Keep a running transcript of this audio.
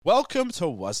Welcome to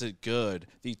Was It Good,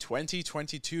 the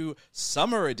 2022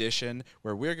 summer edition,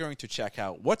 where we're going to check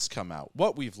out what's come out,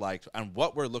 what we've liked, and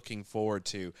what we're looking forward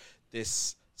to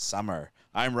this summer.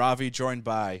 I'm Ravi, joined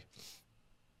by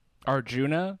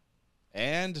Arjuna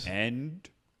and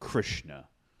Krishna.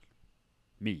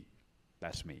 Me.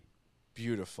 That's me.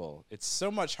 beautiful. It's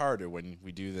so much harder when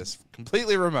we do this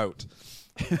completely remote.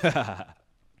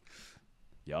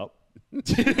 Yup.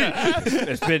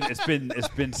 it's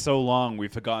been so long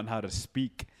we've forgotten how to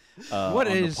speak. What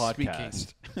on is the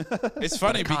podcast? It's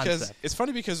funny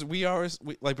concept. because we always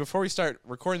like before we start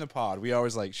recording the pod, we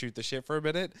always like shoot the shit for a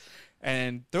minute,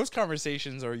 and those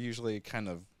conversations are usually kind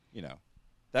of,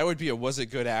 that would be a Was It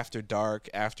Good after dark,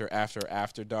 after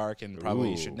dark, and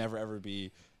probably should never ever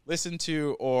be listened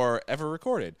to or ever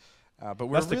recorded. But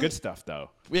we're That's the good stuff, though.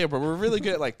 Yeah, but we're really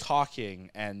good at like talking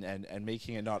and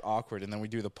making it not awkward, and then we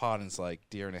do the pod and it's like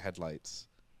deer in the headlights.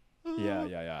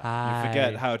 Yeah. Hi. You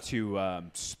forget how to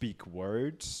speak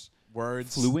words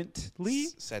fluently.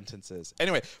 Sentences.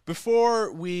 Anyway,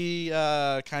 before we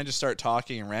kind of just start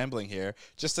talking and rambling here,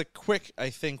 just a quick, I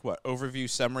think, overview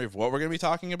summary of what we're going to be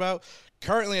talking about.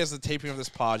 Currently, as the taping of this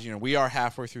pod, we are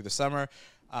halfway through the summer.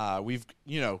 We've,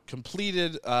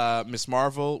 completed Ms.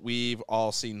 Marvel. We've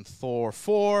all seen Thor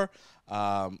 4,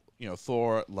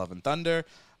 Thor Love and Thunder.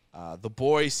 The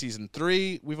Boys Season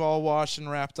 3, we've all watched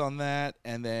and wrapped on that.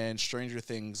 And then Stranger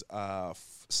Things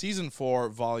Season 4,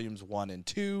 Volumes 1 and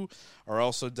 2 are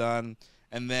also done.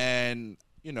 And then,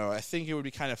 I think it would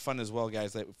be kind of fun as well,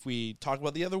 guys, that if we talk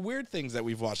about the other weird things that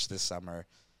we've watched this summer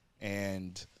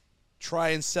and try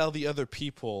and sell the other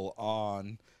people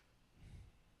on,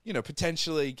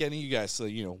 potentially getting you guys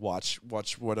to, watch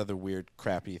what other weird,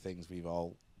 crappy things we've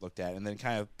all looked at, and then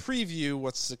kind of preview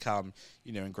what's to come,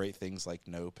 and great things like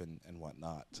Nope and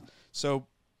whatnot. So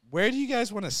where do you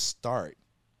guys want to start?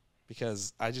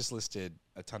 Because I just listed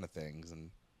a ton of things. And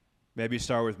Maybe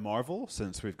start with Marvel,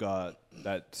 since we've got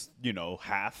that,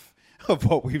 half of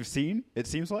what we've seen, it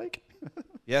seems like.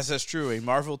 Yes, that's true. A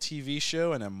Marvel TV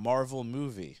show and a Marvel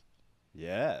movie.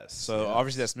 Yes. So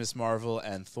obviously that's Ms. Marvel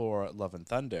and Thor Love and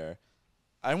Thunder.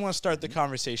 I want to start the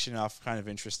conversation off kind of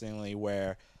interestingly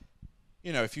where,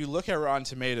 if you look at Rotten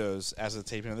Tomatoes as a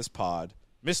taping of this pod,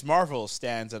 Ms. Marvel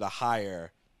stands at a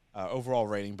higher overall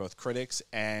rating, both critics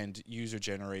and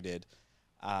user-generated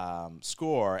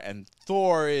score. And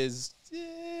Thor is,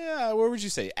 what would you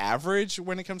say, average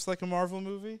when it comes to like a Marvel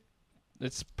movie?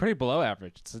 It's pretty below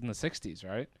average. It's in the 60s,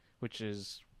 right? Which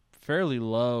is fairly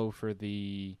low for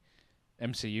the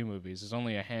MCU movies. There's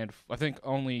only I think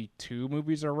only 2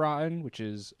 movies are rotten, which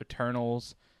is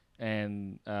Eternals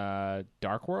and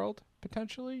Dark World,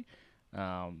 potentially.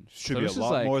 Should be a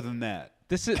lot more than that.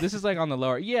 This is like on the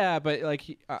lower. Yeah, but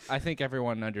like I think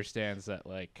everyone understands that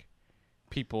like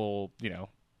people,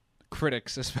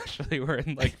 critics especially were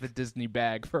in like the Disney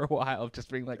bag for a while of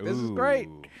just being like, this is great.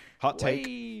 Hot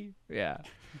take. Yeah.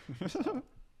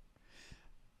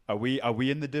 Are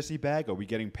we in the Disney bag? Are we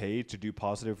getting paid to do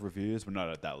positive reviews? We're not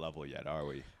at that level yet, are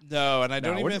we? No, and I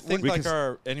don't even think we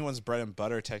anyone's bread and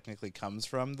butter technically comes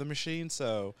from the machine.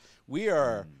 So we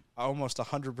are almost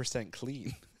 100%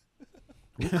 clean.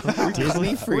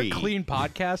 Disney free. We're clean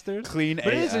podcasters. Clean But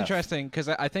it is AF. interesting because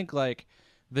I think like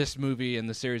this movie and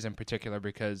the series in particular,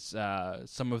 because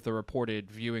some of the reported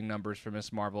viewing numbers for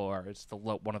Ms. Marvel are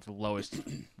one of the lowest.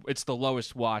 It's the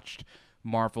lowest watched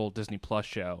Marvel Disney Plus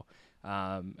show.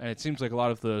 And it seems like a lot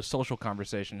of the social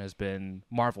conversation has been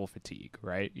Marvel fatigue,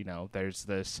 right? There's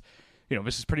this,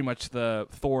 this is pretty much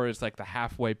Thor is like the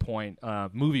halfway point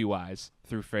movie-wise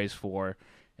through Phase 4.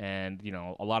 And,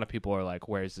 a lot of people are like,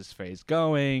 where's this phase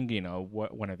going?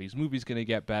 When are these movies going to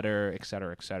get better, et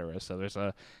cetera, et cetera.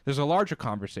 So there's a larger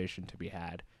conversation to be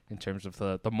had in terms of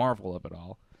the Marvel of it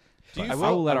all. I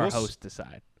will let our host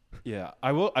decide. Yeah,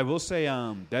 I will say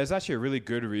there's actually a really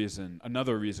good reason,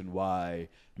 another reason why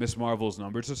Ms. Marvel's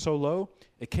numbers are so low.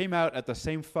 It came out at the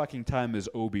same fucking time as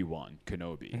Obi-Wan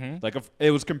Kenobi. Mm-hmm. Like, it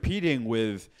was competing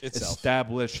with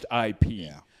established IP.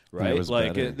 Yeah. Right? It was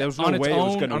better. There was no way it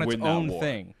was going to win that own war.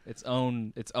 thing. Its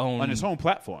own On its own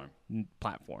platform.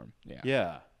 platform. Yeah.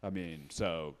 Yeah. I mean,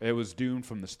 so it was doomed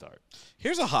from the start.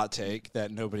 Here's a hot take that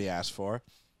nobody asked for.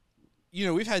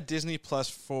 We've had Disney Plus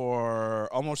for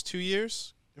almost 2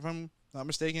 years, if I'm not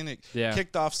mistaken. It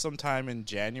kicked off sometime in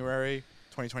January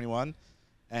 2021.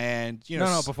 And,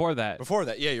 No, before that. Before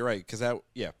that, yeah, you're right.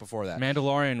 Before that.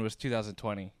 Mandalorian was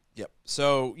 2020. Yep.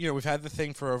 So, we've had the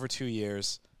thing for over 2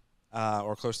 years,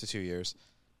 or close to 2 years.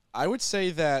 I would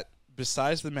say that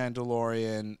besides The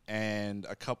Mandalorian and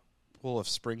a couple of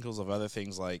sprinkles of other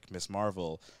things like Ms.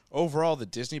 Marvel, overall the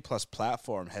Disney Plus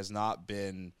platform has not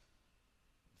been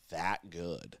that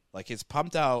good. Like, it's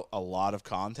pumped out a lot of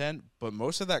content, but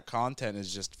most of that content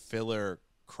is just filler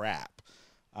crap.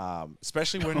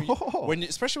 Especially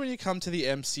especially when you come to the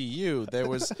MCU, there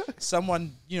was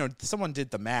someone did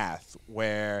the math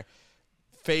where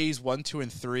phase 1, 2,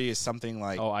 and 3 is something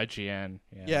like IGN.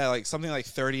 Yeah, like something like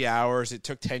 30 hours. It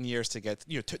took 10 years to get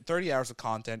 30 hours of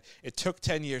content. It took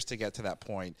 10 years to get to that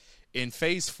point. In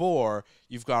phase 4,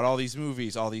 you've got all these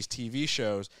movies, all these TV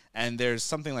shows, and there's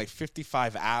something like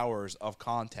 55 hours of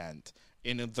content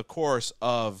in the course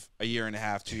of a year and a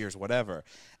half, 2 years, whatever.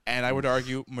 And I would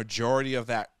argue majority of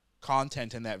that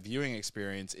content and that viewing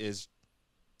experience is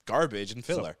garbage and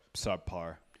filler.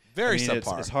 Subpar. Very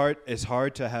subpar. It's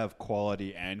hard to have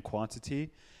quality and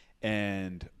quantity.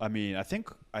 And I mean, I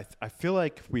feel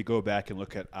like if we go back and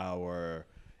look at our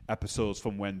episodes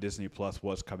from when Disney Plus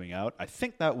was coming out, I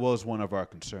think that was one of our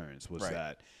concerns, was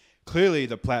that clearly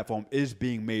the platform is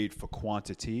being made for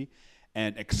quantity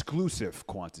and exclusive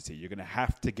quantity. You're going to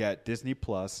have to get Disney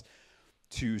Plus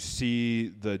to see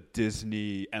the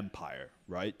Disney empire,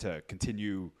 right? To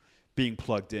continue being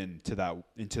plugged into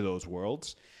those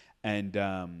worlds. And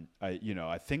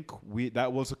I think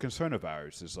that was a concern of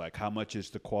ours, is like, how much is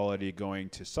the quality going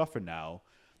to suffer now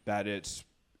that it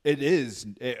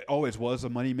always was a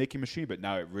money making machine, but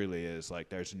now it really is. Like,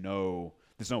 there's no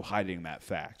hiding that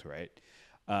fact, right?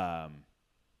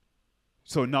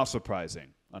 So not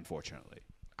surprising, unfortunately.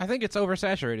 I think it's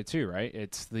oversaturated too, right?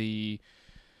 It's the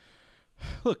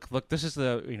look. This is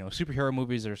the superhero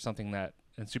movies are something that,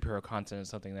 and superhero content is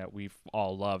something that we've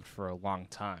all loved for a long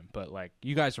time. But like,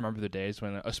 you guys remember the days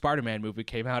when a Spider-Man movie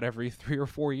came out every 3 or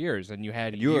 4 years, and you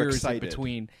had years in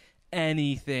between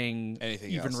anything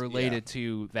even else, related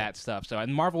to that stuff. So,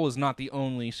 and Marvel is not the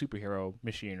only superhero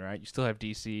machine, right? You still have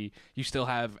DC, you still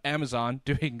have Amazon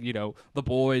doing, The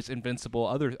Boys, Invincible,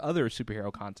 other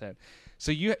superhero content.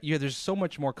 So there's so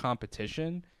much more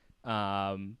competition,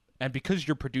 and because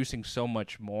you're producing so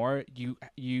much more,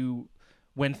 you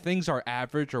when things are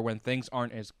average or when things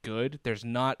aren't as good, there's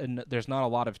not a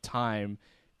lot of time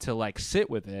to like sit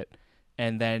with it,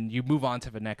 and then you move on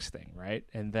to the next thing, right?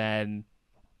 And then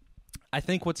I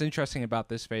think what's interesting about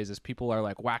this phase is people are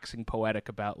like waxing poetic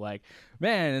about like,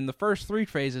 man, in the first 3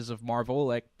 phases of Marvel,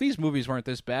 like these movies weren't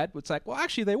this bad. It's like, well,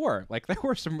 actually they were. Like, there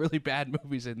were some really bad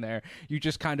movies in there. You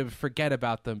just kind of forget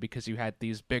about them because you had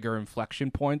these bigger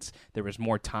inflection points. There was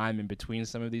more time in between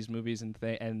some of these movies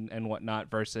and whatnot,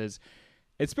 versus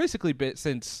it's basically been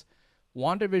since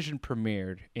WandaVision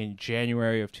premiered in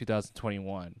January of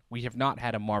 2021. We have not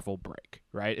had a Marvel break,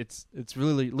 right? It's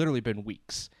really literally been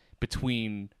weeks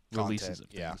between releases of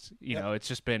things. It's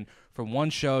just been from one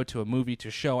show to a movie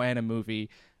to show and a movie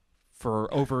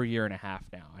for over a year and a half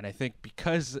now. And I think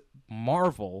because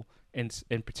Marvel in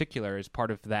particular is part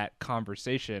of that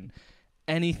conversation,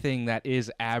 anything that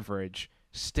is average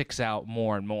sticks out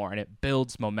more and more, and it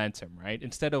builds momentum, right?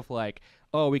 Instead of like,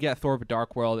 oh, we get Thor: The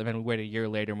Dark World, and then we wait a year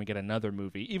later and we get another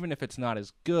movie. Even if it's not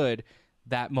as good,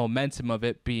 that momentum of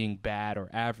it being bad or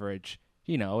average,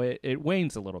 it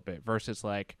wanes a little bit, versus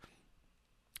like,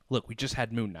 look, we just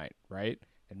had Moon Knight, right?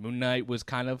 And Moon Knight was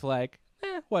kind of like,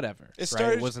 whatever. It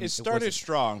started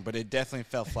strong, but it definitely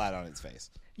fell flat on its face.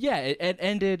 Yeah, it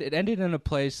ended in a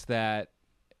place that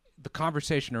the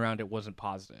conversation around it wasn't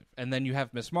positive. And then you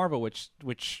have Ms. Marvel, which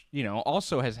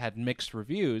also has had mixed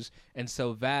reviews, and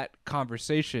so that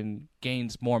conversation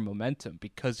gains more momentum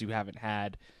because you haven't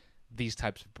had these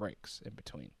types of breaks in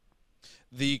between.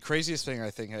 The craziest thing I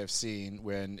think I've seen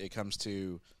when it comes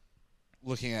to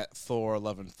looking at Thor: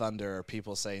 Love and Thunder are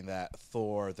people saying that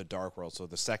Thor: The Dark World, so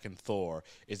the second Thor,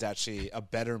 is actually a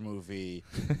better movie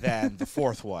than the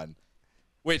fourth one.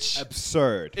 Which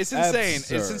absurd. It's insane.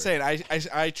 Absurd. It's insane.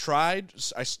 I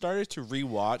started to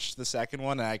rewatch the second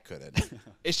one and I couldn't.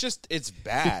 It's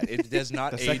bad. It does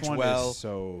not age second one well. Is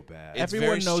so bad.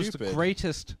 Everyone knows the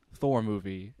greatest Thor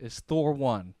movie is Thor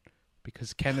 1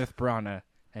 because Kenneth Branagh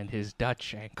and his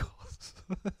Dutch ankles.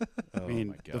 I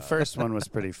mean, the first one was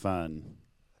pretty fun.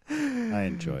 I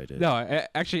enjoyed it. No, it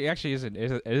actually isn't.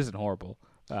 It isn't horrible.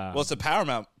 Well, it's a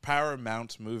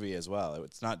Paramount movie as well.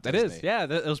 It's not Disney. It is. Yeah,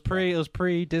 it was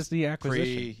pre Disney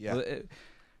acquisition.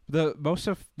 The most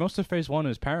of Phase 1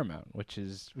 is Paramount, which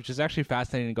is actually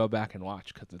fascinating to go back and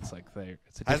watch because it's like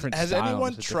it's a different Has style.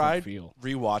 anyone tried feel.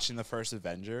 rewatching the first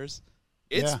Avengers?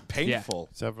 It's painful.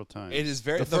 Several times. It is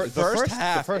very the first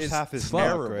half is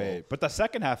terrible. Not great, but the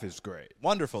second half is great.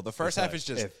 Wonderful. The first half is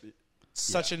just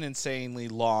such an insanely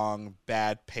long,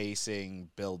 bad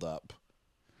pacing build up.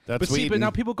 But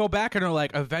now people go back and are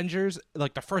like, Avengers,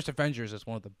 like the first Avengers is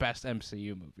one of the best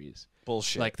MCU movies.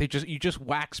 Bullshit. Like you just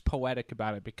wax poetic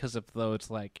about it because of those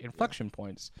like inflection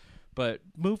points. But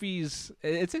movies,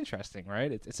 it's interesting,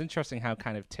 right? It's interesting how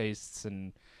kind of tastes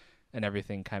and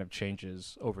everything kind of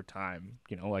changes over time.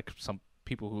 You know, like some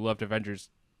people who loved Avengers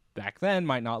back then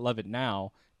might not love it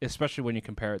now, especially when you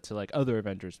compare it to like other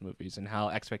Avengers movies and how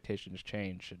expectations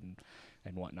change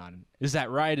and whatnot. Is that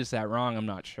right? Is that wrong? I'm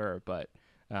not sure, but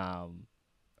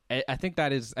I think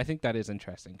that is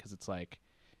interesting because it's like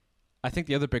I think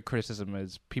the other big criticism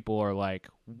is people are like,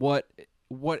 what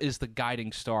is the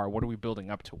guiding star? What are we building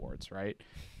up towards, right?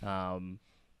 And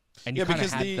you kind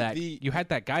of had that. You had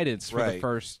that guidance for the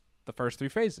first three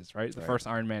phases, right? The first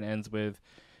Iron Man ends with,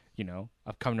 you know,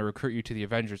 I've come to recruit you to the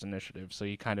Avengers Initiative, so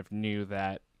you kind of knew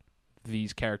that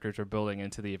these characters are building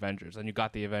into the Avengers. And you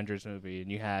got the Avengers movie,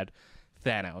 and you had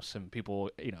Thanos, and people,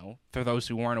 you know, for those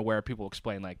who weren't aware, people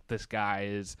explain like this guy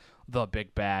is the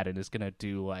big bad and is gonna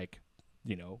do like,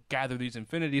 you know, gather these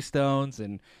Infinity Stones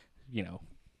and, you know,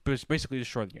 basically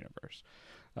destroy the universe.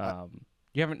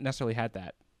 You haven't necessarily had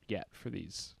that yet for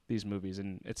these movies,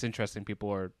 and it's interesting.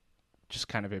 People are just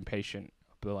kind of impatient.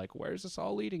 They're like, where's this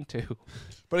all leading to?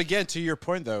 But again, to your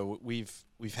point, though, we've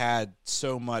had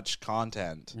so much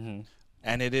content,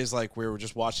 and it is like we were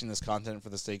just watching this content for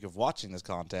the sake of watching this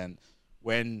content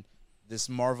when this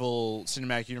Marvel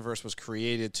Cinematic Universe was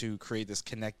created to create this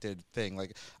connected thing.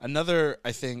 Like another,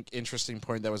 I think, interesting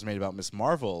point that was made about Ms.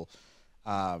 Marvel,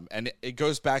 and it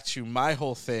goes back to my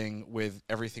whole thing with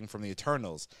everything from the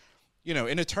Eternals. You know,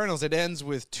 in Eternals, it ends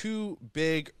with two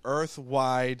big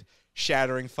Earth-wide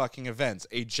shattering fucking events.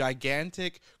 A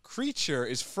gigantic creature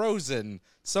is frozen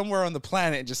somewhere on the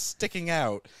planet and just sticking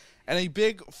out, and a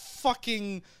big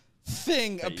fucking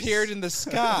thing appeared in the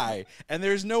sky, and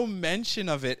there's no mention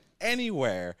of it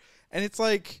anywhere. And it's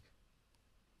like,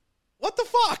 what the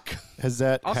fuck? Has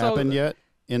that happened yet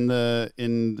in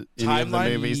any of the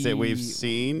movies that we've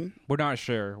seen? We're not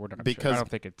sure. I don't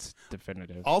think it's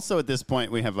definitive. Also, at this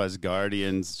point, we have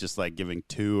Asgardians just like giving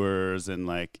tours, and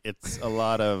like it's a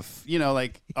lot of, you know,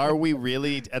 like, are we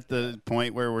really at the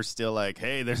point where we're still like,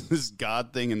 hey, there's this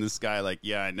god thing in the sky? Like,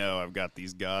 yeah, I know, I've got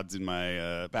these gods in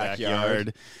my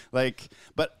backyard. Like,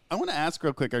 but I want to ask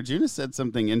real quick. Arjuna said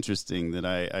something interesting that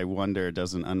I wonder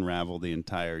doesn't unravel the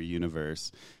entire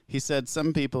universe. He said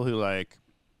some people who like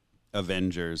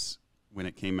Avengers when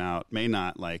it came out may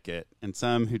not like it, and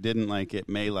some who didn't like it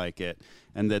may like it,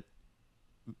 and that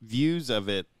views of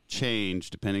it change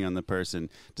depending on the person.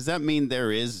 Does that mean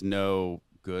there is no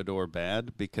good or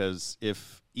bad? Because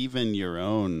if even your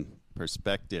own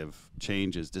perspective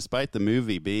changes, despite the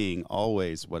movie being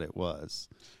always what it was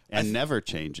and never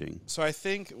changing. So I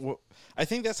think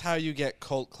that's how you get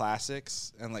cult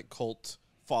classics and like cult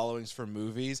followings for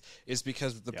movies, is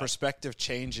because the perspective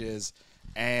changes.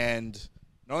 And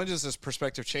not only does this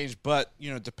perspective change, but,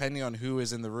 you know, depending on who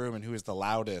is in the room and who is the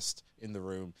loudest in the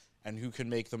room and who can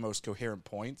make the most coherent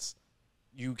points,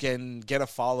 you can get a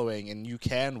following and you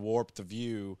can warp the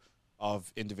view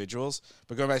of individuals.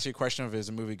 But going back to your question of is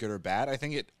a movie good or bad, I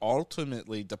think it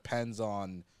ultimately depends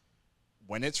on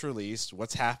when it's released,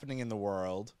 what's happening in the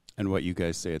world. And what you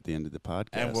guys say at the end of the podcast.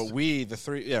 And what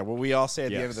we all say at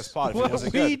the end of this pod. What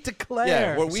we declare.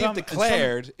 Yeah, what we've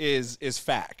declared is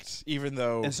fact, even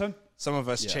though some of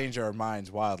us change our minds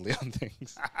wildly on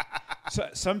things.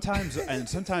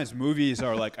 Sometimes movies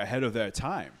are like ahead of their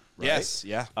time. Right? Yes,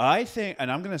 yeah. I think,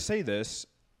 and I'm going to say this,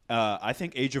 I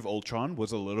think Age of Ultron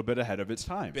was a little bit ahead of its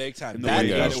time. Big time. In the way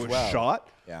that it was shot.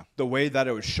 Yeah. The way that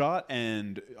it was shot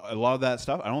and a lot of that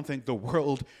stuff. I don't think the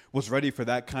world was ready for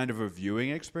that kind of a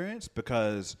viewing experience,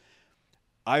 because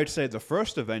I would say the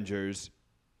first Avengers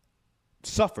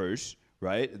suffers,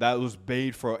 right? That was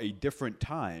made for a different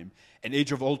time. And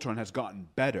Age of Ultron has gotten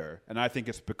better. And I think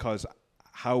it's because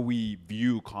how we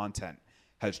view content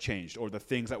has changed, or the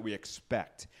things that we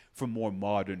expect from more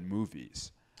modern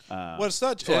movies. Well, it's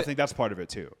not. So I think that's part of it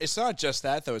too. It's not just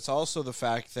that, though. It's also the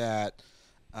fact that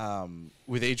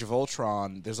with Age of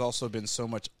Ultron, there's also been so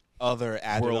much other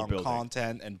added-on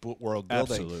content and world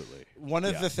building. Absolutely. One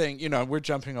of the things, you know, we're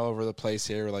jumping all over the place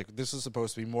here. Like, this is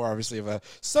supposed to be more, obviously, of a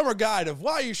summer guide of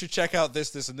why you should check out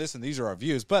this, and this, and these are our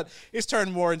views. But it's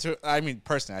turned more into, I mean,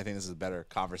 personally, I think this is a better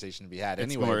conversation to be had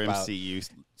anyway. It's more about MCU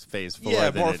Phase 4 yeah,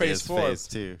 than more it Phase is 4. Phase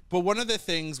 2. But one of the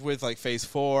things with, like, Phase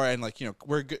 4 and, like, you know,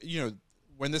 we're, you know,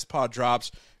 when this pod drops,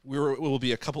 it will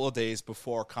be a couple of days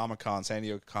before Comic-Con, San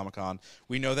Diego Comic-Con.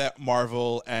 We know that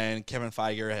Marvel and Kevin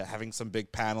Feige are having some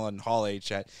big panel in Hall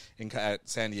H at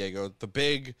San Diego. The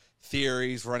big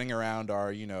theories running around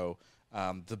are, you know,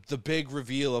 the big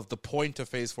reveal of the point of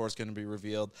Phase 4 is going to be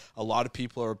revealed. A lot of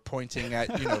people are pointing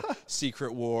at, you know,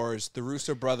 Secret Wars. The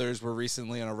Russo brothers were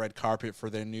recently on a red carpet for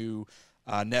their new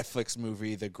Netflix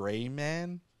movie, The Gray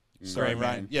Man. starring Gray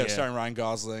Ryan, Man. starring Ryan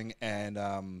Gosling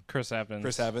and Chris Evans.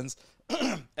 Chris Evans.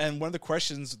 And one of the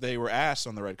questions they were asked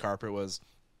on the red carpet was,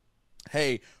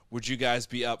 hey, would you guys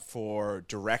be up for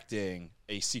directing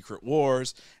a Secret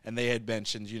Wars? And they had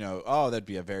mentioned, that'd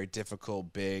be a very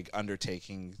difficult, big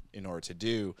undertaking in order to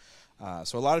do.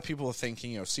 So a lot of people are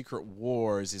thinking, Secret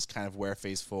Wars is kind of where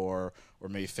Phase 4 or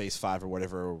maybe Phase 5 or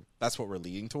whatever, that's what we're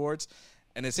leading towards.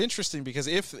 And it's interesting because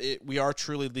we are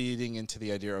truly leading into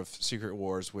the idea of Secret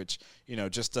Wars, which,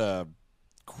 just a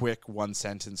quick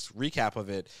one-sentence recap of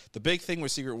it, the big thing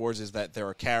with Secret Wars is that there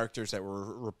are characters that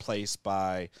were replaced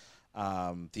by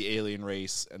the alien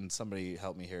race, and somebody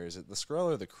help me here. Is it the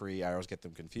Skrull or the Kree? I always get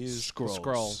them confused.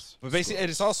 Skrulls. But basically,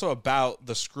 it's also about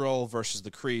the Skrull versus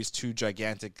the Krees, two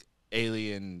gigantic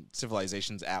alien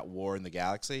civilizations at war in the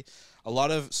galaxy. A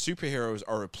lot of superheroes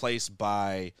are replaced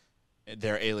by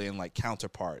their alien-like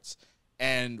counterparts.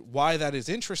 And why that is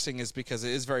interesting is because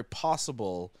it is very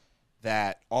possible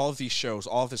that all of these shows,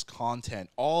 all of this content,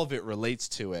 all of it relates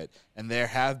to it, and there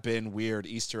have been weird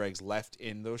Easter eggs left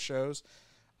in those shows.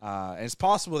 And it's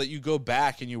possible that you go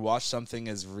back and you watch something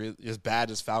as bad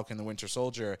as Falcon the Winter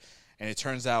Soldier, and it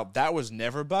turns out that was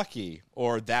never Bucky,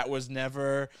 or that was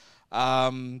never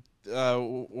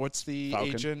what's the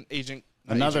Falcon? agent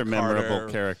Another Agent memorable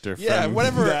Carter. character Yeah, from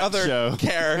whatever that other show.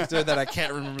 character that I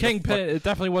can't remember. Kingpin. It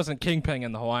definitely wasn't Kingpin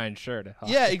in the Hawaiian shirt.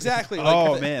 Yeah, exactly.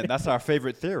 Oh man, that's our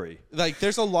favorite theory. Like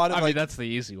there's a lot of I mean, that's the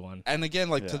easy one. and again,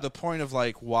 to Yeah. the point of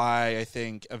why I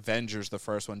think Avengers, the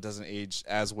first one, doesn't age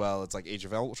as well. It's like Age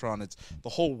of Ultron. It's the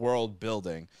whole world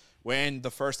building. When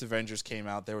the first Avengers came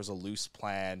out, there was a loose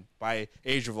plan. By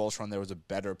Age of Ultron, there was a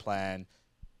better plan.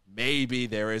 Maybe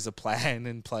there is a plan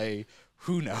in play.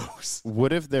 Who knows?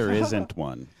 What if there isn't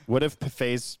one? What if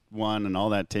Phase 1 and all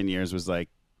that 10 years was like,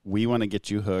 we want to get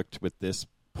you hooked with this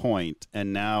point,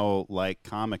 and now, like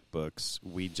comic books,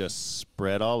 we just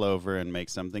spread all over and make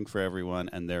something for everyone,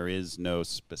 and there is no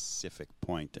specific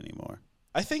point anymore?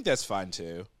 I think that's fine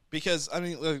too, because I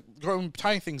mean,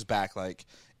 tying things back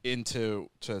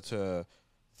into to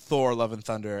Thor: Love and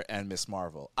Thunder and Miss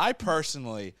Marvel. I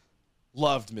personally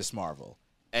loved Miss Marvel,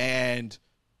 and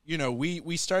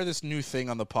we started this new thing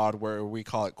on the pod where we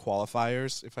call it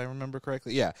qualifiers, if I remember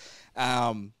correctly. Yeah,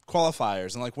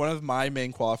 qualifiers, and one of my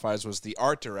main qualifiers was the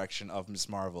art direction of Miss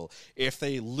Marvel. If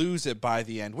they lose it by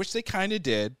the end, which they kind of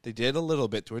did, they did a little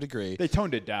bit to a degree. They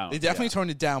toned it down. They definitely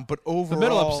toned it down, but overall, The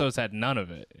middle episodes had none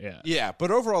of it. Yeah. yeah, but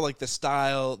overall, the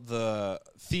style, the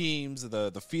themes,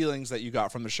 the feelings that you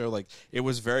got from the show, it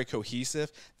was very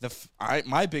cohesive.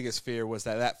 My biggest fear was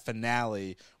that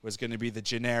finale was going to be the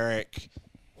generic.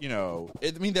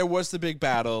 There was the big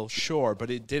battle, sure,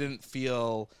 but it didn't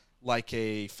feel like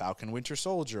a Falcon Winter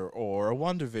Soldier or a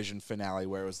WandaVision finale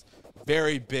where it was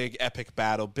very big, epic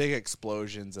battle, big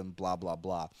explosions, and blah, blah,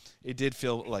 blah. It did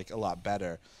feel like a lot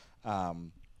better.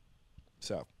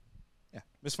 So, yeah,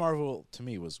 Miss Marvel, to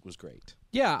me, was great.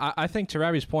 Yeah, I think to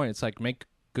Ravi's point, it's make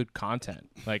good content.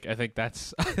 I think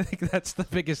that's the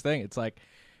biggest thing. It's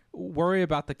worry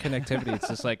about the connectivity. It's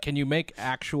just can you make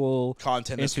actual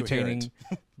Content that's entertaining,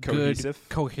 good, Cohesive?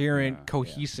 coherent,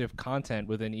 cohesive content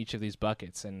within each of these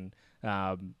buckets? And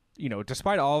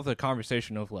despite all of the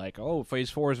conversation of Phase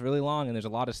 4 is really long and there's a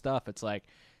lot of stuff, it's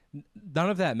none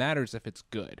of that matters if it's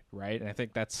good, right? And I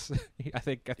think that's I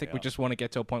think we just want to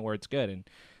get to a point where it's good.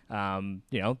 And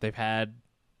they've had,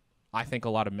 I think, a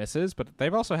lot of misses, but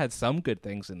they've also had some good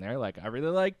things in there. I really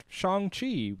liked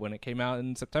Shang-Chi when it came out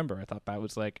in September. I thought that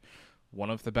was one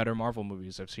of the better Marvel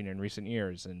movies I've seen in recent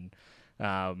years. And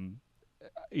I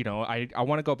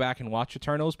want to go back and watch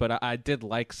Eternals, but I did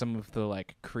like some of the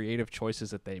creative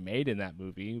choices that they made in that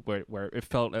movie, where it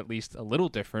felt at least a little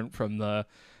different from the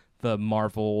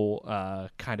Marvel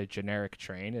kind of generic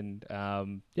train.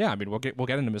 And we'll get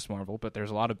into Miss Marvel, but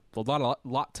there's a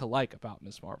lot to like about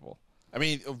Miss Marvel. I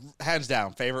mean, hands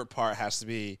down, favorite part has to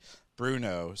be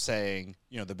Bruno saying,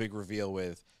 the big reveal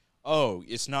with, oh,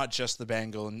 it's not just the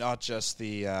bangle, not just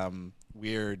the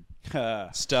weird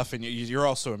stuff, and you're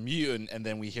also a mutant, and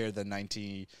then we hear the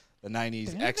 90s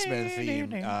X-Men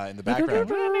theme in the background.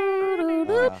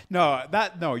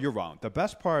 No, you're wrong. The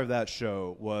best part of that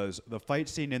show was the fight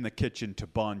scene in the kitchen to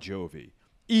Bon Jovi.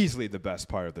 Easily the best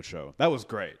part of the show. That was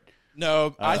great.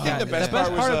 No, I think the best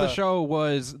part was of the show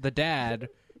was the dad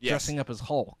dressing up as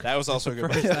Hulk. That was also a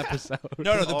good first episode.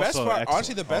 No, the best Also part. excellent.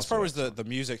 Honestly, the best Also part was the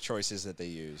music choices that they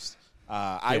used.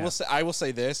 I will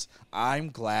say this. I'm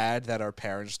glad that our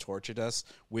parents tortured us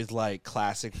with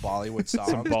classic Bollywood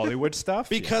songs. Some Bollywood stuff.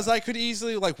 Because I could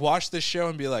easily watch this show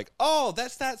and be like, oh,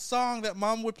 that's that song that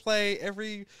Mom would play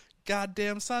every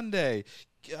goddamn Sunday.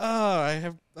 I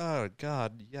have. Oh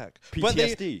God, yuck.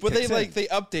 PTSD But they kicks like in. they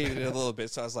updated it a little bit,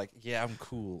 so I was like, yeah, I'm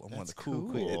cool. I'm one of the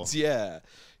cool kids. Yeah,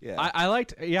 yeah. I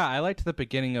liked the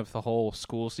beginning of the whole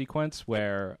school sequence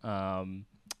where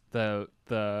the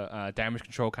damage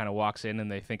control kind of walks in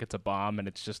and they think it's a bomb and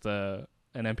it's just an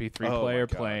MP3 Oh my player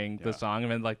God, playing yeah. the song,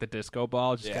 and then like the disco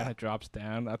ball just Yeah. kind of drops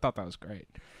down. I thought that was great.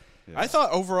 I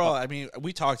thought overall, I mean,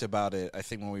 we talked about it, I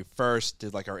think, when we first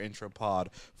did like our intro pod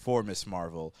for Miss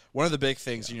Marvel. One of the big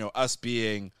things, us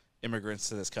being immigrants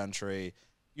to this country,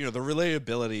 the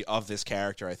relatability of this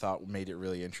character, I thought made it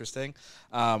really interesting.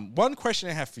 One question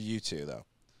I have for you two, though.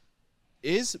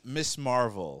 Is Miss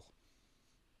Marvel,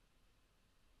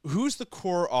 who's the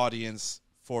core audience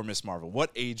for Miss Marvel?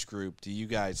 What age group do you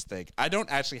guys think? I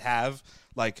don't actually have,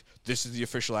 like, this is the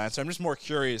official answer. I'm just more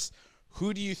curious.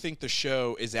 Who do you think the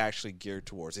show is actually geared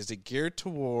towards? Is it geared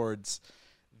towards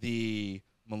the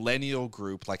millennial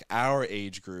group, like our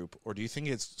age group, or do you think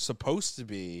it's supposed to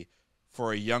be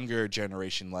for a younger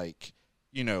generation, like,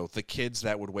 the kids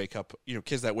that would wake up,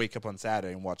 kids that wake up on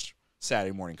Saturday and watch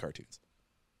Saturday morning cartoons?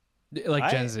 Like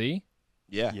Gen Z?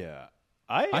 Yeah. Yeah.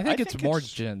 I think it's more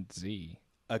Gen Z.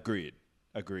 Agreed.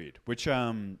 Which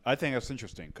I think that's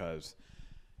interesting because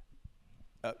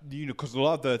because a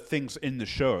lot of the things in the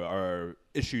show are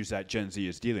issues that Gen Z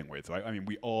is dealing with, right? I mean,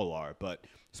 we all are, but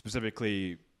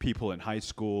specifically people in high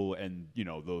school and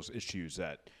those issues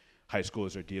that high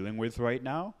schoolers are dealing with right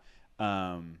now,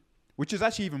 which is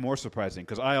actually even more surprising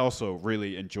because I also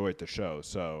really enjoyed the show.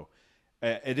 So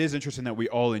it is interesting that we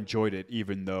all enjoyed it,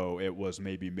 even though it was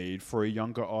maybe made for a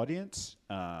younger audience.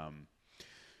 But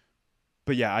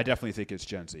yeah, I definitely think it's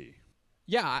Gen Z.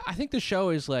 Yeah, I think the show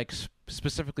is like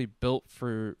specifically built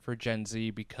for Gen Z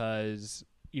because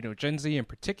Gen Z in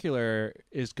particular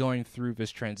is going through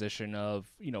this transition of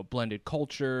blended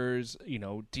cultures,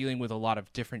 dealing with a lot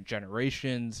of different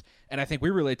generations, and I think we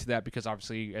relate to that because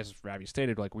obviously, as Ravi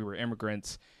stated, like we were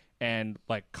immigrants, and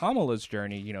like Kamala's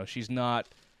journey, she's not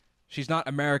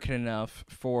American enough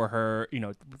for her,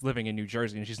 living in New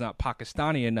Jersey, and she's not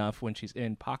Pakistani enough when she's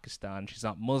in Pakistan. She's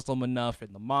not Muslim enough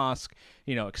in the mosque,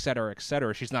 et cetera, et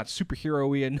cetera. She's not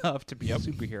superhero-y enough to be a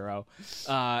superhero.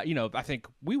 I think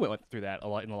we went through that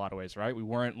in a lot of ways, right? We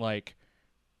weren't like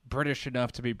British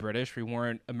enough to be British. We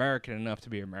weren't American enough to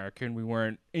be American. We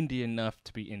weren't Indian enough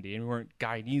to be Indian. We weren't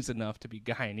Guyanese enough to be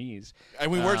Guyanese.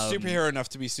 And we weren't superhero enough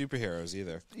to be superheroes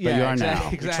either. Yeah, you are now.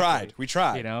 Exactly. We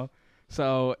tried.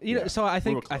 So so I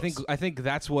we were think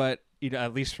that's what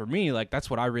at least for me, like that's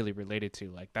what I really related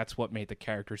to. Like that's what made the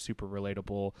character super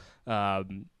relatable.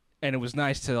 And it was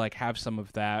nice to like have some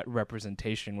of that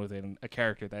representation within a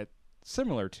character that's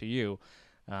similar to you,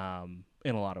 in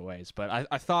a lot of ways. But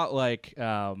I thought like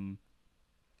our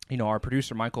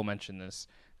producer Michael mentioned this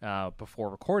before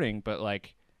recording, but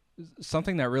like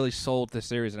something that really sold the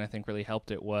series and I think really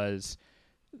helped it was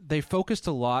they focused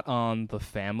a lot on the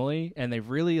family, and they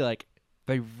really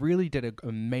did an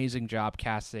amazing job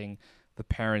casting the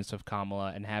parents of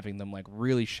Kamala and having them like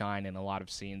really shine in a lot of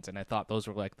scenes. And I thought those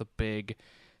were like the big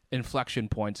inflection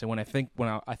points. And when I think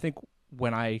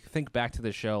back to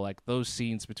the show, like those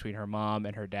scenes between her mom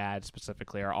and her dad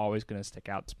specifically are always going to stick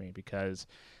out to me because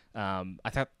I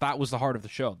thought that was the heart of the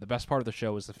show. The best part of the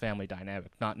show was the family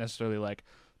dynamic, not necessarily like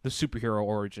the superhero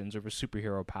origins or the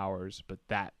superhero powers, but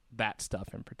that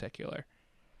stuff in particular.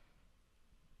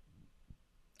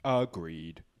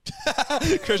 Agreed.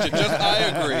 Christian,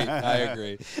 I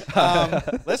agree.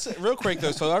 Let's real quick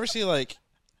though. So obviously, like,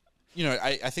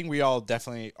 I think we all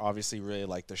definitely, obviously, really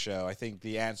like the show. I think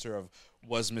the answer of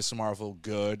was Miss Marvel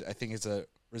good? I think it's a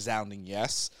resounding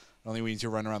yes. I don't think we need to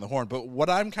run around the horn. But what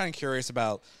I'm kind of curious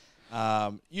about,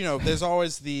 there's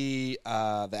always the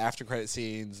after credit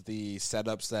scenes, the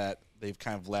setups that they've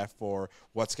kind of left for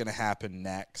what's going to happen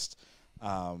next.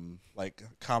 Like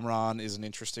Kamran is an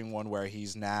interesting one where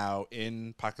he's now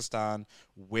in Pakistan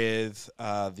with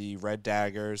the Red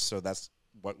Daggers, so that's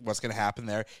what's going to happen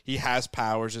there. He has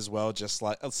powers as well, just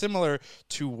like similar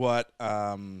to what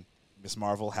Miss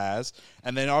Marvel has.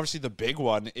 And then obviously the big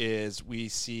one is we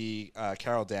see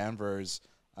Carol Danvers,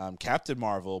 Captain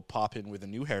Marvel, pop in with a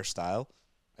new hairstyle.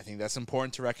 I think that's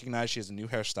important to recognize. She has a new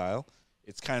hairstyle.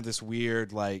 It's kind of this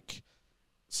weird like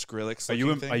Skrillex.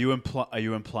 Are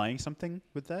you implying something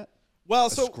with that? Well,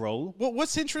 scroll? Well,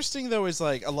 what's interesting though is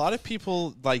like a lot of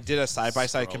people like did a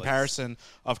side-by-side comparison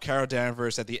of Carol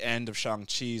Danvers at the end of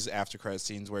Shang-Chi's after credit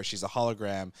scenes where she's a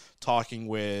hologram talking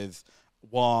with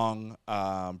Wong,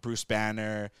 Bruce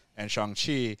Banner, and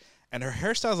Shang-Chi. and her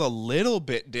hairstyle's a little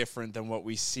bit different than what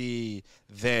we see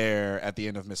there at the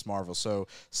end of Miss Marvel. So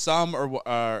some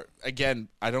are again,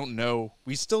 I don't know.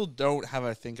 We still don't have,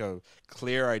 I think, a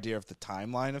clear idea of the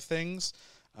timeline of things,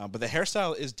 but the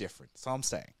hairstyle is different. That's all I'm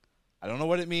saying. I don't know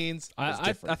what it means. It's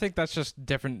different. I think that's just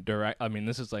different I mean,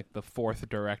 this is like the fourth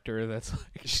director that's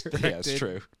like directed Yeah, it's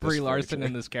true. That's Brie very Larson true.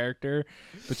 in this character.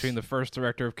 Between the first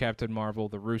director of Captain Marvel,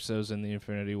 the Russos in the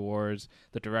Infinity Wars,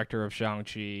 the director of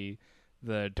Shang-Chi,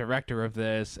 the director of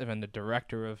this, and then the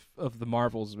director of the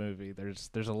Marvels movie.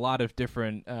 There's a lot of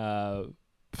different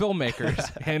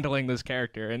filmmakers handling this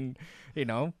character, and you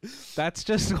know that's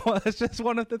just one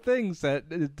of the things that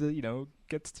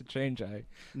gets to change. I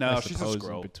she's a suppose,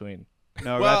 Skrull. in between.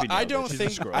 No, Well, Ravi nailed I it. don't She's a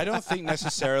think Skrull. I don't think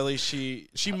necessarily she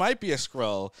might be a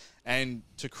Skrull, and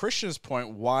to Christian's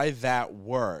point, why that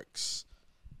works,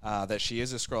 that she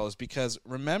is a Skrull, is because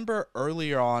remember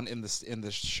earlier on in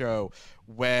the show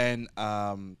when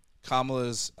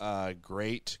Kamala's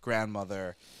great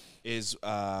grandmother is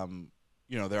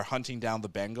they're hunting down the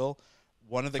Bengal.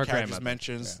 One of the Her characters grandmother,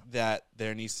 mentions that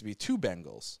there needs to be 2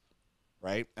 Bengals.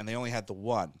 Right, and they only had the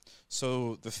one.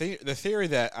 So the theory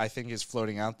that I think is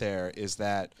floating out there is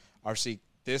that obviously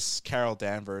this Carol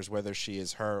Danvers, whether she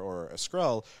is her or a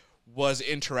Skrull, was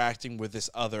interacting with this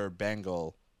other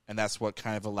Bengal, and that's what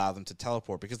kind of allowed them to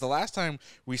teleport. Because the last time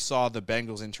we saw the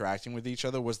Bengals interacting with each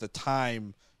other was the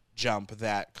time jump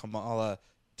that Kamala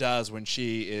does when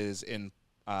she is in,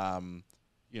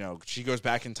 she goes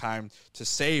back in time to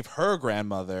save her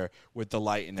grandmother with the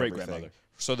light and Great everything. grandmother.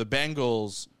 So the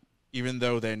Bengals, even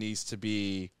though there needs to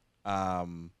be,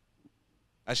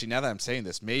 actually, now that I'm saying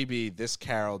this, maybe this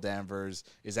Carol Danvers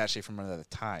is actually from another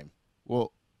time,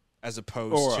 Well, as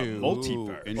opposed Or a to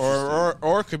multiverse. Interesting.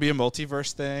 or it could be a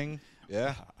multiverse thing.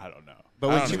 Yeah, I don't know. But I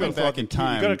when don't she know. went back in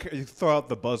time, You gotta throw out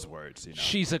the buzzwords. You know.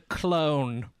 She's a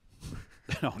clone.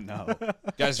 Oh no.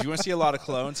 guys, if you want to see a lot of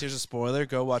clones, here's a spoiler: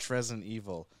 go watch Resident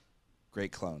Evil.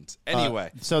 Great clones.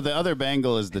 Anyway, so the other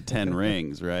bangle is the 10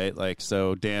 rings, right? Like,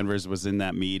 so Danvers was in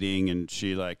that meeting and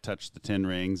she like touched the 10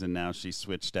 rings, and now she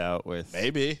switched out with.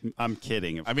 maybe. I'm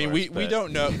kidding. Of I mean, course, we but-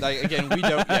 don't know. Like again, we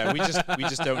don't. Yeah, we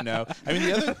just don't know. I mean,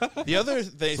 the other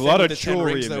thing. There's a lot with of the 10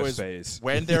 jewelry rings, in though, this is phase.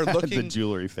 when they're the looking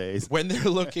jewelry phase. when they're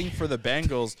looking for the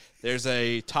Bengals, there's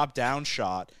a top-down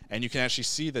shot, and you can actually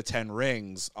see the 10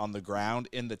 rings on the ground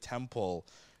in the temple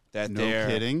that No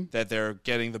kidding? they're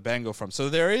getting the Bengal from. So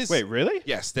there is Wait, really?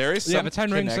 yes, there is Yeah, some the 10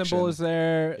 ring connection. symbol is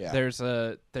there. Yeah.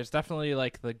 There's definitely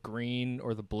like the green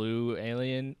or the blue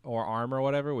alien or arm or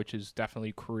whatever, which is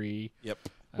definitely Kree. Yep.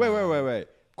 Wait.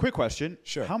 Quick question.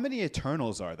 Sure. How many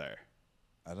Eternals are there?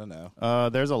 I don't know.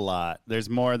 There's a lot. There's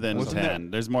more than Wasn't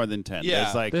 10. There's more than 10. Yeah.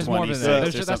 There's like There's more 26. than that. or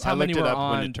There's just, that's something. how I many looked were it up when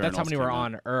on. That's how Eternals many were came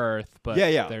out. on Earth. But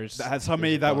Yeah. There's That's how there's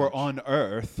many a that were bunch. on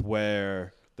Earth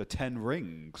where the 10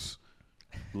 rings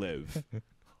live.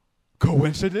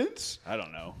 Coincidence? I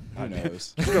don't know. Who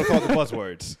knows? Just go through all the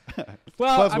buzzwords.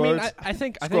 Well, I mean, Buzzwords. I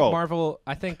think Scroll. Marvel.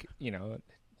 I think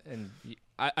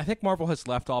I think Marvel has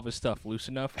left all this stuff loose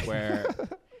enough where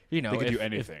They could do if-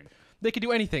 anything. they could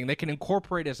do anything. They can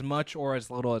incorporate as much or as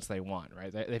little as they want,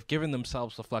 right? They've given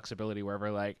themselves the flexibility where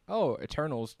we're like, oh,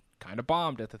 Eternals kind of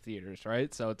bombed at the theaters,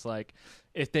 right? So it's like,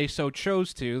 if they so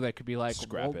chose to, they could be like,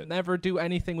 Scrap we'll it. never do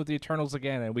anything with the Eternals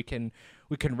again, and we can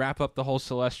wrap up the whole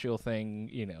Celestial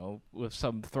thing, with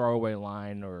some throwaway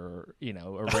line or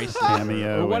erase it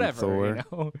Cameo or in whatever,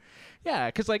 Thor. Yeah,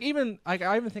 because like even like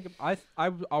I even think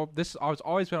this I was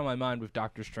always been on my mind with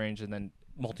Doctor Strange and then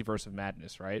Multiverse of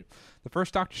Madness, right? The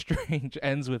first Doctor Strange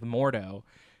ends with Mordo,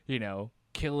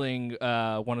 killing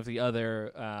one of the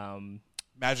other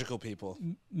Magical people.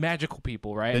 magical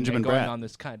people, right? Benjamin and going Bratt. on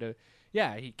this kind of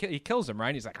he kills him,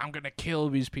 right? He's like, I'm gonna kill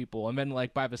these people, and then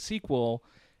like by the sequel,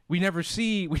 we never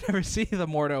see the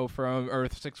Mordo from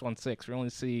Earth 616. We only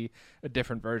see a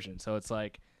different version. So it's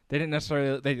like they didn't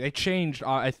necessarily they changed.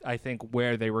 I think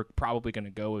where they were probably going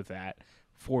to go with that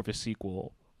for the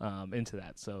sequel into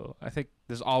that. So I think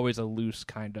there's always a loose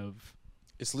kind of.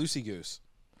 It's loosey goose.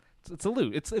 It's a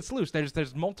loose. It's loose.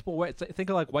 There's multiple ways. Think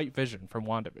of like White Vision from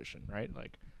WandaVision, right?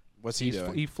 Like. What's he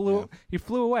doing? He flew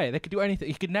away. They could do anything.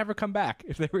 He could never come back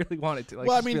if they really wanted to. Like,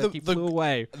 Well, I just mean, be like, he flew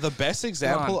away. The best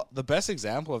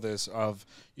example of this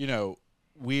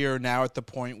we are now at the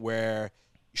point where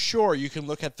sure you can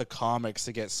look at the comics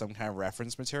to get some kind of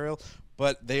reference material,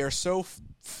 but they are so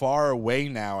far away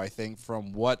now, I think,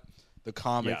 from what the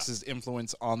comics'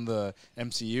 influence on the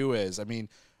MCU is. I mean,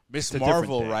 Miss a different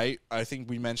Marvel, thing. right? I think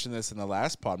we mentioned this in the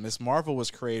last pod. Miss Marvel was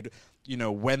created,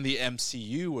 when the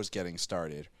MCU was getting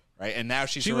started, right? And now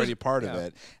she's She already was- part of yeah.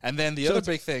 it. And then the So other it's-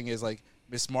 big thing is like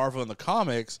Miss Marvel in the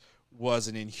comics was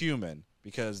an Inhuman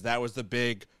because that was the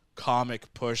big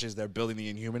comic push is they're building the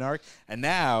Inhuman arc, and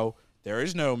now there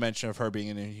is no mention of her being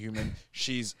an Inhuman.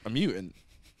 She's a mutant.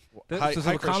 Hi, So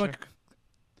hi, the comic,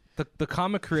 Krishna. the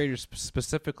comic creators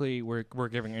specifically were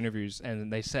giving interviews,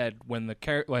 and they said when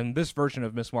this version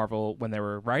of Miss Marvel, when they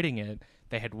were writing it,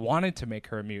 they had wanted to make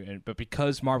her a mutant, but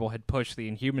because Marvel had pushed the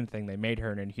Inhuman thing, they made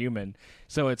her an Inhuman.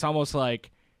 So it's almost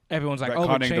like everyone's like, "Oh,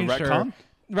 they Retconning the changed her." retcon?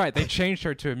 Right, they changed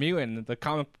her to a mutant. The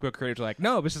comic book creators were like,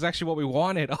 "No, this is actually what we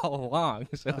wanted all along."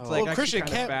 So it's like Well, Christian,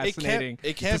 actually kind of fascinating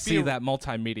it can't to be see a- that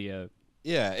multimedia.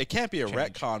 Yeah, it can't be a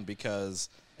retcon because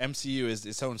MCU is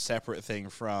its own separate thing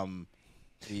from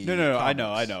the No. I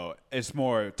comics. know. It's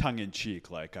more tongue in cheek.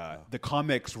 Like the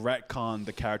comics retcon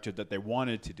the character that they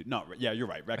wanted to do. Yeah, you're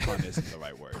right. Retcon isn't the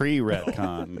right word.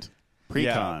 Pre-retconned.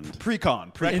 Yeah, Pre-conned.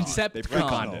 Pre-con. Incepticon. They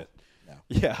pre-conned it.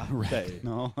 Yeah.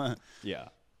 No. Yeah.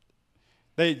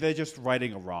 They're just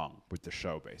righting a wrong with the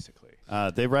show, basically.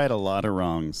 They right a lot of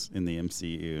wrongs in the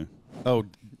MCU. Oh,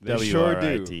 They sure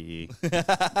WRITE.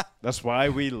 That's why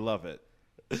we love it.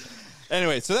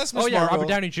 Anyway, so that's Miss Oh yeah, Marvel. Robert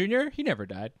Downey Jr. He never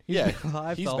died. He's Yeah, been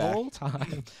alive he's the back. whole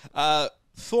time.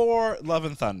 Thor: Love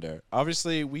and Thunder.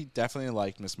 Obviously, we definitely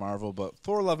liked Miss Marvel, but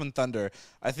Thor: Love and Thunder,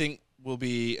 I think, will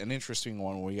be an interesting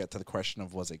one when we get to the question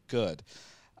of was it good.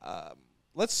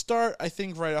 Let's start, I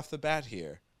think, right off the bat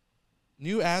here.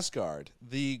 New Asgard,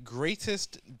 the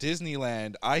greatest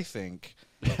Disneyland, I think,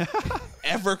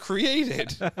 ever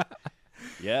created.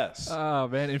 Yes. Oh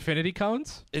man, Infinity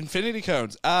Cones. Infinity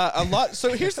Cones. A lot.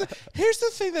 So here's the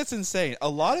thing that's insane. A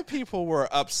lot of people were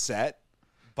upset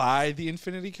by the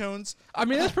Infinity Cones. I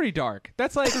mean, that's pretty dark.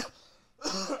 That's like,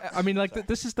 I mean, like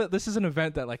this is an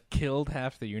event that like killed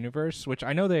half the universe, which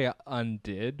I know they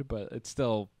undid, but it's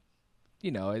still,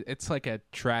 it's like a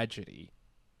tragedy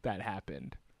that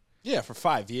happened. Yeah, for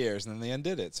 5 years, and then they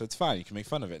undid it, so it's fine. You can make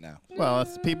fun of it now. Well,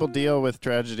 people deal with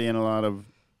tragedy in a lot of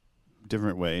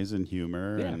different ways, and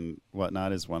humor Yeah. and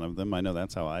whatnot is one of them. I know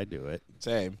that's how I do it.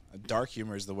 Same. Dark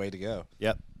humor is the way to go.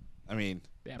 Yep. I mean,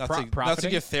 Yeah, not to profiting.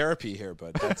 give therapy here,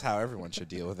 but that's how everyone should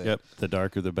deal with it. Yep. The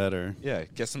darker, the better. Yeah,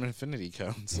 get some Infinity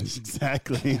Cones.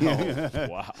 Exactly.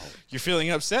 Wow. You're feeling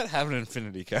upset? Have an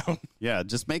Infinity Cone. Yeah,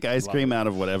 just make ice cream out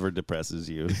of whatever depresses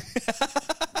you.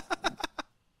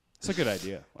 It's a good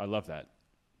idea. I love that.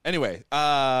 Anyway,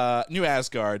 New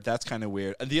Asgard, that's kind of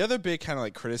weird. And the other big kind of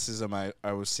like criticism I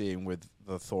was seeing with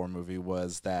the Thor movie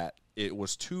was that it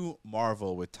was too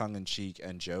Marvel with tongue-in-cheek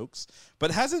and jokes. But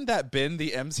hasn't that been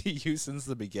the MCU since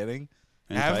the beginning?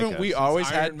 And Haven't Taika. we always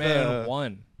Iron had Man the...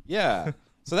 1. Yeah.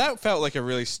 So that felt like a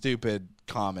really stupid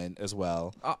comment as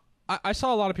well. I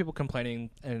saw a lot of people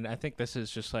complaining, and I think this is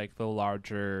just like the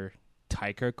larger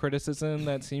Taika criticism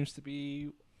that seems to be,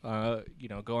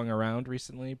 going around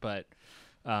recently. But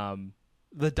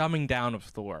the dumbing down of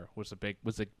Thor was a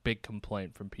big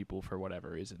complaint from people for whatever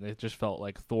reason. It just felt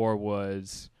like Thor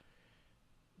was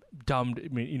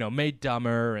made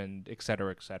dumber and et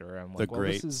cetera, et cetera. I'm The like, well,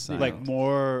 great this is sign.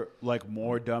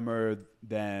 More dumber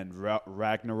than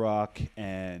Ragnarok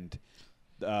and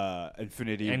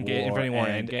Infinity War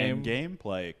and Endgame. Endgame.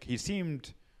 Like he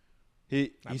seemed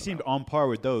on par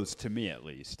with those to me, at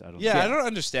least. I don't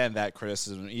understand that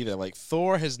criticism either. Like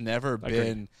Thor has never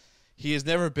been... He has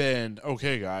never been,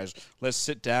 okay, guys, let's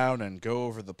sit down and go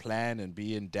over the plan and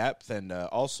be in depth, and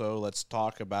also let's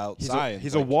talk about science.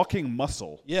 He's a walking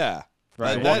muscle. Yeah.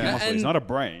 Right, That- walking that- muscle. He's not a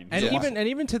brain. He's And a even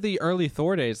muscle. to the early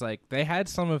Thor days, like they had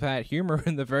some of that humor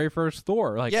in the very first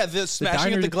Thor. Like Yeah, the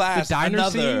smashing of the glass, the diner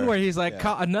another- scene where he's like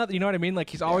Yeah. another. You know what I mean? Like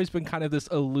he's always been kind of this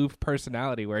aloof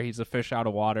personality where he's a fish out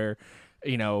of water,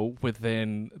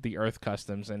 within the Earth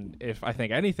customs. And if I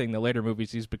think anything, the later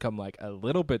movies he's become like a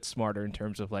little bit smarter in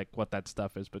terms of like what that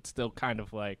stuff is, but still kind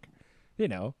of like,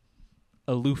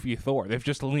 aloofy Thor. They've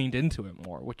just leaned into it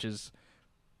more, which is,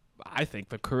 I think,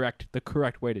 the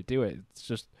correct way to do it. It's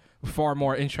just far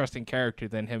more interesting character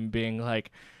than him being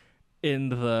like in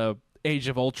the Age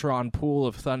of Ultron pool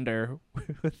of thunder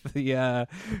with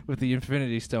the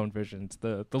Infinity Stone visions,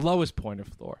 the lowest point of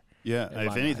Thor. Yeah, in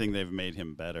if my anything, they've made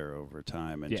him better over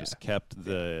time and Yeah. just kept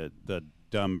the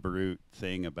dumb brute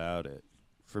thing about it.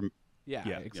 Yeah,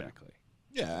 Yeah. exactly.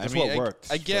 Yeah, That's I mean, what worked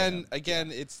for Again,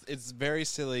 him. it's very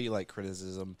silly like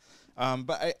criticism,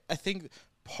 but I think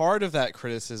part of that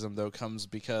criticism though comes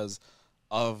because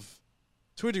of,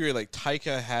 to a degree, like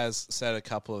Taika has said a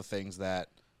couple of things that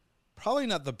probably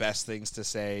not the best things to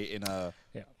say in a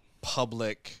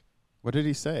public. What did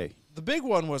he say? The big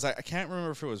one was I can't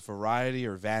remember if it was Variety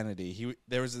or Vanity.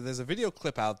 There's a video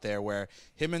clip out there where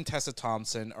him and Tessa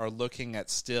Thompson are looking at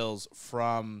stills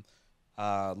from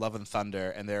Love and Thunder,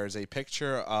 and there's a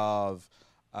picture of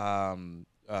Korg,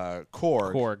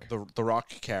 Korg. the rock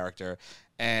character,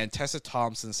 And Tessa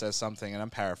Thompson says something, and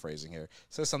I'm paraphrasing here,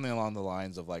 says something along the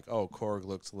lines of like, oh, Korg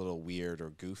looks a little weird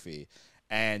or goofy.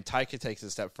 And Taika takes it a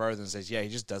step further and says, yeah, he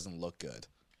just doesn't look good.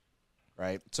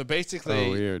 Right? So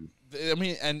basically, weird. I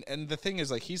mean, and the thing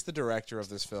is, like, he's the director of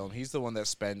this film. He's the one that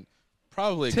spent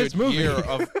probably a It's his good movie.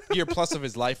 year plus of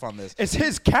his life on this. It's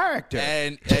his character.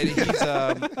 And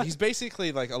he's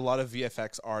basically like a lot of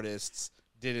VFX artists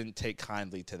didn't take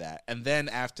kindly to that. And then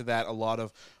after that, a lot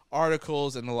of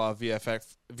articles and a lot of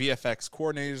VFX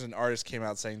coordinators and artists came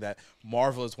out saying that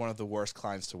Marvel is one of the worst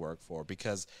clients to work for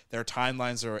because their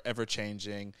timelines are ever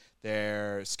changing.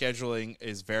 Their scheduling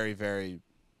is very, very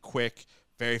quick,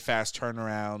 very fast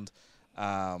turnaround.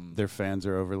 Their fans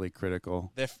are overly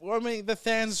critical. The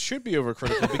fans should be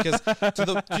overcritical because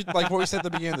like what we said at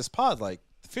the beginning of this pod, like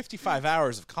 55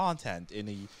 hours of content in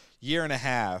a year and a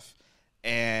half,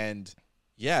 and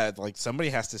yeah, like somebody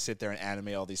has to sit there and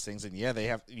animate all these things, and yeah, they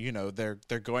have,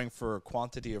 they're going for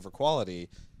quantity over quality,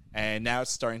 and now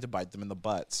it's starting to bite them in the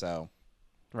butt. So,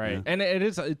 Right, Yeah. and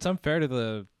it's unfair to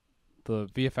the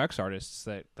VFX artists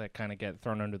that kind of get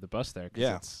thrown under the bus there. 'Cause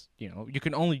Yeah. it's, you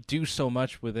can only do so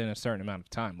much within a certain amount of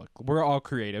time. Like we're all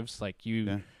creatives. Like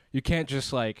you can't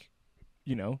just like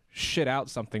shit out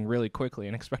something really quickly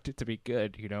and expect it to be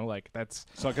good. Like that's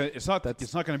it's not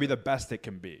going to be the best it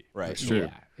can be. right. Sure.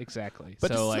 Yeah, exactly.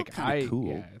 But so it's like still kinda cool.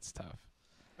 yeah, it's tough.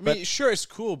 I mean, sure, it's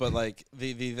cool, but like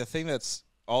the thing that's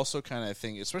also kind of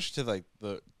thing, especially to like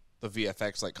the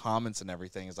VFX like comments and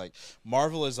everything, is like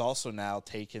Marvel is also now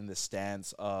taking the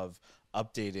stance of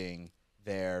updating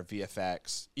their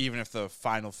VFX, even if the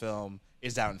final film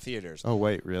is out in theaters. Oh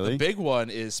wait, really? The big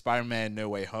one is Spider-Man: No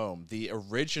Way Home. The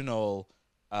original,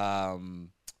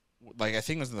 like I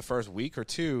think it was in the first week or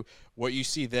two, what you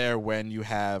see there when you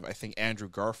have, I think, Andrew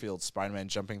Garfield's Spider-Man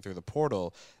jumping through the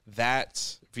portal,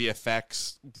 that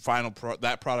VFX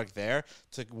that product there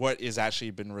to what is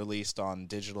actually been released on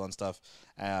digital and stuff,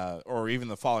 or even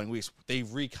the following weeks, they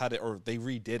recut it or they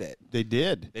redid it. They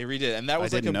did. They redid it, and that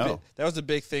was I like didn't know. that was a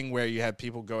big thing where you had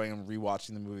people going and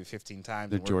rewatching the movie 15 times.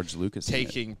 The and were George Lucas in it.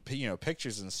 taking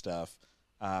pictures and stuff.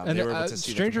 And they were able to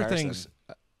see the Stranger comparison.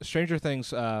 Stranger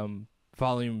Things,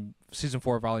 season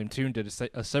 4, volume 2 did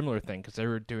a similar thing because they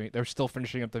were still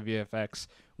finishing up the VFX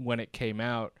when it came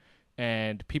out,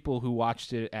 and people who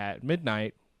watched it at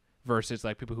midnight versus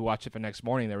like people who watched it the next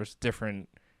morning, there was different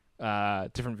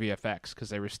VFX because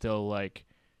they were still like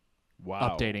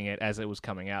updating it as it was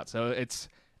coming out. So it's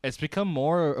become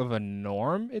more of a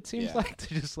norm, it seems like,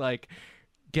 to just like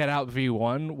get out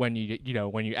V1 when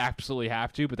you absolutely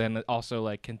have to, but then also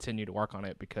like continue to work on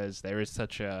it because there is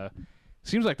such a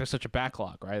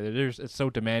backlog, right? It's so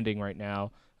demanding right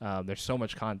now. There's so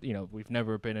much we've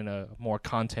never been in a more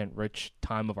content rich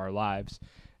time of our lives,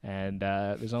 and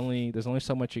there's only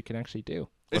so much you can actually do.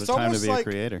 What It's a time to almost be a like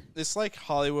creator. It's like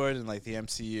Hollywood and like the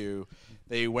MCU.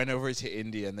 They went over to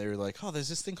India and they were like, "Oh, there's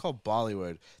this thing called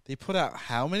Bollywood. They put out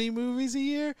how many movies a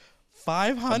year?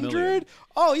 500?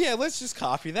 Oh yeah, let's just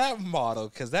copy that model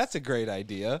because that's a great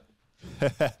idea."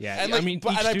 Yeah, And, I like, mean,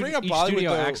 but- and I bring up each Bollywood,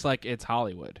 studio though- acts like it's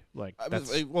Hollywood. Like I mean,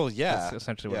 that's, well, yeah, that's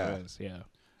essentially what it is. Yeah.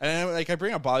 And like I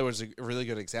bring up Bollywood as a really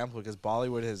good example because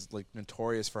Bollywood is like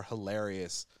notorious for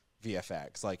hilarious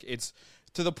VFX. Like it's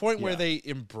to the point where they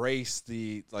embrace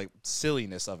the like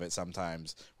silliness of it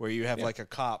sometimes, where you have like a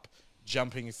cop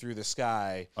jumping through the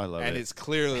sky, I love and it. it's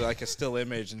clearly like a still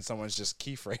image, and someone's just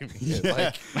keyframing it.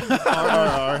 Like,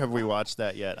 RRR, have we watched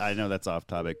that yet? I know that's off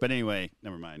topic, but anyway,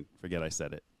 never mind. Forget I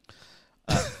said it.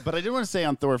 But I did want to say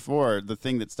on Thor 4, the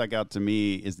thing that stuck out to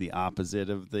me is the opposite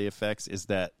of the effects, is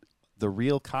that the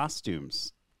real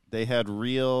costumes. They had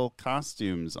real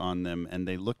costumes on them, and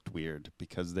they looked weird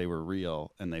because they were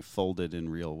real, and they folded in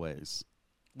real ways.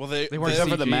 well, They were Except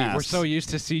for the CG. We're masks. so used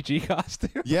to CG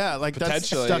costumes. Yeah, like that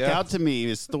Potentially, stuck yeah. out to me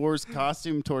is Thor's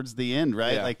costume towards the end,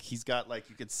 right? Yeah. Like he's got like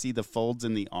you could see the folds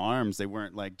in the arms. They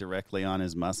weren't like directly on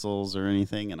his muscles or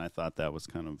anything, and I thought that was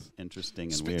kind of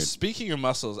interesting and weird. Speaking of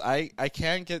muscles, I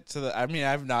can't get to the. I mean,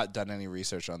 I've not done any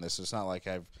research on this. So it's not like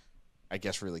I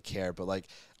guess really care, but like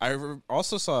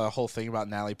also saw a whole thing about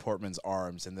Natalie Portman's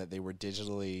arms and that they were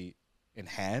digitally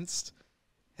enhanced.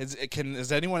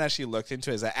 Has anyone actually looked into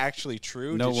it? Is that actually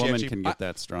true? No Did she woman actually- can get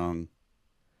that strong.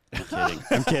 I'm kidding.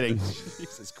 I'm kidding.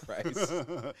 Jesus Christ!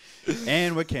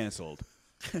 And we're canceled.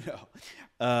 No.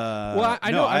 Well,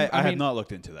 I no, know- I I have mean- not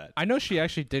looked into that. I know she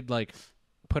actually did like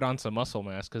put on some muscle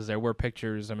mass because there were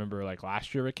pictures. I remember like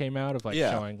last year it came out of like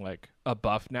Yeah. showing like a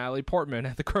buff Natalie Portman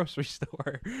at the grocery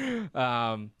store.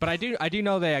 But I do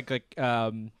know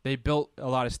they built a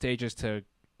lot of stages to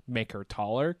make her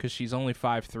taller because she's only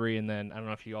 5'3", and then I don't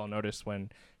know if you all noticed when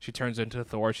she turns into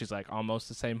Thor, she's like almost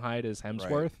the same height as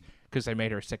Hemsworth because they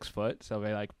made her 6 foot. So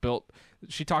they like built.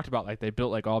 She talked about like they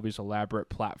built like all these elaborate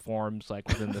platforms like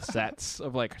within the sets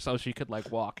of like so she could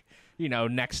like walk,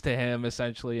 next to him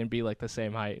essentially and be like the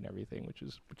same height and everything, which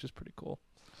is pretty cool.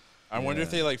 I wonder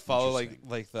if they like follow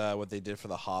like the what they did for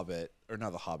the Hobbit, or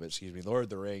not the Hobbit, excuse me, Lord of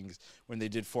the Rings, when they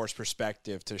did forced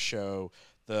perspective to show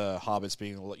the hobbits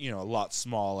being a lot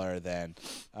smaller than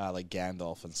like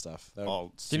Gandalf and stuff.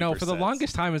 All For the supersets.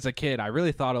 longest time as a kid, I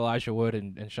really thought Elijah Wood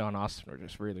and Sean Austin were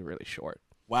just really, really short.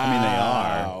 Wow. I mean, they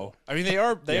are. I mean, they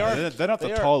are. They are. They're not the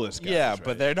they are- tallest guys. Yeah, right?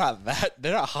 but they're not that.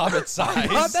 They're not hobbit size. I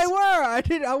thought they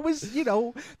were. I was,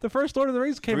 the first Lord of the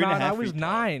Rings came 3.5 out, and I was feet tall.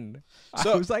 9.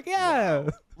 So- I was like, yeah.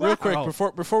 Real quick,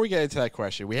 Wow. before we get into that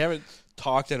question, we haven't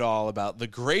talked at all about the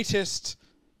greatest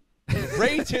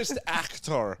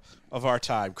actor of our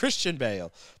time, Christian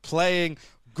Bale, playing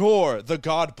Gore, the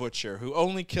God Butcher, who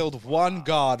only killed one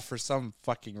god for some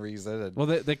fucking reason. And Well,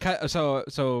 they cut. So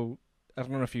I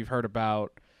don't know if you've heard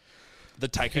about the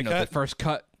Taika the cut. first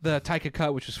cut, the Taika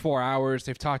cut, which was 4 hours.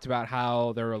 They've talked about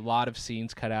how there are a lot of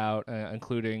scenes cut out,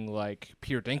 including like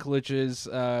Peter Dinklage's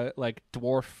like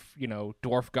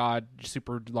dwarf god,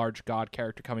 super large god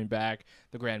character coming back,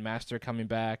 the Grand Master coming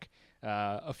back.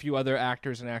 A few other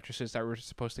actors and actresses that were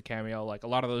supposed to cameo. Like a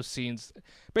lot of those scenes,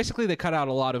 basically they cut out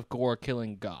a lot of Gore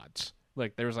killing gods.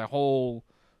 Like there was a whole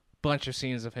bunch of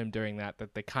scenes of him doing that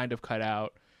they kind of cut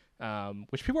out,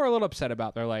 which people are a little upset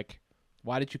about. They're like,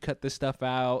 why did you cut this stuff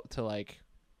out to like,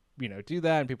 do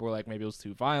that? And people were like, maybe it was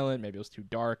too violent, maybe it was too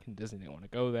dark, and Disney didn't want to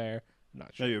go there. I'm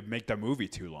not sure. No, you make the movie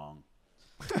too long.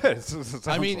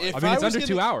 I mean, if I mean, it's was under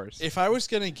 2 hours. If I was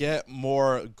gonna get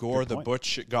more Gore Good the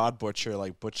point. God Butcher,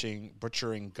 like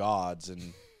butchering gods,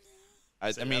 and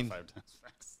I mean, 5 times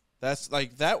fast. that's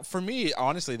like that for me.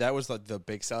 Honestly, that was like the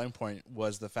big selling point,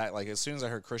 was the fact like as soon as I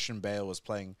heard Christian Bale was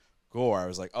playing Gore, I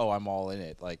was like, oh, I'm all in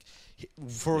it. Like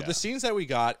for the scenes that we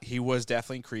got, he was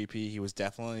definitely creepy. He was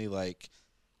definitely like.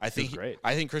 I think great.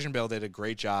 I think Christian Bale did a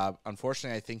great job.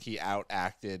 Unfortunately, I think he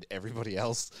outacted everybody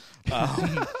else,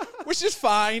 which is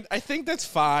fine. I think that's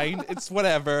fine. It's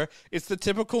whatever. It's the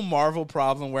typical Marvel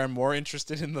problem where I'm more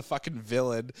interested in the fucking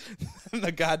villain than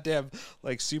the goddamn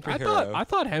like superhero. I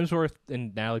thought Hemsworth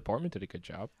and Natalie Portman did a good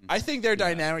job. I think their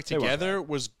dynamic they were together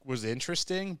was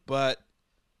interesting, but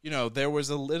there was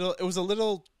it was a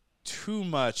little too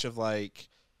much of like.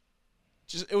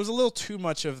 It was a little too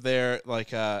much of their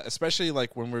like especially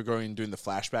like when we were doing the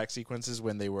flashback sequences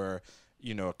when they were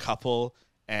a couple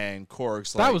and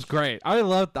Korg's like That was great. I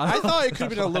loved. I thought it could have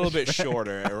been a little bit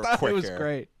shorter or quicker. It was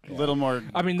great. A little more.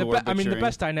 I mean, the gore the butchery.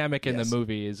 best dynamic in Yes. the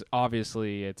movie is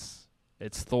obviously it's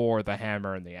Thor, the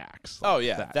hammer, and the axe. Oh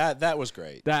yeah, that was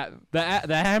great. the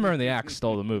hammer and the axe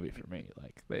stole the movie for me.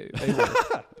 Like they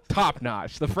were top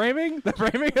notch. The framing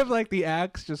of like the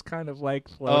axe just kind of like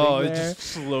floating it there. just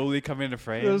slowly come into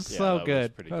frame. It was Yeah, so that was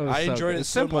good. pretty That good. was I so enjoyed good. it It's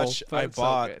so simple, much. but it's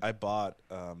so good. I bought.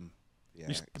 Yeah.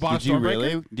 You bought Did you Stormbreaker?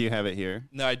 really? Do you have it here?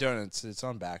 No, I don't. It's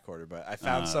on back order, but I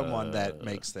found someone that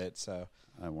makes it, so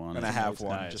I want I'm it. gonna have It's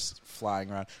one nice. just flying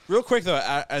around. Real quick though,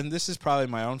 and this is probably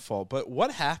my own fault, but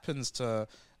what happens to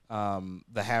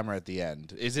the hammer at the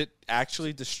end? Is it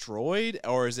actually destroyed,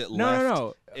 or is it left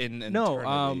No. in eternity?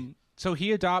 No. So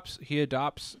he adopts.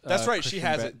 That's right. She Christian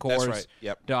has Bale- it. That's Gore's right.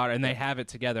 Yep. daughter, and they have it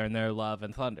together in their love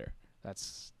and thunder.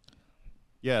 That's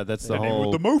Yeah, that's the The name of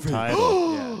whole the movie.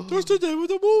 title. yeah. That's the name of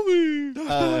the movie.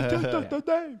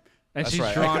 And That's she's right.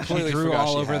 I drawn. She completely drew forgot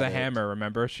all she over had the it. hammer.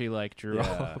 Remember, she like drew. all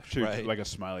Yeah, over- shoot, Right. like a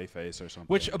smiley face or something.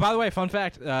 Which, by the way, fun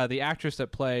fact: the actress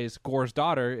that plays Gore's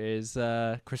daughter is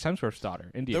Chris Hemsworth's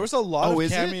daughter, India. There was a lot Oh, of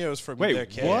is it? cameos from Wait, their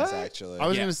kids. what? Actually, I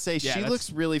was Yeah. gonna say Yeah, she that's-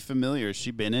 looks really familiar. Has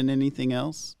she been in anything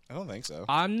else? I don't think so.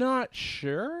 I'm not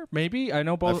sure. Maybe I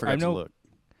know both. I forgot to know look.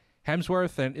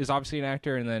 Hemsworth is obviously an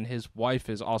actor, and then his wife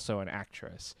is also an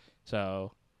actress.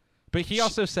 So, but he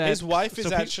also said His wife is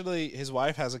so actually his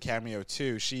wife has a cameo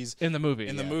too. She's in the movie.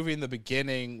 in the movie in the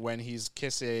beginning when he's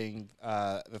kissing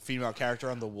the female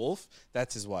character on the wolf.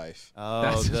 That's his wife. Oh,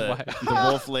 That's his the, wife. the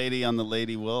wolf lady on the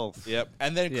lady wolf. Yep.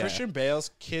 And then Yeah. Christian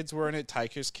Bale's kids were in it.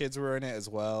 Taika's kids were in it as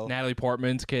well. Natalie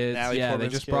Portman's kids. Natalie yeah,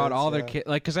 Portman's they just brought kids, all their yeah. kids,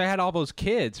 like, because I had all those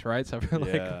kids, right? So we're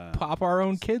Yeah. like, pop our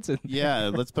own kids in. Yeah,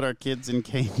 let's put our kids in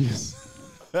cages.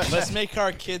 Let's make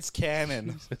our kids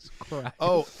canon. Jesus Christ.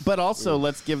 Oh, but also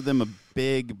let's give them a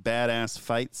big badass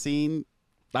fight scene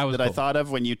that was that I cool. thought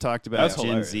of when you talked about That's Gen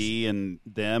hilarious. Z and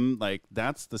them. Like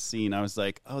that's the scene. I was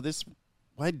like, oh, this.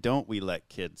 Why don't we let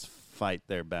kids fight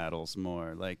their battles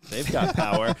more? Like they've got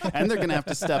power, and they're gonna have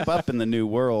to step up in the new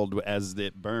world as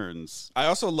it burns. I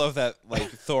also love that like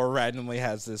Thor randomly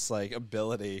has this like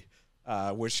ability,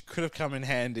 which could have come in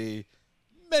handy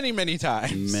many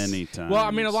times. Many times. Well,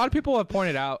 I mean, a lot of people have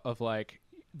pointed out of like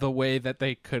the way that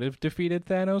they could have defeated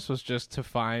Thanos was just to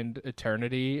find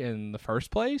Eternity in the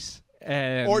first place,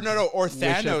 and or wish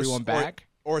Thanos everyone back.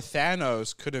 Or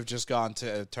Thanos could have just gone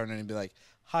to Eternity and be like,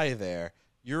 "Hi there,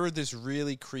 you're this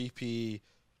really creepy."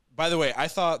 By the way, I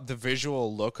thought the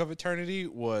visual look of Eternity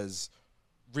was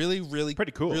really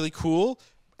Pretty cool. really cool,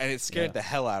 and it scared the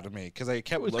hell out of me because I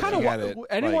kept It was looking kind at it. of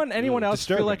anyone else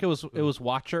feel disturbing. like it was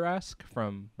Watcher-esque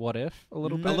from What If a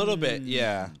little A bit. little bit,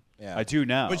 yeah. I do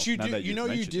now. But you now do, that you know, you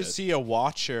mentioned did it. see a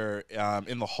Watcher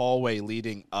in the hallway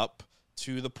leading up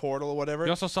to the portal or whatever.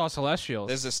 You also saw Celestials.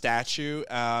 There's a statue.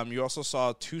 You also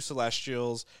saw two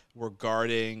Celestials were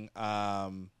guarding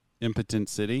Impotent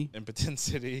City. Impotent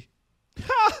City.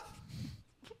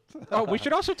 Oh, we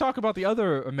should also talk about the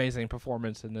other amazing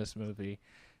performance in this movie.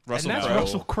 Russell and that's Crowe.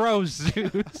 Russell Crowe's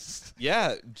Zeus.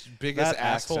 Yeah, biggest That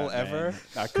asshole accent, ever.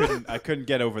 man. I couldn't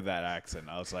get over that accent.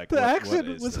 I was like, The what accent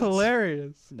is was this?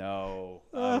 hilarious. No,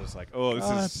 I was like, oh, this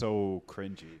God. is so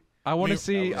cringy. I want to Me-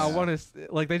 see. I Yeah. want to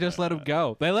like they just let him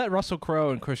go. They let Russell Crowe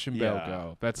and Christian Bale Yeah.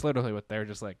 go. That's literally what they're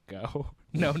just like go.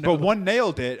 No, But one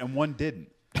nailed it and one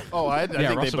didn't. Oh, I yeah, think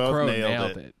they Russell both Crowe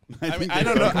nailed it. I mean, think I they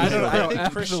don't know. both I don't know. nailed I it.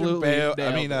 think Christian Absolutely Bale.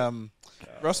 I nailed mean,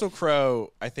 Russell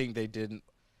Crowe. I think they didn't.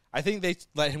 I think they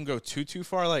let him go too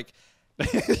far. Like,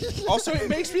 also, it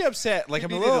makes me upset. Like, I'm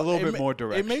needed a a little it bit ma- more It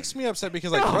direction. makes me upset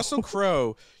because like Russell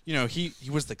Crowe, you know, he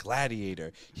was the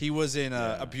Gladiator. He was in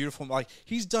a beautiful. Like,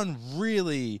 he's done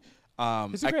really.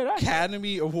 He's a great actor.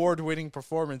 Academy Award winning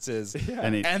performances,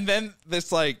 and then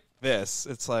this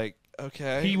it's like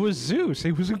okay, He was Zeus.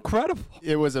 He was incredible.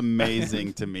 It was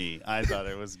amazing to me. I thought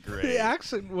it was The great.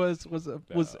 accent was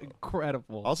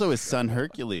incredible. Also, his son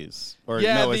Hercules, or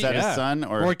Yeah, no, is that Yeah. his son?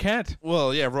 Or Roy Kent.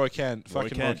 well, yeah, Roy Kent,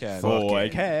 fucking Roy Kent. Boy,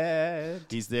 Fucking- Kent.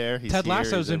 he's there. He's Ted here,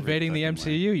 Lasso's he's every invading the fucking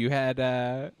MCU.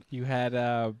 way. You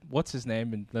had what's his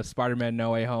name in the Spider-Man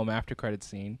No Way Home after credit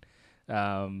scene,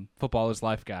 Football is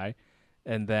Life guy,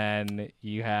 and then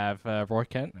you have Roy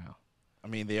Kent now. I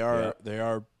mean, they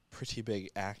are pretty big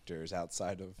actors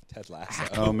outside of Ted Lasso.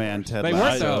 Oh man, Ted They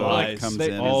Lasso weren't though. lies. comes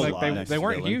They, in. all as like, the lies. they, next they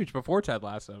weren't villain. huge before Ted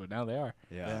Lasso, but now they are.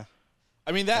 Yeah.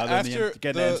 I mean that Now they're after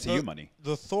getting MCU money.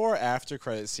 the Thor after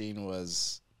credit scene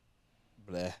was,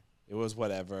 bleh. It was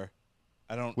whatever.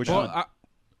 I don't. Which Well,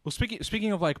 one?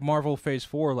 speaking of like Marvel Phase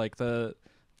 4, like the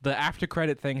after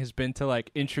credit thing has been to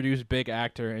like introduce big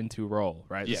actor into role,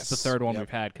 right? This is the Yes. third one Yep. we've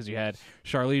had because you had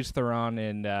Charlize Theron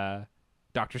in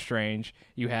Doctor Strange,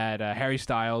 you had Harry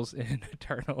Styles in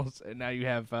Eternals, and now you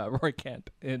have Roy Kent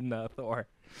in Thor.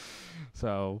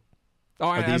 So,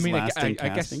 Are I these mean, lasting I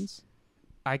guess castings?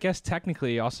 I guess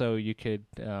technically also you could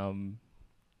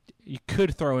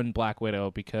throw in Black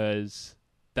Widow because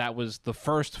that was the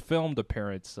first filmed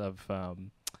appearance of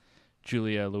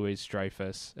Julia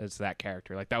Louis-Dreyfus as that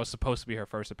character. Like that was supposed to be her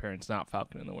first appearance, not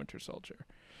Falcon and the Winter Soldier.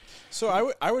 So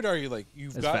I would argue like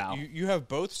you've As got Val. you have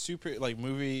both super like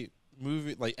movie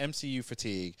like MCU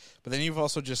fatigue, but then you've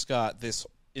also just got this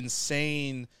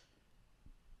insane.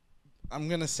 I'm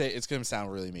gonna say it's gonna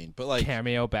sound really mean, but like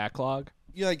Cameo backlog.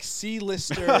 you like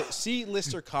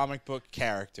C-lister comic book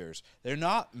characters. They're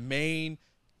not main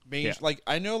Yeah. like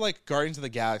I know like Guardians of the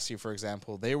Galaxy, for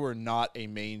example, they were not a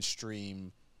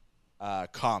mainstream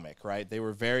comic, right? They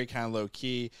were very kind of low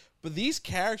key. But these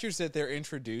characters that they're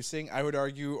introducing, I would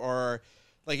argue, are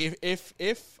like if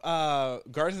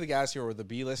Guardians of the Galaxy were the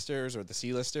B-listers or the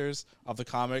C-listers of the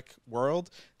comic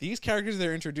world, these characters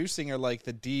they're introducing are like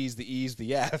the D's, the E's,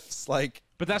 the F's, like.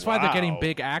 But that's why they're getting Wow.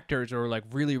 big actors or like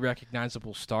really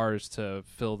recognizable stars to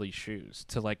fill these shoes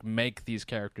to like make these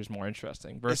characters more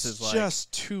interesting. Versus It's like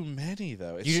just too many,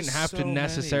 though. It's you didn't just have so to many.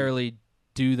 necessarily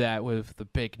do that with the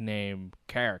big name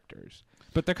characters.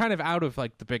 But they're kind of out of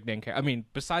like the big name. I mean,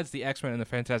 besides the X-Men and the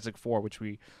Fantastic Four, which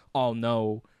we all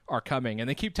know are coming, and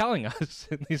they keep telling us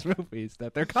in these movies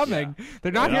that they're coming.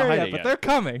 They're not They're not here yet, hiding but yet. they're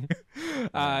coming.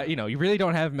 You know, you really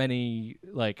don't have many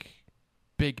like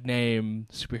big name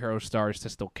superhero stars to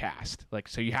still cast. Like,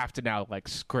 so you have to now like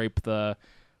scrape the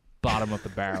bottom of the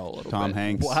barrel a little Tom bit.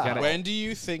 Hanks. You gotta- When do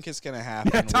you think it's going to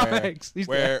happen? Yeah, Tom where, Hanks. He's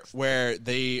where next. where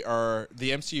they are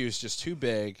the MCU is just too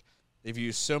big. They've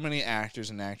used so many actors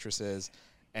and actresses.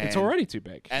 And, It's already too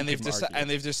big. and you they've can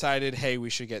argue. decided, hey, we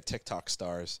should get TikTok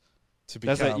stars to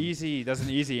become That's an easy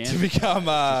to answer.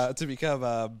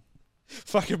 become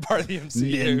fucking part of the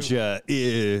MCU. Ninja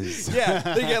is. Yeah,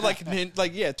 they get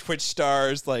like Twitch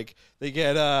stars. Like they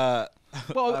get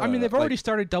Well, I mean, they've already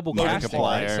started double Logan casting,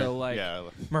 right? Markiplier. So like, Yeah.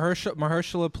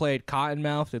 Mahershala played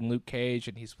Cottonmouth in Luke Cage,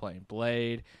 and he's playing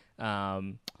Blade.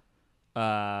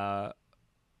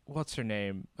 what's her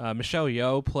name? Michelle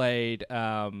Yeoh played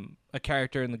a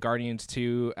character in the Guardians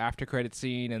 2 after credit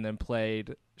scene, and then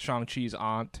played Shang-Chi's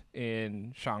aunt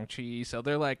in Shang-Chi. So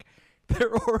they're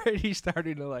already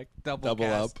starting to like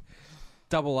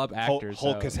double up actors.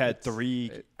 Hulk so has had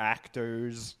 3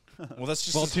 actors. Well, that's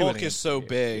just Well, 'cause two Hulk in is the so movie,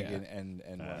 big yeah. and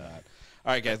whatnot.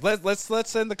 All right, guys,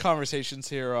 let's end the conversations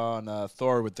here on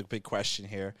Thor with the big question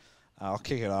here. I'll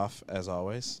kick it off as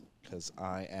always because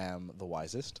I am the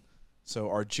wisest. So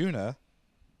Arjuna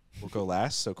will go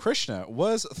last. So Krishna,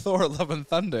 was Thor: Love and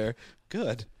Thunder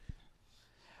good?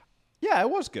 Yeah, it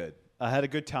was good. I had a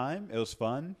good time. It was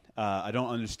fun. I don't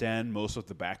understand most of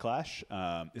the backlash.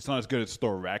 It's not as good as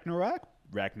Thor Ragnarok.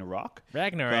 Ragnarok.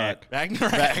 Ragnarok.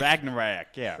 Ragnarok,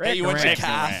 yeah. Hey, you want your Ragnarok.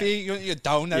 coffee? You want your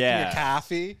donut and Yeah. your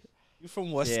coffee? You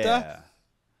from Worcester? Yeah.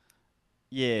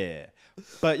 Yeah.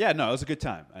 But yeah, no, it was a good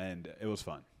time and it was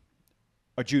fun.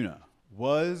 Arjuna,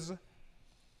 was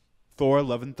Thor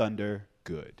Love and Thunder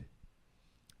good?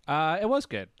 It was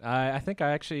good. I think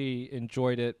I actually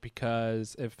enjoyed it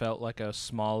because it felt like a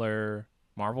smaller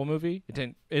Marvel movie. It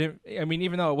didn't. I mean,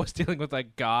 even though it was dealing with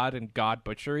like God and God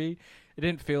butchery, it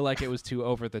didn't feel like it was too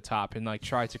over the top and like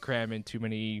try to cram in too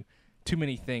many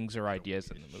things or ideas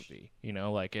in the movie. You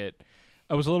know, like it.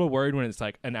 I was a little worried when it's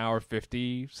like an hour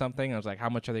 50 something. I was like, how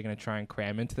much are they going to try and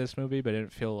cram into this movie? But it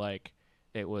didn't feel like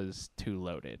it was too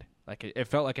loaded. Like it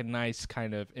felt like a nice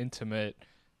kind of intimate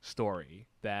story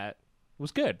that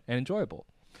was good and enjoyable.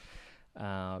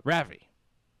 Ravi,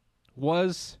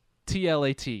 was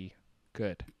TLAT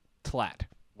good? Tlat.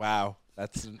 Wow,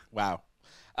 that's wow.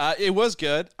 It was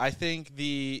good. I think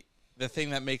the thing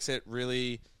that makes it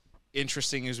really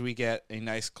interesting is we get a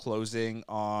nice closing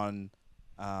on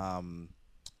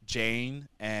Jane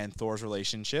and Thor's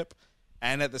relationship,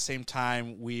 and at the same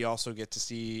time, we also get to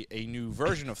see a new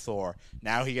version of Thor.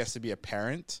 Now he gets to be a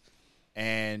parent,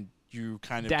 and you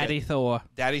kind of Daddy Thor.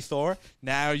 Daddy Thor.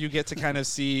 Now you get to kind of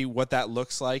see what that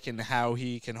looks like and how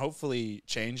he can hopefully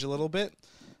change a little bit.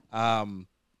 The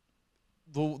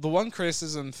one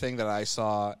criticism thing that I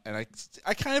saw, and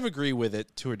I kind of agree with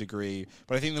it to a degree,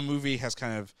 but I think the movie has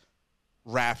kind of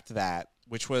wrapped that,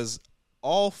 which was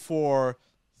all 4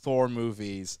 Thor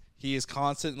movies, he is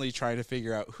constantly trying to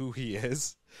figure out who he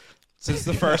is. Since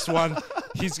the first one,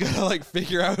 he's got to like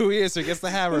figure out who he is, so he gets the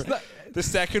hammer. The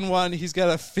second one, he's got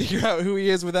to figure out who he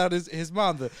is without his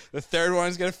mom. The third one,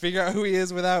 he's got to figure out who he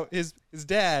is without his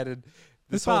dad. And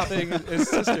this whole thing, his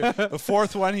sister. The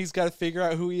fourth one, he's got to figure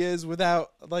out who he is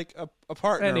without like a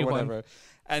partner Anyone. or whatever.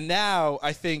 And now,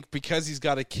 I think because he's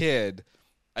got a kid,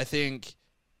 I think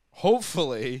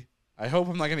hopefully, I hope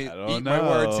I'm not going to eat my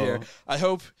words here. I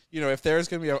hope, if there's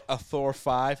going to be a Thor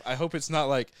 5, I hope it's not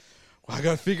like, well, I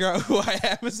got to figure out who I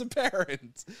am as a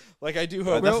parent. Like, I do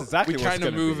hope That's exactly we what's kind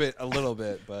of gonna move be. it a little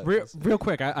bit. But Real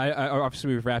quick, I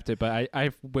obviously we've wrapped it, but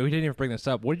we didn't even bring this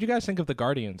up. What did you guys think of the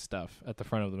Guardian stuff at the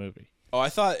front of the movie? Oh, I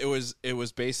thought it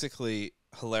was basically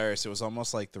hilarious. It was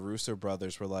almost like the Russo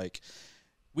brothers were like,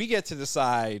 we get to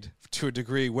decide to a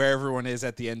degree where everyone is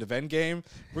at the end of Endgame.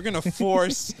 We're going to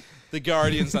force the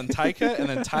Guardians on Taika. And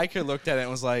then Taika looked at it and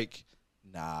was like,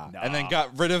 nah. And then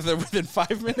got rid of them within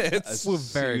 5 minutes.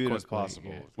 As very soon as quickly.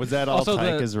 possible. Was that all Also,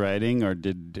 Taika's writing, or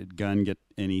did Gunn get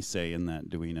any say in that?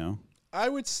 Do we know? I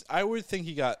would think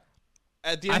he got,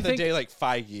 at the end of the day, like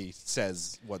Feige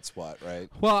says what's what, right?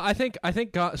 Well, I think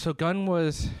Gunn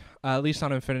was at least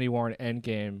on Infinity War and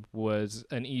Endgame was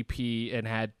an EP and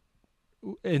had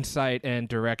insight and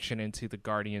direction into the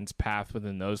Guardians' path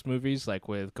within those movies, like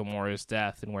with Gamora's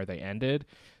death and where they ended.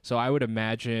 So I would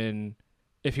imagine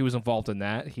if he was involved in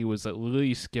that, he was at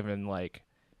least given like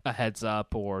a heads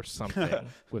up or something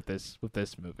with this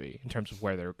movie in terms of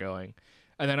where they're going.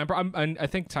 And then I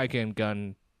think Taika and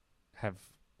Gunn have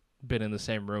been in the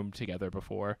same room together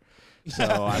before, so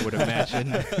I would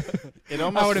imagine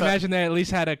imagine they at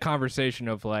least had a conversation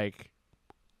of like,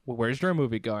 well, where's your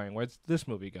movie going? Where's this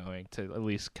movie going? To at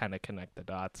least kind of connect the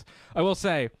dots. I will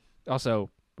say also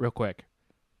real quick,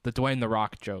 the Dwayne the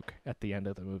Rock joke at the end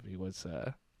of the movie was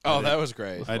That was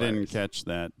great. I didn't catch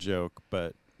that joke,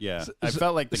 but yeah, I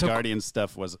felt like the Guardian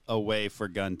stuff was a way for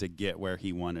Gunn to get where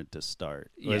he wanted to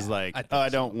start. It was Yeah, like, I think I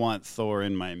don't want Thor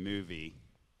in my movie,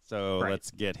 so Right. let's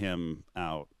get him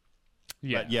out.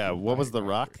 yeah. But yeah, what was the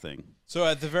Rock thing? So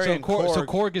at the very So end,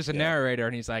 Korg is a narrator,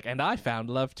 and he's like, and I found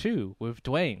love too with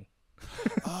Dwayne.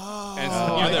 and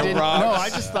I the didn't- Rock. no, I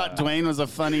just thought Dwayne was a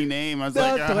funny name. I was No,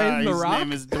 like, Dwayne The his Rock?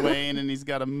 name is Dwayne, and he's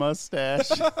got a mustache.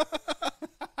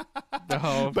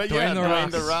 No, But Dwayne yeah, the Dwayne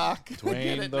Rock. The Rock. Dwayne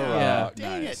Get it The now. Rock.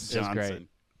 Dang Nice. it, It's great. Johnson.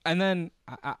 And then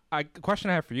the question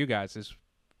I have for you guys is,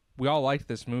 we all liked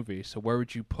this movie, so where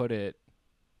would you put it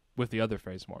with the other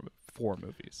Phase 4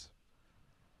 movies?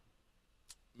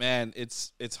 Man,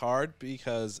 it's hard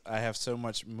because I have so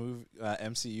much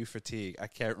MCU fatigue. I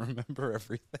can't remember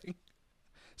everything.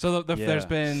 So Yeah. there's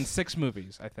been 6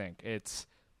 movies, I think. It's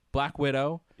Black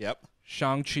Widow, Yep.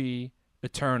 Shang-Chi,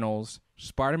 Eternals,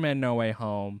 Spider-Man No Way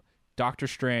Home, Doctor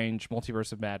Strange,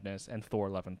 Multiverse of Madness, and Thor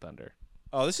Love and Thunder.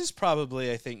 Oh, this is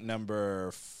probably, I think,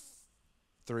 number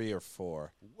 3 or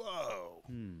 4. Whoa.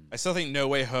 I still think No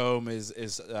Way Home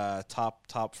is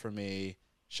top for me.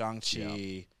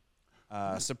 Shang-Chi.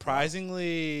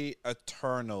 Surprisingly,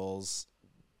 Eternals.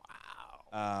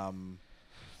 Wow.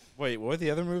 Wait, what were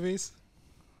the other movies?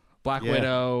 Black Yeah.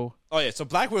 Widow. Oh, yeah. So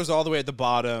Black Widow's all the way at the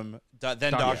bottom.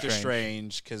 Then Doctor Strange.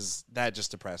 Strange, because that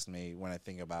just depressed me when I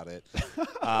think about it.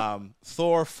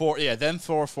 Thor 4. Yeah, then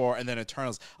Thor 4, and then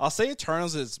Eternals. I'll say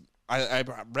Eternals is... I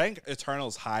rank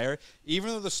Eternals higher, even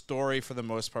though the story, for the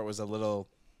most part, was a little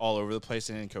all over the place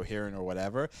and incoherent or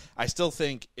whatever. I still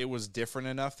think it was different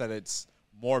enough that it's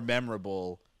more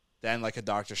memorable than like a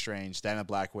Doctor Strange, than a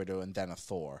Black Widow, and then a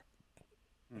Thor.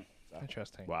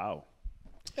 Interesting. Wow.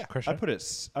 Christian?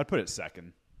 I'd put it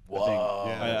second. Whoa.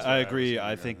 I agree.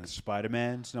 I think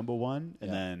Spider-Man's number 1,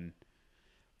 and then,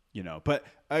 but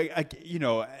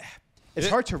it's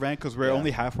hard to rank because we're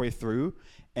only halfway through,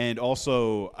 and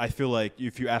also I feel like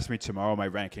if you ask me tomorrow, my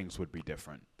rankings would be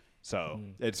different. So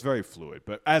it's very fluid.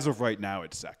 But as of right now,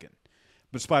 it's second.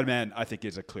 But Spider-Man, I think,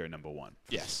 is a clear number 1.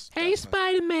 Yes. Hey,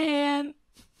 Spider-Man.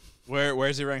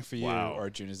 Where's it ranked for you, Wow.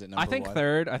 Arjun? Is it number I think 1?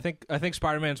 third. I think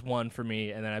Spider-Man's 1 for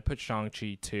me, and then I put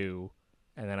Shang-Chi 2,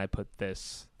 and then I put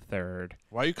this third.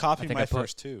 Why are you copying think my I put-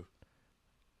 first 2?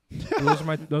 Those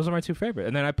are my 2 favorite.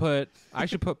 And then I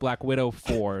should put Black Widow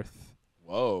 4th.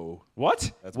 Whoa.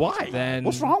 What? That's Why? Then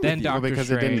What's wrong then with you? Doctor Because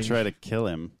Strange. they didn't try to kill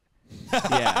him.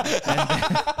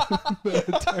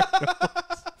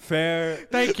 Fair.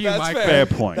 Thank you, That's Michael. Fair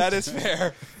point. That is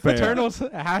fair. Fair. Eternals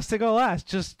has to go last,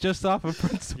 just off of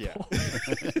principle.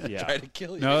 Yeah. Try to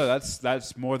kill you. No,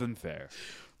 that's more than fair.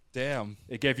 Damn.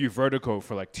 It gave you vertigo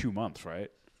for like 2 months, right?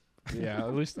 Yeah,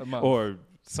 at least a month. Or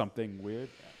something weird.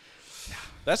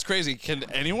 That's crazy. Can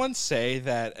anyone say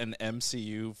that an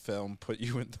MCU film put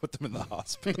them in the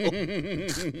hospital?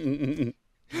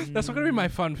 That's going to be my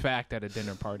fun fact at a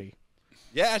dinner party.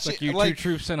 Yeah, actually, Like you two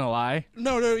truths and a lie.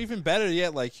 no, even better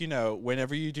yet. Like,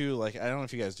 whenever you do, like, I don't know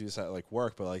if you guys do this at like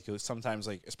work, but like sometimes,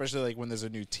 like, especially like when there's a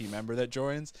new team member that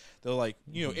joins, they'll like,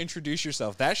 introduce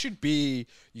yourself. That should be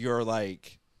your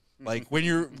like when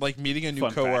you're like meeting a new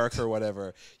Fun coworker fact. or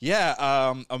whatever.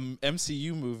 Yeah,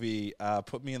 MCU movie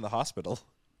put me in the hospital.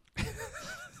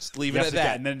 Just leave it Yes, at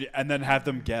that. and then have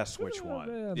them guess which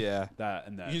one. Yeah. That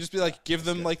and that. You can just be like, give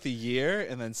them like the year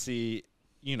and then see,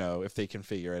 if they can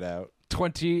figure it out.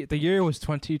 The year was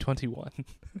 2021.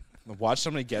 Watch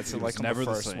somebody gets it was like on never the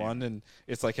the first same. one, and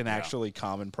it's like an actually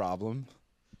common problem.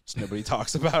 Just nobody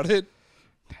talks about it.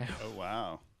 Oh,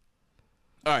 wow.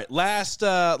 All right, last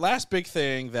big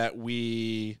thing that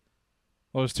we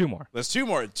Well, there's 2 more. there's two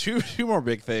more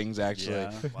big things actually.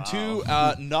 Yeah. Wow. Two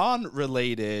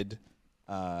non-related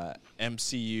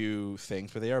MCU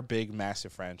things, but they are big,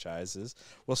 massive franchises.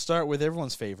 We'll start with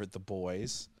everyone's favorite, The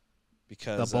Boys,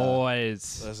 because The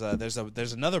Boys.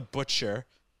 there's another Butcher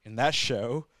in that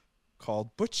show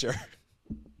called Butcher.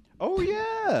 Oh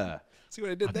yeah. See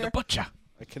what I did I'm there? the butcher.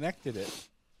 I connected it.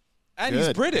 And Good.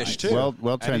 he's British too.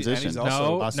 Well And he's transitioned.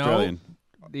 also- No, Australian.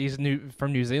 He's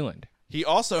from New Zealand. He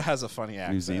also has a funny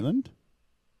accent. New Zealand?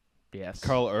 Yes.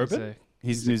 Carl Urban?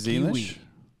 He's New Zealand?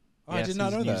 Oh, I did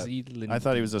not know that. I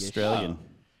thought he was Australian.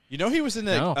 You know he was in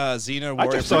the No. Xena I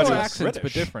Warrior just thought he Princess. was accents, but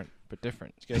British.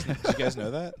 different. Did you guys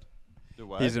know that?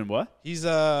 He's in what? He's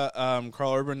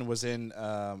Carl Urban was in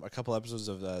a couple episodes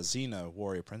of Xena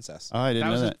Warrior Princess. Oh, I didn't That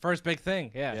know was his that. first big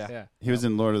thing. Yeah, Yeah. yeah. He was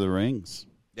in Lord of the Rings.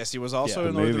 Yes, he was also Yeah,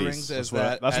 in the Lord of the movies. Rings as That's what I-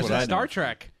 that. that's as what I that- know. Star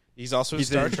Trek. He's also in He's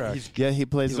Star in- Trek. Yeah, he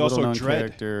plays He's the also little-known Dredd.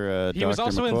 character, He was Dr.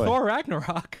 also McCoy. in Thor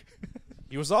Ragnarok.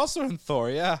 He was also in Thor.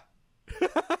 Yeah, And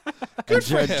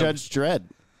for him. Judge Dredd.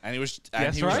 and he was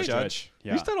That's was right. Judge.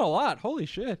 Yeah. He's done a lot. Holy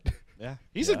shit. Yeah,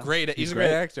 he's a great He's a great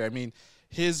great. actor. I mean,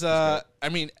 he's a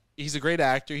great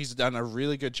actor. He's done a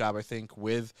really good job, I think,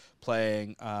 with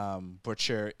playing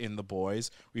Butcher in The Boys.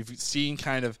 We've seen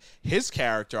kind of his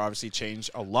character obviously change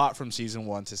a lot from season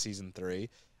 1 to season 3.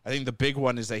 I think the big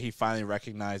one is that he finally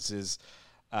recognizes,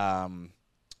 oh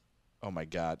my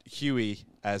God, Huey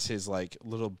as his like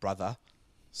little brother.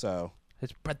 So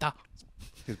His brother.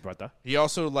 His brother. he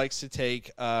also likes to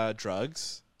take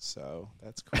drugs. So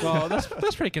that's cool. Well,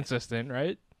 that's pretty consistent,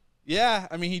 right? Yeah,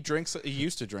 I mean, he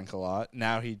used to drink a lot.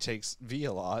 Now he takes V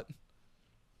a lot.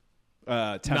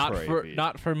 Temporary.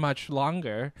 Not for much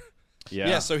longer. Yeah.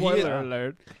 Yeah, so he Spoiler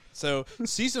alert. So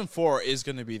season 4 is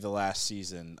going to be the last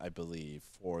season, I believe,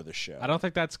 for the show. I don't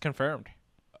think that's confirmed.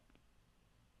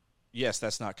 Yes,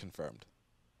 that's not confirmed.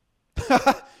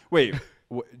 Wait,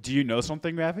 do you know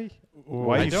something, Ravi?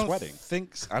 Why are I you don't sweating?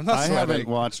 I'm not I sweating. haven't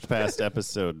watched past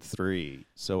episode 3,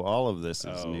 so all of this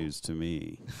is Oh. news to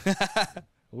me.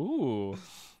 Ooh.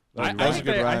 That I was a think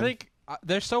good I rhyme. think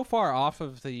they're so far off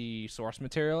of the source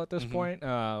material at this point.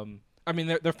 I mean,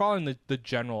 they're following the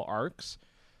general arcs,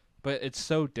 but it's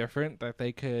so different that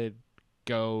they could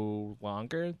go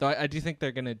longer. Though I do think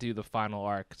they're going to do the final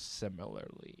arc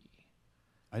similarly.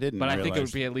 I didn't But I realize think it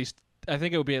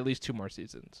would be at least 2 more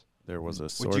seasons. there was a you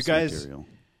source guys- material.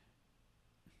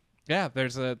 Yeah,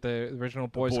 there's the original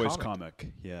Boys, comic.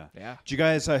 Yeah. Yeah. Did you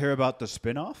guys hear about the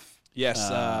spin-off? Yes,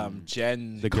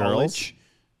 Jen. The College?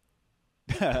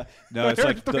 No, it's There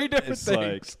like are three different it's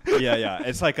like yeah.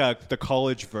 It's like the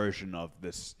college version of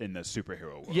this in the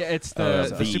superhero world. Yeah, it's Oh,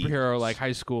 the V. superhero like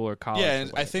high school or college. Yeah, or and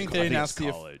I whatever. think they I think announced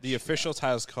it's college. the official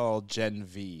title is called Gen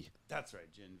V. That's right,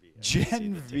 Gen V.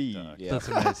 Gen V. Yeah. That's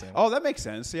amazing. Oh, that makes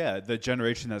sense. Yeah, the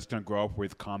generation that's going to grow up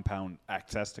with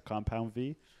access to Compound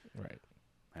V. Right.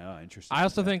 Oh, interesting. I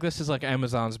also think this is like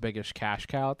Amazon's biggest cash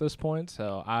cow at this point,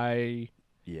 so I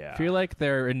yeah, feel like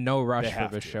they're in no rush They for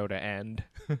have this to. show to end.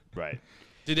 right.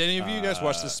 Did any of you guys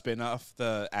watch the spin-off,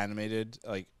 the animated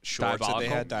like shorts that they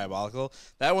Diabolical? had? Diabolical.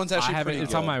 That one's I actually haven't. pretty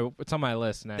It's good. on my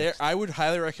list next. There, I would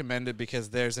highly recommend it because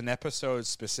there's an episode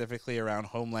specifically around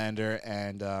Homelander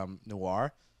and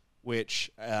Noir,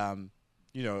 which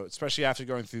especially after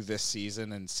going through this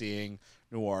season and seeing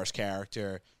Noir's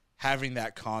character, having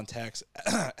that context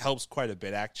helps quite a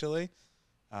bit actually.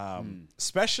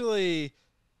 Especially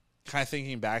kind of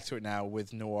thinking back to it now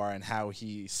with Noir and how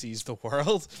he sees the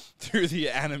world through the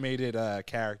animated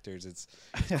characters. It's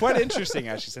quite interesting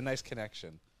actually. It's a nice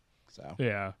connection. So.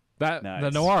 yeah, the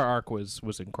Nice. Noir arc was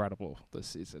incredible this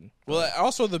season. Well,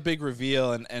 also the big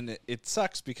reveal, and it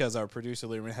sucks because our producer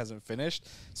Lumen hasn't finished.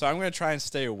 So I'm going to try and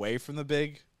stay away from the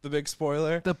big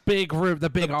spoiler, The big R.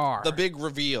 the big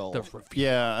reveal.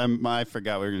 Yeah, I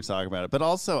forgot we were going to talk about it. But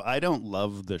also, I don't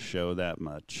love the show that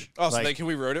much. Oh, so Like, then can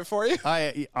we wrote it for you?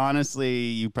 I honestly,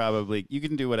 you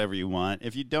can do whatever you want.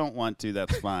 If you don't want to,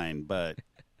 that's fine. But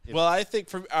Well, I think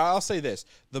I'll say this: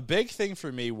 the big thing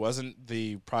for me wasn't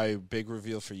the probably big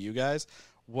reveal for you guys.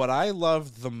 What I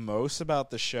loved the most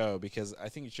about the show, because I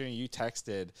think Junior, you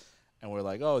texted and were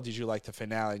like, "Oh, did you like the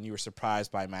finale?" and you were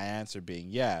surprised by my answer being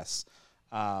yes.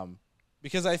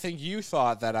 Because I think you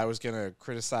thought that I was going to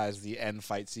criticize the end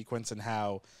fight sequence and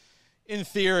how, in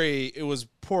theory, it was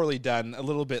poorly done, a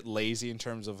little bit lazy in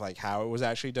terms of like how it was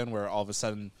actually done, where all of a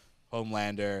sudden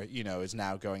Homelander, is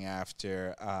now going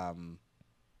after,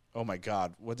 oh my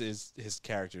God, what is his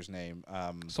character's name?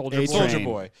 Soldier Boy. Soldier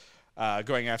Boy,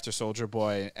 going after Soldier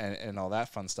Boy and all that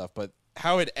fun stuff. But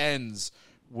how it ends,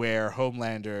 where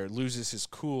Homelander loses his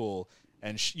cool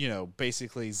and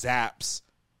basically zaps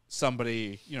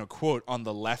somebody, quote, on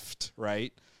the left,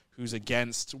 right, who's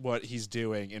against what he's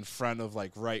doing in front of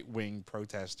like right wing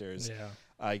protesters. Yeah.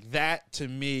 Like that to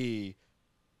me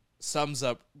sums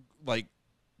up like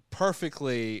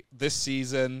perfectly this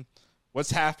season,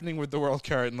 what's happening with the world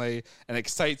currently, and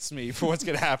excites me for what's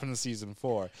going to happen in season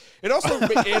 4. It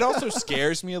also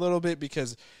scares me a little bit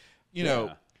because,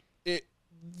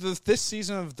 this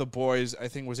season of The Boys I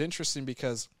think was interesting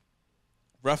because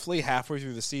roughly halfway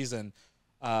through the season,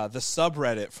 the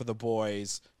subreddit for The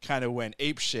Boys kind of went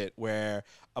apeshit, where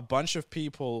a bunch of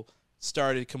people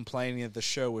started complaining that the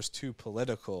show was too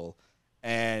political.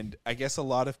 And I guess a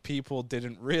lot of people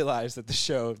didn't realize that the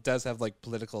show does have like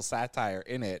political satire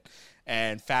in it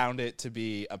and found it to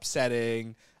be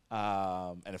upsetting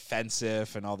and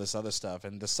offensive and all this other stuff.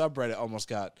 And the subreddit almost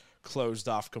got closed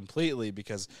off completely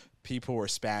because people were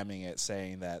spamming it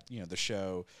saying that, the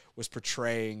show was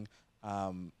portraying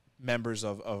members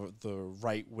of the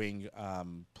right-wing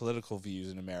political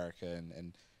views in America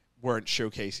and weren't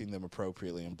showcasing them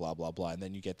appropriately and blah, blah, blah. And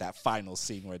then you get that final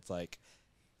scene where it's like,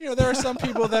 there are some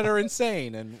people that are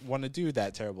insane and want to do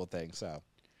that terrible thing. So,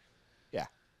 yeah.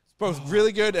 It's both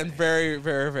really good and very,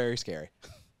 very, very scary.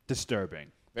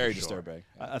 Disturbing. Very for sure. disturbing.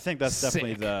 I think that's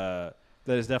definitely Sick. that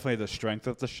is definitely the strength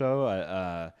of the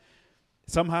show.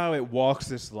 Somehow it walks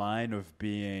this line of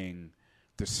being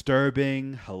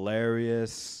disturbing,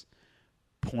 hilarious,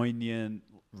 poignant,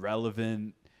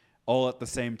 relevant, all at the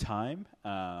same time.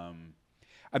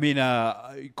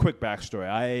 Quick backstory.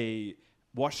 I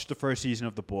watched the first season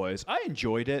of The Boys. I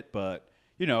enjoyed it, but,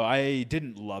 I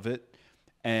didn't love it.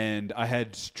 And I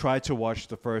had tried to watch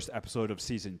the first episode of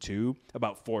season 2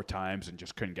 about 4 times and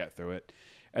just couldn't get through it.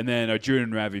 And then June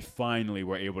and Ravi finally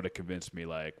were able to convince me,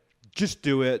 like, just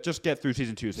do it. Just get through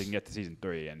season 2 so you can get to season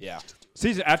 3. And Yeah.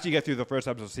 after you get through the first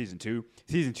episode of season 2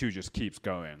 just keeps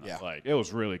going. Yeah. Like, it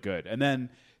was really good. And then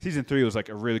season 3 was like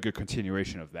a really good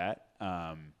continuation of that.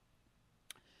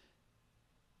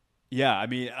 Yeah, I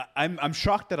mean, I'm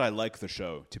shocked that I like the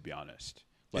show, to be honest.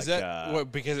 Like, Is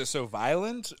that because it's so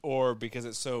violent or because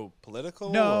it's so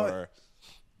political? No. Or?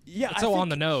 yeah, It's so on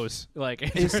the nose. Like, in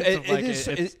It's- terms it- of, like, it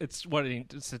is- it's what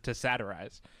it's to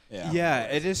satirize. Yeah,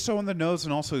 it is so on the nose,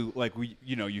 and also like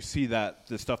you see that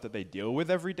the stuff that they deal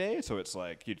with every day, so it's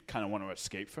like you kind of want to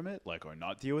escape from it, like, or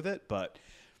not deal with it. But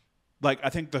like, I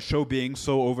think the show being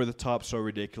so over the top, so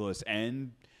ridiculous,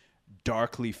 and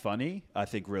darkly funny, I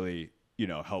think really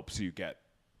helps you get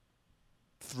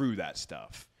through that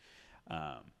stuff.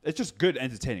 It's just good,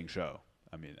 entertaining show.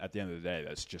 I mean, at the end of the day,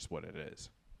 that's just what it is.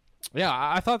 Yeah,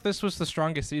 I thought this was the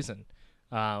strongest season,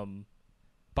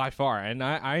 by far, and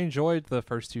I enjoyed the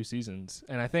first 2 seasons.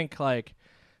 And I think like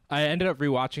I ended up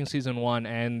rewatching season 1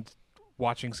 and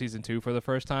watching season 2 for the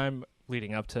first time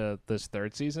leading up to this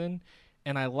 3rd season,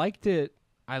 and I liked it.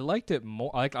 I liked it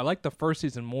more. I liked the first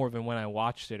season more than when I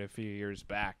watched it a few years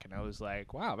back, and I was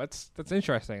like, "Wow, that's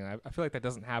interesting." I feel like that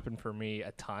doesn't happen for me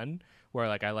a ton. Where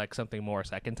like I like something more a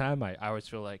second time. I always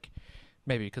feel like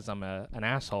maybe because I'm an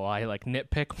asshole, I like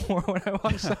nitpick more when I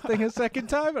watch something a second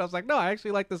time. And I was like, no, I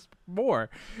actually like this more.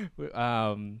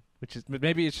 Which is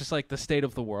maybe it's just like the state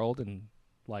of the world and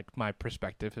like my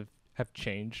perspective have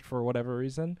changed for whatever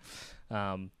reason.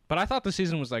 But I thought the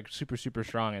season was like super, super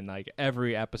strong, and like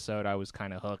every episode I was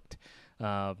kind of hooked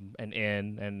and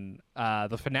in. And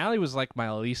the finale was like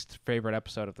my least favorite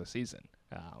episode of the season.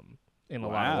 In a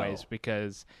lot of ways,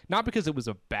 because not because it was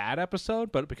a bad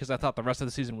episode, but because I thought the rest of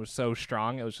the season was so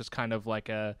strong. It was just kind of like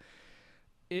I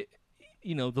feel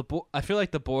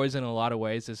like The Boys in a lot of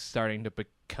ways is starting to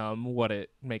become what it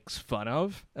makes fun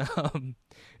of,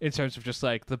 in terms of just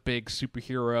like the big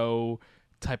superhero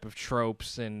type of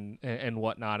tropes and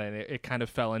whatnot, and it kind of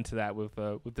fell into that with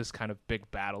this kind of big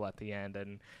battle at the end.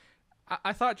 And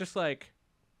I thought just like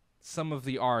some of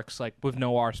the arcs, like with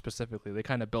Noir specifically, they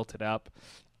kind of built it up.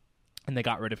 And they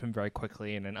got rid of him very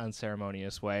quickly in an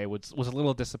unceremonious way, which was a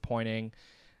little disappointing.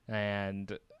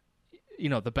 And,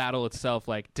 the battle itself,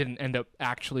 like, didn't end up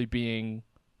actually being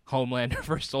Homelander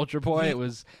versus Soldier Boy. It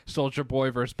was Soldier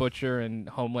Boy versus Butcher and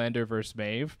Homelander versus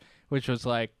Maeve, which was,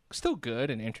 like, still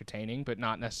good and entertaining, but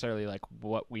not necessarily, like,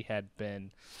 what we had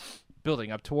been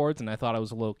building up towards. And I thought it was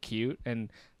a little cute.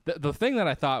 And the thing that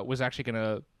I thought was actually going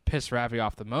to piss Ravi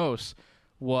off the most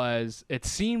was it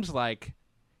seems like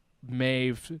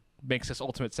Maeve makes this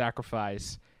ultimate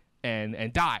sacrifice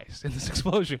and dies in this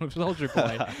explosion with Soldier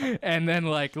Boy. And then,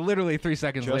 like, literally 3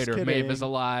 seconds Just later, kidding. Maeve is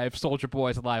alive, Soldier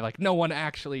Boy's alive. Like, no one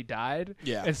actually died.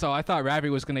 Yeah. And so I thought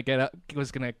Ravi was gonna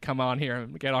come on here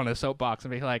and get on a soapbox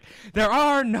and be like, there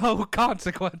are no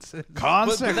consequences. But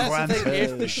that's the Consequences.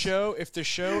 thing. If the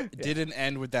show didn't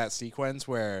end with that sequence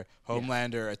where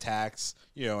Homelander attacks,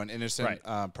 an innocent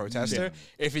protester,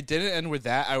 if it didn't end with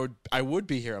that, I would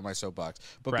be here on my soapbox.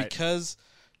 But Right. because,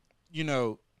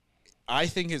 I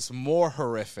think it's more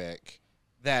horrific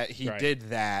that he did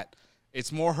that.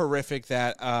 It's more horrific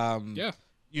that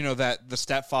that the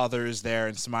stepfather is there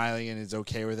and smiling and is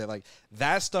okay with it. Like,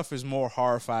 that stuff is more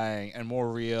horrifying and more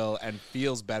real and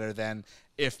feels better than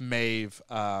if Maeve,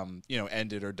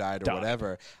 ended or died or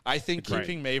whatever. I think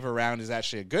keeping Maeve around is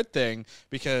actually a good thing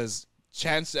because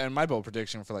chance, and my bold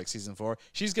prediction for like season 4,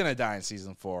 she's gonna die in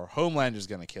season 4. Homelander's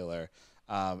gonna kill her,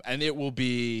 and it will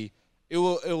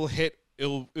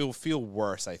feel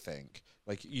worse. I think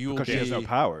because she has no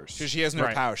powers. Because she has no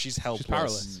power. She's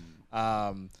helpless. She's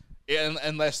powerless.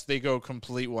 Unless they go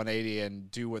complete 180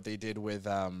 and do what they did with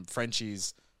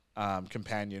Frenchie's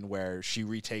companion, where she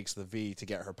retakes the V to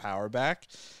get her power back.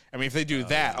 I mean, if they do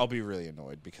that, I'll be really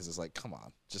annoyed because it's like, come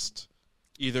on, just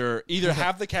either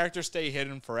have the character stay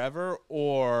hidden forever,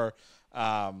 or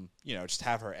just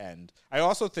have her end. I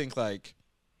also think like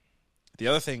the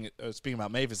other thing, speaking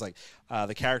about Maeve, is like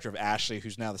the character of Ashley,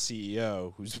 who's now the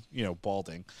CEO, who's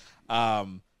balding.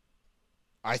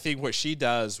 I think what she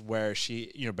does, where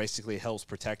she basically helps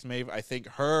protect Maeve, I think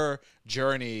her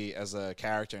journey as a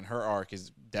character and her arc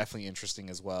is definitely interesting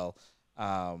as well.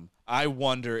 I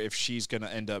wonder if she's going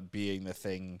to end up being the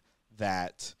thing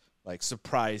that like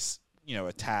surprise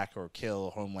attack or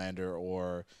kill Homelander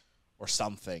or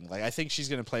something. Like, I think she's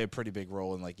going to play a pretty big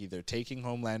role in like either taking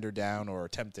Homelander down or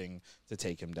attempting to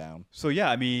take him down. So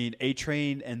yeah, I mean,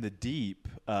 A-Train and the Deep,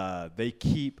 they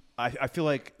keep. I feel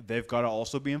like they've got to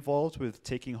also be involved with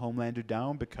taking Homelander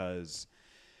down because,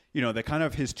 they're kind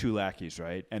of his two lackeys,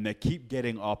 right? And they keep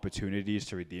getting opportunities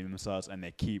to redeem themselves, and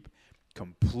they keep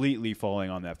completely falling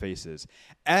on their faces.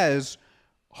 As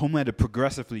Homelander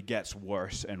progressively gets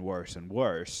worse and worse and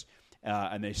worse,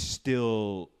 and they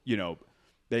still,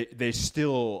 they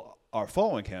still are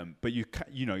following him. But you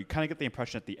kind of get the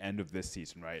impression at the end of this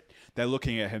season, right? They're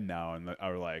looking at him now and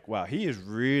are like, wow, he is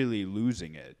really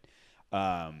losing it.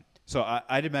 So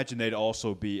I'd imagine they'd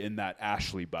also be in that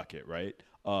Ashley bucket, right?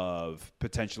 Of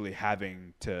potentially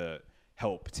having to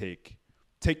help take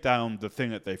down the thing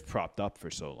that they've propped up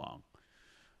for so long.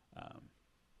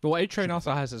 Well, A-Train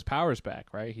also has his powers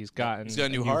back, right? He's got a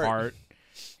new heart.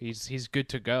 He's good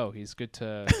to go. He's good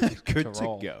to Good to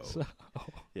roll. to go. So-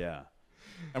 Yeah.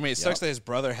 I mean, it sucks that his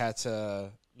brother had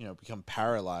to, become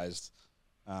paralyzed,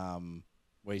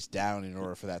 waist down in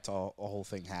order for that to whole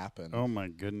thing happen. Oh my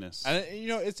goodness. And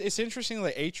it's interesting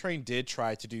that A-Train did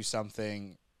try to do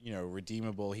something,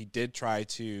 redeemable. He did try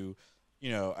to,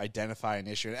 identify an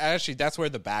issue. And actually, that's where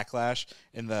the backlash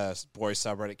in the boys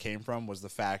subreddit came from, was the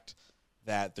fact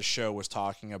that the show was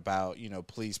talking about,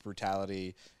 police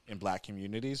brutality in black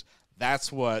communities.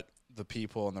 That's what the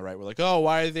people on the right were like, oh,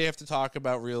 why do they have to talk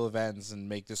about real events and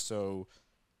make this so...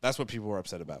 That's what people were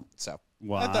upset about. So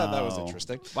I thought that was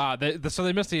interesting. Wow. So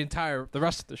they missed the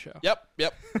rest of the show. Yep. Yeah,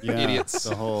 Idiots.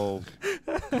 The whole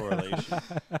correlation.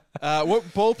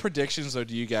 What bold predictions though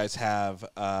do you guys have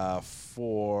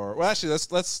for? Well, actually,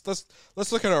 let's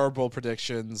look at our bold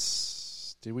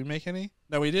predictions. Did we make any?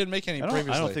 No, we didn't make any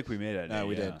previously. I don't think we made it. No,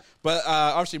 we did. But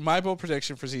obviously, my bold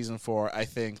prediction for season 4, I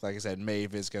think, like I said,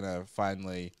 Maeve is gonna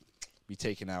finally be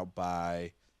taken out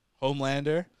by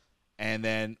Homelander, and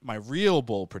then my real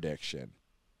bold prediction.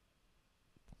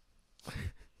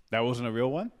 That wasn't a real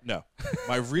one? No.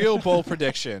 My real bold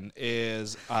prediction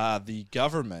is the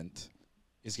government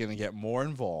is going to get more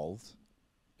involved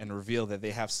and reveal that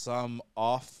they have some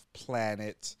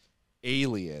off-planet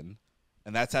alien,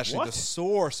 and that's actually the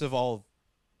source of all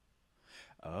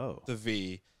the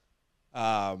V.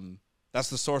 That's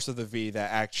the source of the V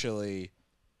that actually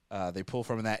they pull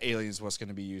from, and that alien is what's going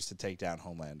to be used to take down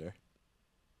Homelander.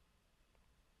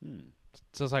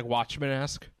 So it's like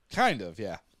Watchmen-esque. Kind of,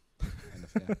 yeah.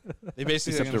 Yeah. They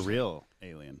basically Except a real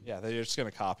alien. Yeah, they're just going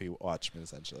to copy Watchmen,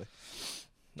 essentially.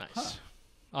 Nice.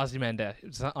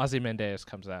 Ozymandias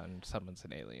comes out and summons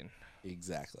an alien.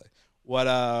 Exactly. What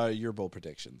are your bold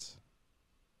predictions?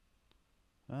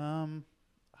 I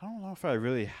don't know if I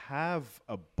really have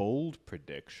a bold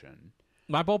prediction.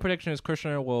 My bold prediction is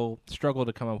Krishna will struggle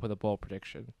to come up with a bold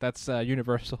prediction. That's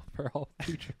universal for all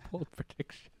future bold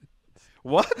predictions.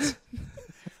 What?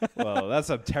 Well, that's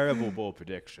a terrible bold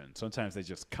prediction. Sometimes they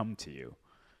just come to you,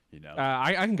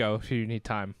 I can go if you need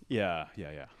time. Yeah. Go.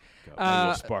 Maybe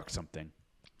we'll spark something.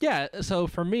 Yeah, so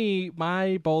for me,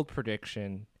 my bold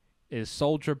prediction is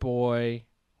Soldier Boy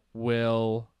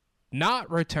will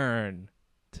not return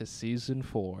to season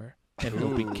 4, and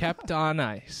he'll be kept on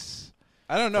ice.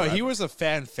 I don't know. He was a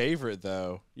fan favorite,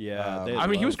 though. Yeah, I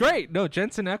mean, he was great. No,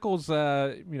 Jensen Ackles,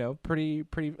 pretty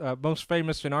most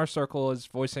famous in our circle is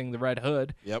voicing the Red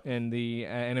Hood in the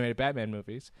animated Batman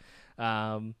movies.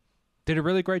 Did a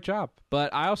really great job.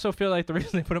 But I also feel like the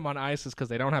reason they put him on ice is because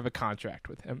they don't have a contract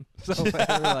with him. So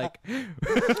they're like...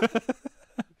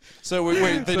 So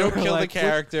wait, they don't kill the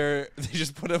character. They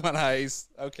just put him on ice.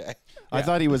 Okay. I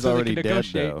thought he was So they already can dead,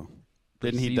 negotiate though.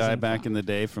 Didn't he season die back 5. in the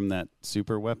day from that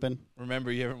super weapon?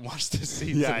 Remember, you haven't watched this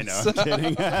season. Yeah, I know. I'm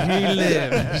kidding. He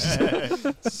lives.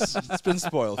 It's been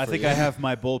spoiled. I for think you. I have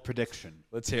my bold prediction.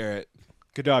 Let's hear it.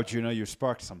 Good job, Juno. You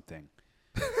sparked something.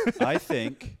 I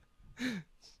think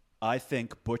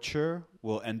Butcher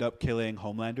will end up killing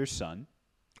Homelander's son.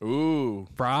 Ooh.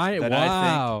 Right? Then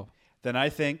Wow. Then I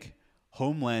think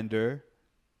Homelander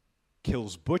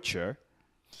kills Butcher,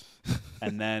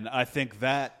 and then I think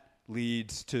that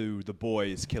leads to the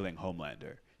boys killing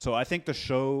Homelander. So I think the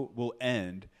show will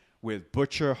end with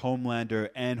Butcher, Homelander,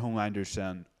 and Homelander's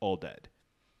son all dead.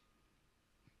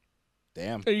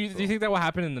 Damn. Do you think that will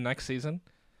happen in the next season?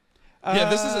 Yeah,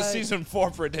 this is a season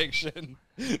 4 prediction,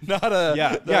 not a.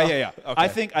 Yeah. Okay. I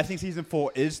think season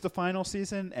 4 is the final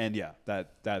season, and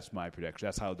that's my prediction.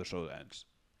 That's how the show ends.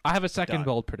 I have a second Done.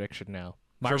 bold prediction now.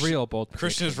 My Christian- real bold prediction.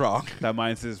 Christian is wrong. That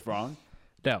mine is wrong.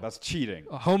 No. That's cheating.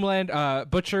 Homeland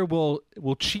Butcher will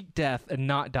cheat death and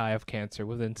not die of cancer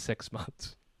within 6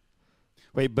 months.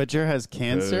 Wait, Butcher has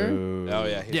cancer? Oh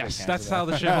yeah. he's Yes, got that's cancer how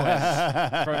the show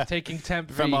ends. From taking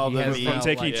temp From V, all he the has V. now, From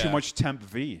taking like, too much temp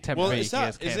V. temp Well, V, it's he not.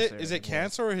 has Is cancer. it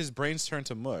cancer or his brain's turned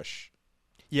to mush?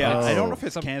 Yeah, I don't know if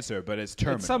it's Some- cancer, but it's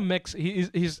terminal. It's some mix.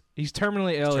 He's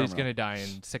terminally ill. He's terminal. going to die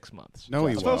in 6 months. No,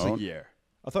 I he suppose a won't. year.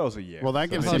 I thought it was a year. Well, that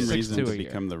gives maybe him 6 reason to to a year.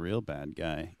 become the real bad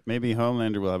guy. Maybe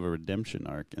Homelander will have a redemption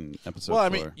arc in episode Well, I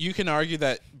 4. mean, you can argue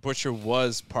that Butcher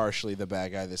was partially the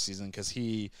bad guy this season because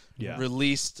he Yeah.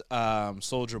 released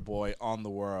Soldier Boy on the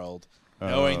world,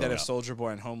 knowing that if yeah. Soldier Boy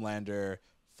and Homelander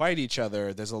fight each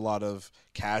other, there's a lot of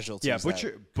casualties. Yeah,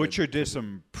 that Butcher did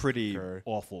some pretty occur.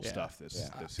 awful Yeah. stuff this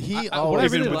Yeah. season. he what I always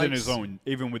even really within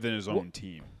liked- his own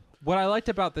team. What I liked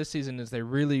about this season is they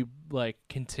really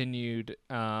continued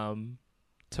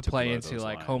to play blur into those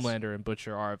like lines. Homelander and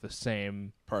Butcher are the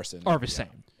same. person. Are the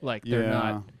same. Like they're Yeah.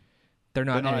 not. They're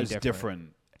not, They're not any as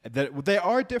different. different. They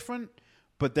are different,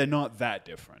 but they're not that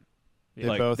different. They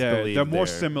both they're believe more they're-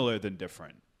 similar than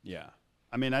different. Yeah.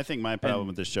 I mean, I think my problem And-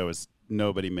 with this show is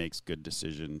nobody makes good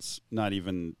decisions. Not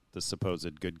even the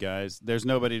supposed good guys. There's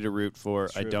nobody to root for.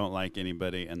 I True. don't like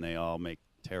anybody, and they all make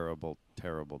terrible,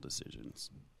 terrible decisions.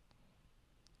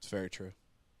 It's very true.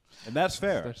 And that's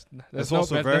fair. There's That's no,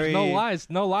 also there's very no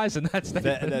lies in that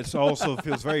statement. that's also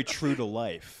feels very true to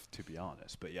life, to be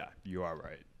honest. But yeah, you are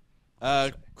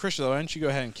right. Christian, why don't you go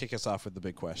ahead and kick us off with the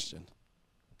big question?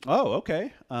 Oh,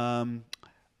 okay.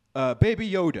 Baby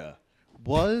Yoda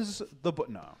was the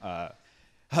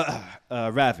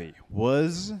Ravi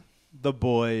was the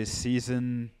boys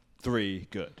season 3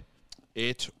 good?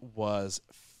 It was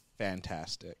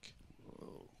fantastic.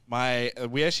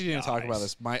 We actually didn't talk about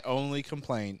this. My only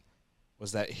complaint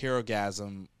was that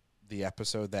Herogasm, the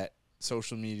episode that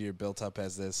social media built up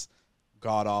as this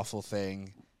god awful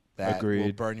thing that will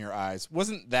Agreed. burn your eyes,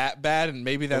 wasn't that bad, and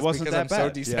maybe that's wasn't because I'm that so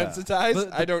bad, yeah.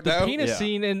 desensitized. I don't the know. penis Yeah.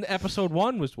 scene in episode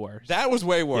 1 was worse. That was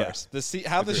way worse.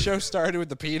 How the show started with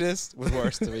the penis was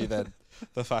worse to me than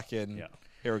the fucking Yeah.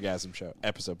 Herogasm show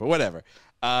episode. But whatever.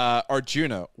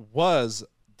 Arjuna was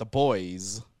the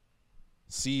boys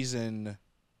season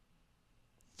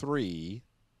 3.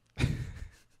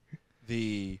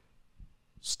 The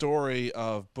story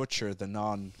of Butcher, the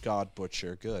non-god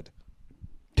Butcher, good.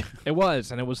 It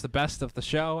was, and it was the best of the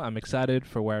show. I'm excited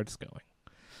for where it's going.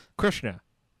 Krishna,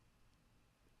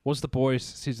 was The Boys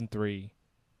season 3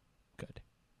 good?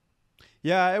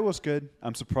 Yeah, it was good.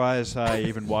 I'm surprised I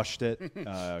even watched it.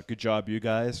 Good job, you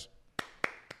guys,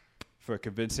 for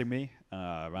convincing me.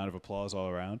 Round of applause all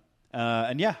around.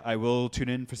 And yeah, I will tune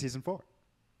in for season 4.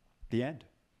 The end.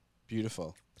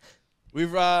 Beautiful. We're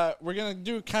gonna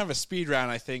do kind of a speed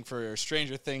round, I think, for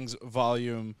Stranger Things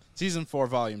season 4,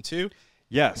 volume 2.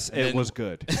 Yes, it then- was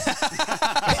good.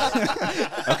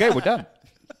 Okay, we're done.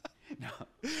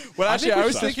 Well, actually, I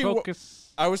was Just thinking.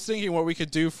 focus. I was thinking what we could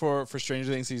do for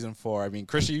Stranger Things season 4. I mean,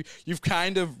 Chris, you've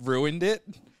kind of ruined it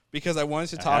because I wanted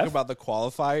to talk have? about the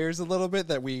qualifiers a little bit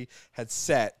that we had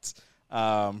set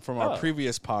from our Oh.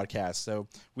 previous podcast. So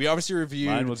we obviously reviewed.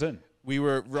 Mine was in. We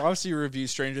obviously reviewed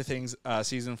Stranger Things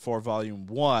season 4, volume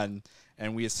 1,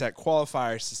 and we had set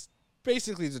qualifiers to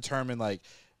basically determine like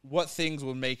what things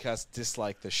would make us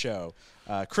dislike the show.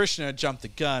 Krishna jumped the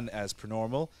gun as per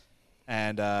normal,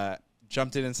 and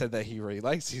jumped in and said that he really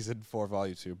liked season 4,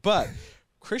 volume 2. But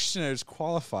Krishna's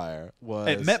qualifier was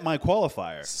It met my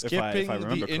qualifier, skipping if I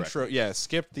remember the intro. correctly. Yeah,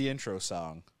 skip the intro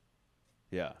song.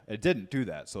 Yeah, it didn't do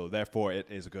that, so therefore it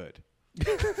is good.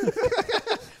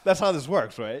 That's how this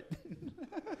works, right?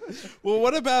 Well,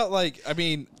 what about like? I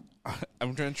mean,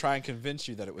 I'm going to try and convince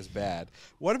you that it was bad.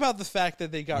 What about the fact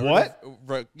that they got What?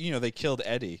 they killed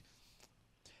Eddie?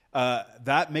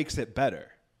 That makes it better.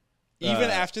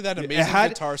 Even after that it amazing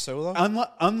had- guitar solo?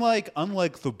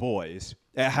 Unlike The Boys,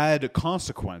 it had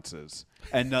consequences.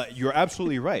 And you're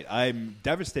absolutely right. I'm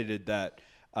devastated that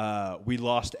we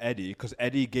lost Eddie because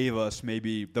Eddie gave us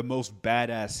maybe the most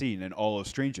badass scene in all of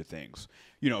Stranger Things.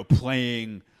 You know,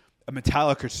 playing a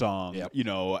Metallica song, Yep. you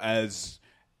know, as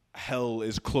hell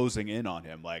is closing in on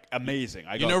him. Like, amazing.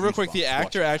 I You got know, real quick, goosebumps the actor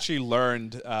watching that. actually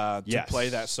learned to Yes. play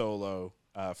that solo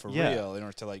for Yeah. real in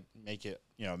order to like make it,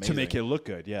 amazing. to make it look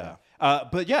good. Yeah.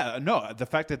 But yeah, no, the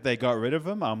fact that they got rid of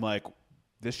him, I'm like,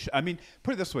 I mean,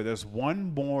 put it this way: there's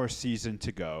one more season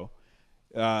to go.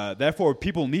 Therefore,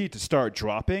 people need to start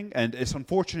dropping, and it's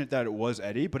unfortunate that it was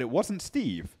Eddie, but it wasn't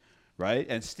Steve, right?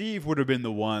 And Steve would have been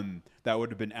the one that would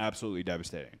have been absolutely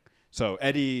devastating. So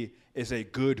Eddie is a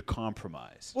good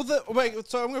compromise. Well,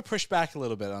 so I'm going to push back a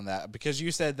little bit on that because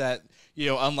you said that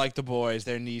unlike The Boys,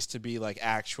 there needs to be like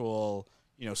actual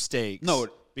stakes. No,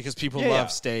 because people yeah, love yeah.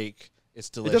 steak. It's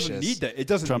It delicious. doesn't need that. It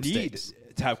doesn't Trump need steaks.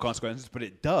 to have consequences, but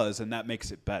it does, and that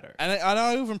makes it better. And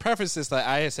I'll even preface this that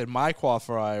I said my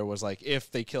qualifier was like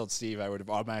if they killed Steve, I would have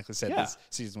automatically said Yeah. this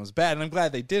season was bad, and I'm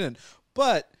glad they didn't.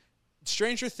 But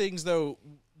Stranger Things though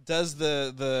does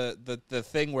the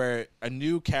thing where a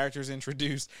new character is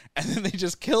introduced and then they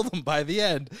just kill them by the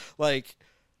end. Like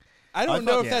I don't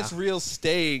know if yeah. that's real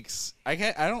stakes. I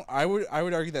can't. I don't. I would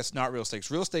argue that's not real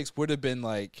stakes. Real stakes would have been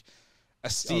like a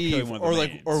Steve one of the or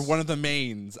like mains. or one of the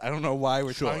mains. I don't know why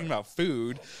we're talking about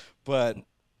food, but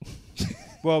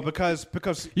Well, because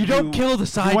You don't kill the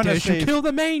side wanna dish, you save- kill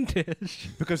the main dish.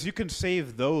 because you can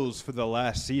save those for the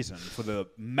last season for the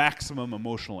maximum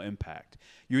emotional impact.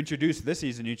 You introduce this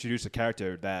season, you introduce a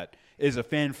character that is a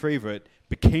fan favorite,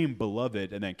 became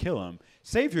beloved, and then kill him.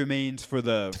 Save your mains for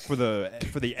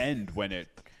the end when it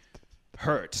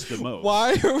hurts the most.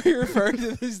 why are we referring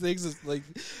to these things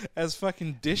as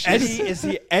fucking dishes?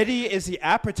 Eddie is the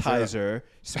appetizer.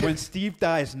 So when Steve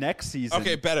dies next season,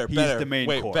 Okay, better. he's better. the main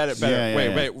Wait, course. better. Yeah, wait,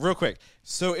 yeah. wait, real quick.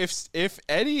 So if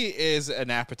Eddie is an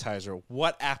appetizer,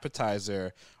 what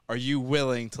appetizer are you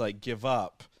willing to like give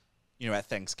up? You know, at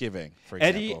Thanksgiving, for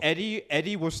example.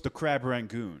 Eddie was the crab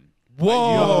rangoon.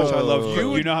 Whoa, You know how much I love.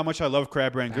 You You know how much I love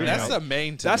crab rangoon. That's now. the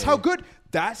main. To That's me. how good.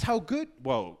 That's how good.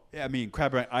 Well, I mean,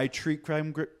 I treat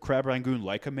crab rangoon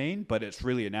like a main, but it's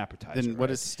really an appetizer. Then what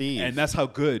right? is Steve? And that's how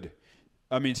good.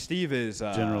 I mean, Steve is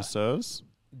General So's.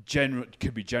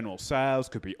 Could be General Tso's,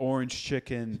 could be orange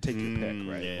chicken. Take your pick,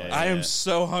 right? yeah. Like- I am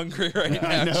so hungry right now.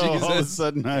 I know. All of a Jesus.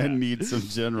 sudden, I need some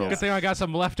General. Good thing I got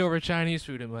some leftover Chinese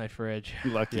food in my fridge.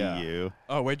 Lucky Yeah. you.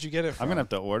 Oh, where'd you get it from? I'm gonna have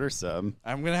to order some.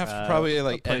 I'm gonna have to probably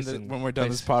like place end it in- when we're done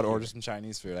place this pod. here. Order some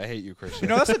Chinese food. I hate you, Christian. You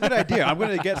know, that's a good idea. I'm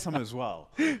going to get some as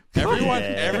well.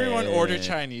 Everyone order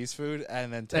Chinese food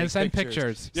and then take And send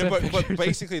pictures. pictures. Yeah, Send but pictures.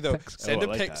 basically though, send I a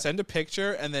like that. send a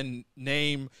picture and then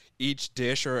name each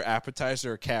dish or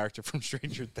appetizer or character from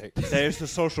Stranger Things, There's the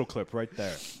social clip right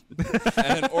there.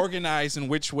 and then organize in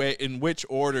which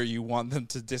order you want them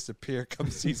to disappear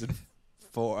come season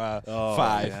 5.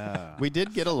 Yeah. We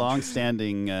did get a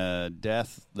long-standing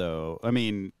death, though. I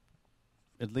mean,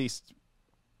 at least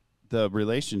the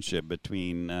relationship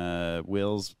between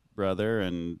Will's brother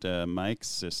and Mike's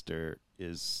sister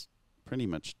is pretty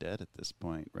much dead at this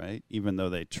point, right? Even though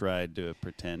they tried to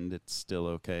pretend it's still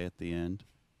okay at the end.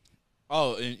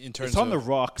 Oh, in terms It's on of the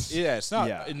rocks. yeah, it's not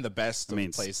Yeah. in the best I mean,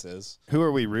 of places. Who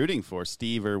are we rooting for,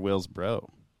 Steve or Will's bro?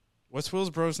 What's Will's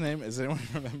bro's name? Does anyone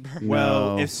remember?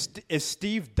 Well, No. if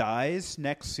Steve dies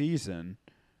next season,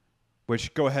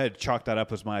 which go ahead, chalk that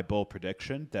up as my bold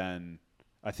prediction, then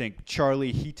I think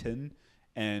Charlie Heaton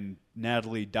and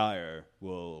Natalie Dyer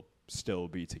will still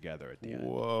be together at the end.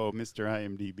 Whoa, Mr.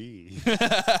 IMDb.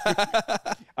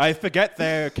 I forget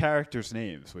their characters'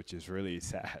 names, which is really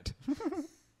sad.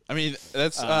 I mean,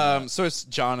 that's so it's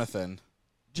Jonathan.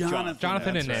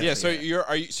 Jonathan and Nancy. Yeah, so you're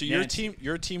Nancy.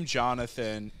 team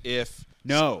Jonathan if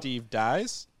No. Steve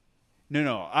dies?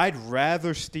 No. I'd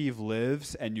rather Steve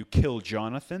lives and you kill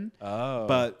Jonathan. Oh.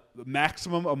 But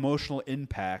maximum emotional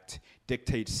impact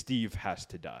dictates Steve has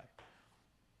to die,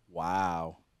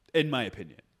 Wow. in my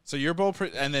opinion. So your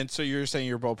so you're saying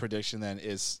your bold prediction then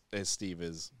is Steve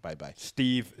is bye-bye.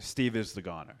 Steve is the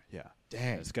goner. Yeah.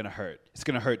 Dang. It's gonna hurt. It's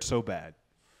gonna hurt so bad.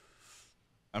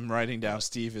 I'm writing down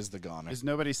Steve is the goner. Is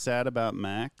nobody sad about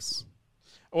Max?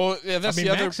 Well, yeah, that's I mean,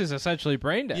 the other Max is essentially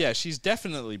brain dead. Yeah, she's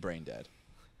definitely brain dead.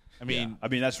 I mean, I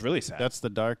mean that's really sad. That's the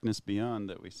darkness beyond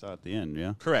that we saw at the end,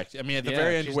 yeah? correct. I mean, at the Yeah,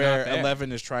 very end she's where not there.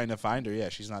 11 is trying to find her, yeah,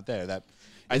 she's not there. That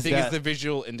I think is the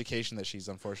visual indication that she's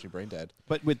unfortunately brain dead.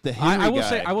 But with the Henry I will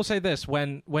guy, I will say this: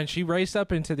 when she raced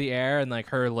up into the air and like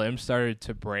her limbs started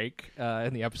to break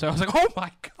in the episode, I was like, "Oh my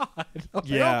god!" I was like,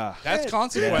 yeah. That's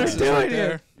consequences They're right doing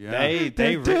there. it. yeah.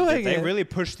 They doing it. really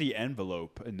pushed the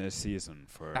envelope in this season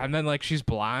for And then like she's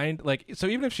blind, like so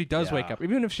even if she does wake Yeah. up,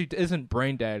 even if she isn't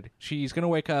brain dead, she's gonna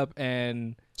wake up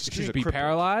and She's a be cripple.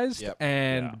 paralyzed Yep.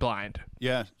 and Yeah. blind.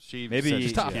 Yeah, she Maybe- said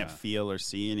she tough. can't Yeah. feel or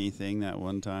see anything that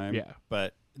one time. Yeah.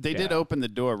 But they did Yeah. open the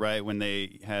door, right, when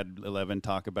they had 11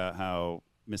 talk about how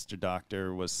Mr.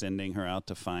 Doctor was sending her out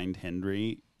to find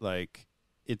Henry. Like,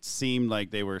 it seemed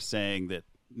like they were saying that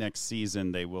next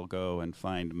season they will go and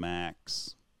find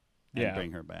Max and Yeah.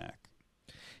 bring her back.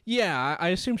 Yeah, I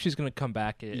assume she's gonna come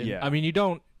back. Yeah. I mean, you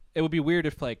don't. It would be weird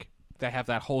if like they have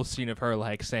that whole scene of her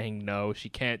like saying no, she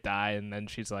can't die, and then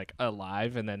she's like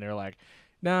alive, and then they're like,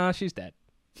 nah, she's dead.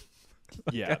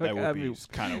 yeah, that would That'd be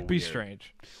kind of Be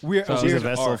strange. Weird. So- She's a weird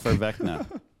vessel arc. for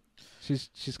Vecna.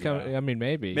 She's coming. Yeah. I mean,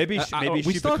 maybe. Maybe we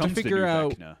she still have to becomes the figure new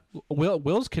out Vecna.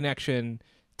 Will's connection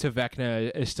to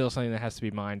Vecna is still something that has to be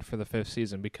mined for the 5th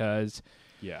season because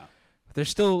Yeah. there's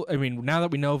still. I mean, now that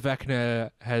we know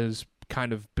Vecna has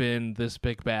kind of been this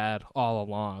big bad all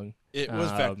along, It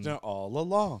was Vecna all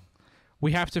along.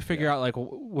 we have to figure out like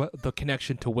what the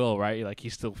connection to Will, right? Like he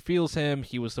still feels him.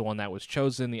 He was the one that was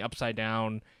chosen. The Upside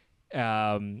Down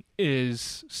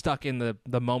is stuck in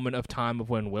the moment of time of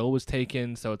when Will was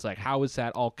taken. So it's like, how is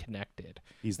that all connected?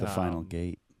 He's the final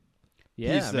gate.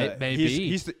 Yeah, maybe.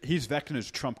 He's Vecna's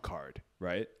trump card,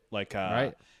 right? Like,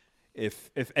 Right.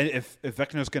 If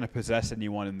Vecna's going to possess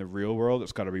anyone in the real world,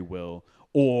 it's got to be Will,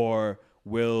 or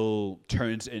Will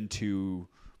turns into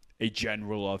a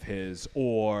general of his,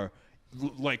 or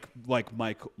like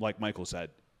Michael said,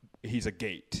 he's a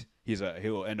gate.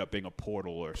 He'll end up being a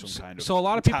portal or some kind of. So a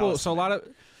lot of people. talisman. So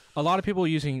a lot of people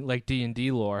using like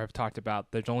D&D lore have talked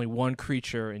about there's only one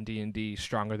creature in D&D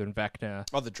stronger than Vecna.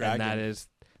 Oh, the dragon. And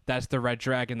that's the red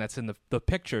dragon that's in the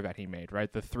picture that he made,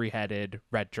 right? The 3-headed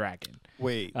red dragon.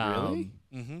 Wait, really?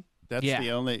 Mm-hmm. That's yeah.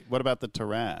 the only. What about the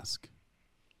Tarrasque?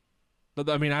 But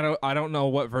I mean, I don't know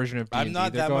what version of D&D I'm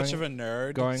not they're that going, much of a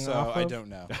nerd, going so off I of. don't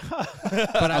know.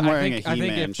 But I'm wearing a I think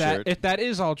He-Man shirt. if that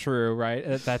is all true, right?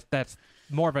 That's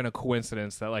more of a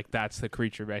coincidence that like that's the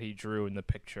creature that he drew in the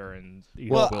picture. And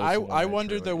Well, Will's I the one that wonder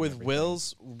drew it though and with everything.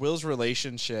 Will's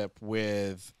relationship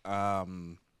with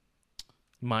Mike.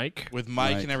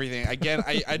 Mike and everything. Again,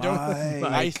 I don't.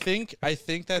 Mike. I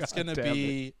think that's God going to damn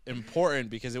be important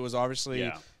because it was obviously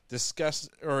Yeah. discussed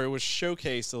or it was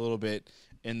showcased a little bit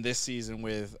in this season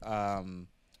with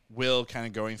Will kind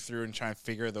of going through and trying to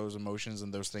figure those emotions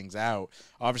and those things out.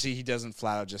 Obviously, he doesn't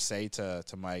flat out just say to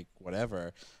Mike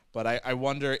whatever, but I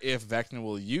wonder if Vecna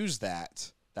will use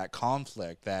that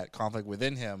conflict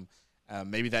within him,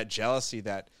 maybe that jealousy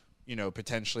that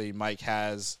potentially Mike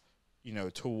has,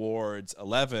 towards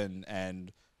 11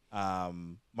 and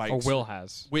Mike's, Or Will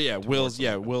has. well,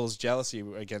 yeah, Will's jealousy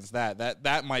against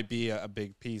that might be a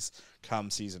big piece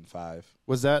come season 5.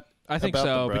 Was that? I think about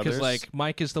so the because brothers? like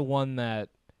Mike is the one that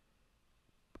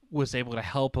was able to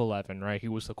help 11, right? He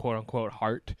was the quote unquote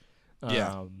heart.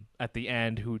 Yeah. At the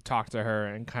end, who talked to her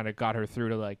and kind of got her through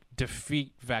to like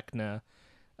defeat Vecna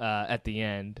at the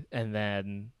end, and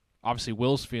then obviously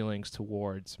Will's feelings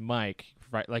towards Mike,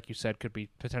 right, like you said, could be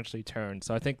potentially turned.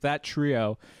 So I think that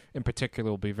trio in particular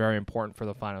will be very important for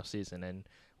the final season, and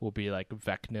will be like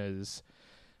Vecna's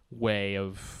way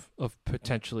of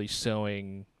potentially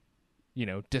sowing,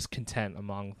 discontent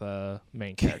among the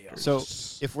main characters. So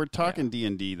if we're talking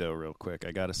D&D though, real quick,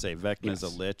 I got to say Vecna's a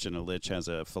lich, and a lich has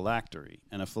a phylactery,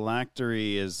 and a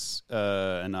phylactery is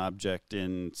an object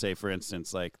in, say, for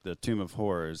instance, like the Tomb of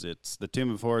Horrors. The Tomb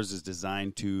of Horrors is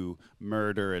designed to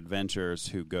murder adventurers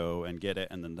who go and get it,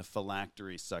 and then the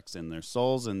phylactery sucks in their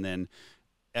souls, and then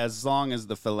as long as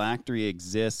the phylactery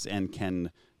exists and can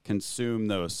consume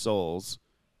those souls,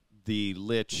 the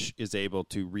lich is able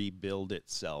to rebuild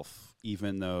itself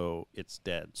even though it's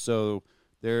dead. So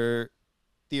there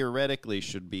theoretically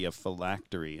should be a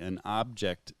phylactery, an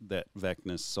object that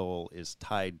Vecna's soul is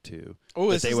tied to, Oh,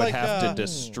 that this they is would like, have to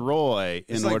destroy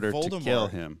in like order to Voldemort. kill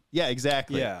him. Yeah,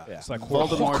 exactly. Yeah. It's like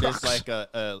Voldemort is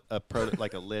Horcrux.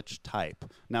 like a lich type.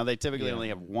 Now they typically only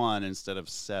have one instead of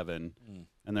 7,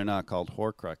 and they're not called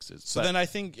Horcruxes. So then I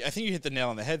think you hit the nail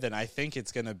on the head. Then I think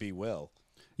it's going to be Will.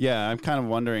 yeah, I'm kind of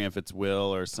wondering if it's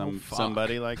Will or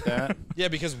somebody like that. Yeah,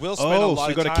 because Will spent a lot so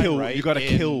you of gotta time, kill- right, you gotta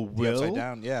in kill the Will? Upside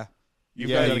Down. Yeah. You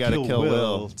gotta kill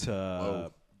Will.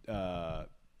 to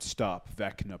stop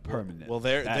Vecna permanently. Well,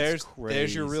 That's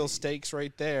there's your real crazy. stakes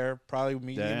right there. Probably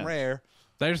medium Damn. rare.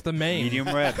 There's the main. medium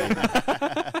red. Baby.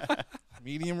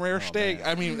 Medium rare steak.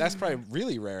 I mean, that's probably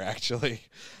really rare, actually.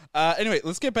 Anyway,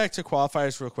 let's get back to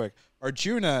qualifiers real quick.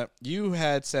 Arjuna, you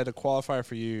had said a qualifier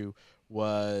for you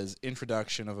was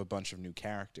introduction of a bunch of new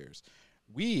characters.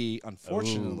 We,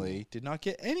 unfortunately, did not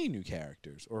get any new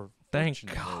characters. Or Thank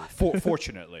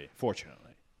fortunately. God.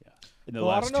 Fortunately, yeah. In the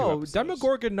Well, I last don't know. 2 episodes.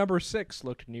 Demogorgon number 6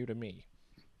 looked new to me.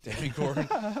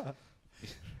 Demogorgon.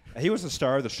 He was the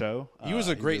star of the show. He was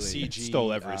a great really CG.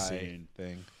 Stole every scene.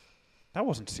 thing. That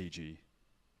wasn't CG.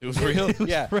 It was real.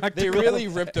 Yeah, they practical. really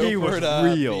ripped He over was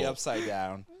the real. Upside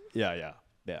Down. Yeah.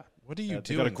 What are you They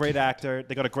doing? got a great actor.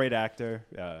 They got a great actor.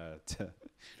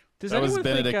 Does That was anyone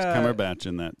Benedict think, Cumberbatch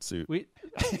in that suit. We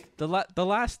the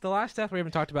last death we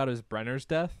haven't talked about is Brenner's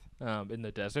death in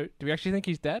the desert. Do we actually think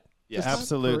he's dead? Yes.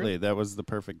 Absolutely, that was the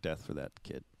perfect death for that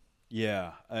kid.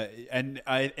 Yeah,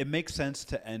 it makes sense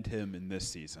to end him in this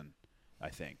season, I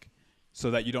think, so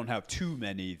that you don't have too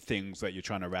many things that you're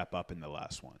trying to wrap up in the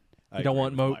last one. You don't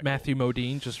want Matthew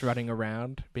Modine just running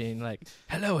around being like,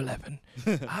 "Hello, 11.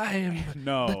 I am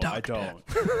No, the I doctor."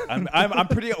 don't. I'm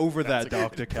pretty over that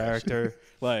doctor character.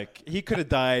 Like he could have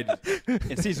died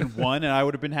in season 1, and I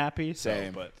would have been happy. So,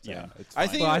 Same. but yeah, Same. it's I fine.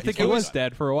 think Well, I He's think he fine. was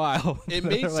dead for a while. It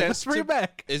They're makes like, sense Let's bring to him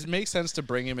back. It makes sense to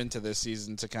bring him into this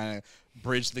season to kind of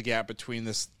bridge the gap between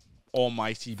this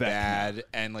almighty bad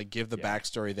and like give the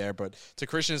backstory there. But to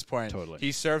Christian's point, Totally.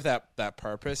 he served that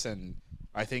purpose, and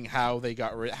I think how they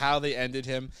how they ended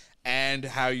him, and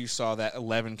how you saw that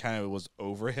 11 kind of was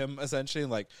over him essentially,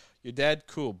 like you're dead,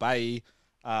 cool, bye.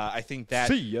 I think that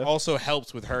See ya. also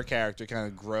helps with her character kind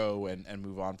of grow and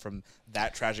move on from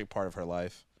that tragic part of her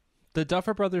life. The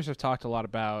Duffer Brothers have talked a lot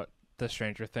about the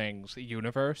Stranger Things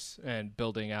universe and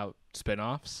building out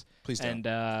spin-offs. Please don't.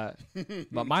 And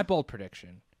but my bold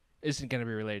prediction isn't going to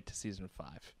be related to season 5.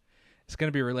 It's going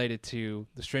to be related to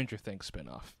the Stranger Things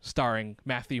spin-off starring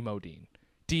Matthew Modine,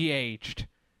 de-aged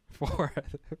for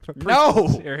No!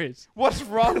 series. What's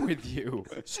wrong with you?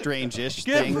 Strange-ish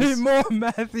Give me things. more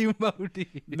Matthew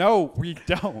Modine. No, we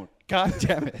don't. God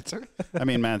damn it. I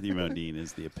mean, Matthew Modine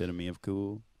is the epitome of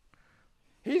cool.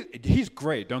 He's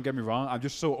great. Don't get me wrong. I'm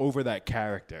just so over that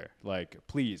character. Like,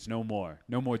 please, no more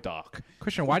Doc.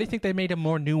 Christian, why do you think they made him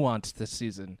more nuanced this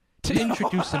season? To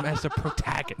introduce him as a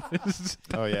protagonist.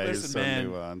 Oh yeah, he's Listen, so man.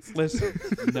 nuanced. Listen,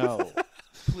 no,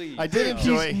 please. I did no.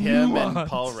 enjoy him and nuanced.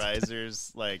 Paul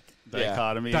Reiser's like Yeah.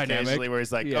 dichotomy Dynamic. occasionally, where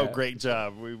he's like, Yeah. "Oh, great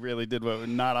job. We really did what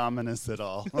not ominous at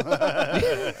all." We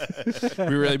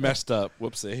really messed up.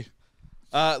 Whoopsie.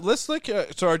 Let's look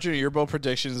at Arjun, your bold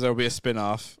predictions. There will be a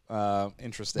spin-off.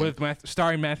 Interesting. With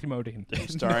starring Matthew Modine.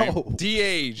 starring No.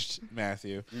 de-aged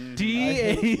Matthew.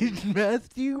 De-aged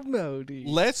Matthew Modine.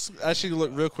 Let's actually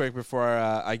look real quick before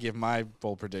I give my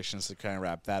bold predictions to kind of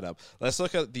wrap that up. Let's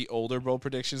look at the older bold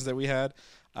predictions that we had.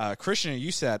 Christian,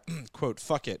 you said, quote,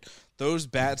 "Fuck it. Those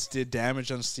bats did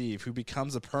damage on Steve, who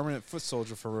becomes a permanent foot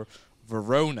soldier for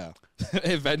Verona,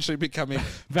 eventually becoming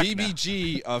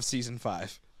BBG of season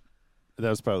 5. That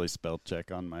was probably spell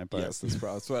check on my part. Yes,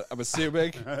 that's what I'm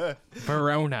assuming.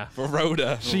 Verona.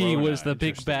 Verona. She Verona, was the big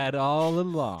interesting. bad all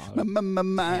along.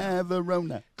 My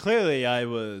Verona. Clearly, I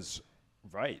was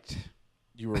right.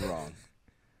 You were wrong.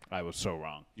 I was so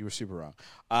wrong. You were super wrong.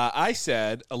 I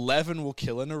said 11 will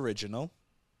kill an original.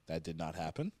 That did not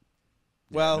happen.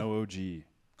 Well, no OG.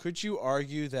 could you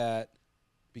argue that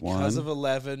because One. of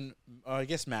 11, I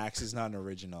guess Max is not an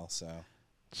original, so.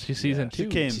 She's season She 2.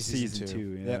 came She's season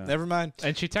 2. Yeah. Never mind.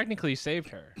 And she technically saved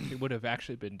her. She would have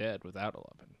actually been dead without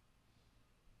 11.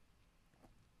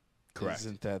 Correct.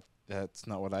 Isn't that's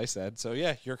not what I said. So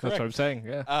yeah, you're That's what I'm correct. saying,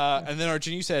 yeah. And then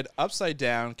Arjun, you said upside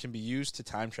down can be used to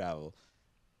time travel.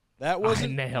 That I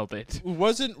wasn't nailed it. it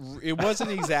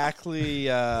wasn't exactly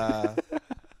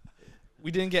we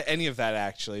didn't get any of that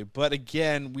actually, but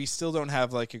again, we still don't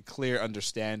have like a clear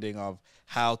understanding of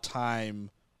how time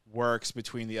works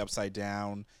between the upside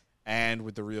down and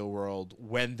with the real world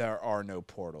when there are no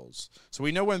portals. So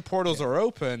we know when portals are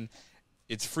open,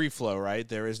 it's free flow, right?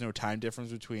 There is no time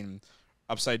difference between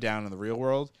upside down and the real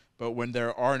world, but when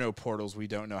there are no portals, we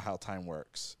don't know how time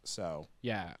works. So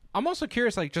Yeah. I'm also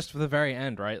curious, like, just for the very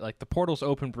end, right? Like, the portals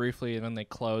open briefly and then they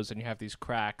close and you have these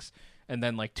cracks. And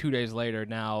then, like, 2 days later,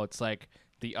 now it's like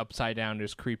the upside down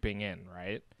is creeping in,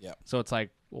 right? Yep. So it's like,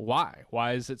 why?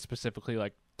 Why is it specifically,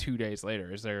 like, 2 days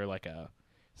later? Is there, like,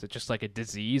 is it just like a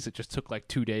disease? It just took, like,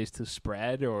 2 days to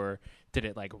spread? Or did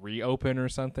it, like, reopen or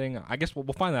something? I guess we'll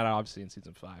find that out, obviously, in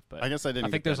season 5. But I guess I didn't.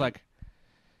 I think get there's, that. like,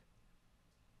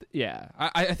 yeah,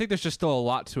 I think there's just still a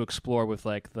lot to explore with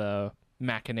like the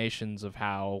machinations of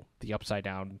how the upside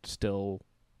down still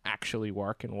actually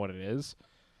work and what it is.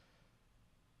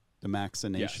 the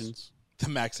Maxinations. the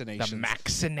The machinations.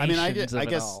 machinations. I mean, I of guess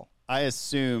it all. I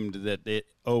assumed that it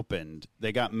opened.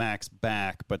 They got Max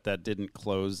back, but that didn't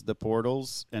close the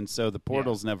portals, and so the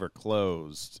portals never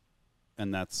closed.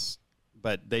 And that's,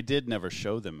 but they did never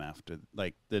show them after.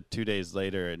 Like the 2 days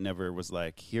later, it never was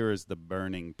like, here is the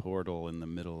burning portal in the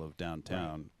middle of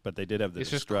downtown. But they did have the It's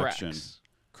just destruction. cracks.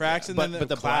 Cracks and But- then but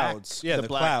the the black- clouds. Yeah, the the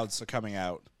black- clouds are coming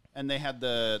out. And they had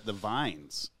the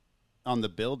vines on the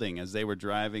building as they were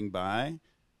driving by.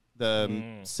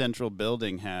 The central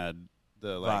building had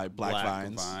the like Black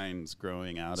vines. vines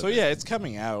growing out So of it. yeah, it's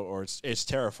coming out, or it's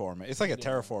terraforming. It's like a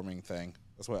terraforming thing.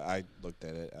 That's what I looked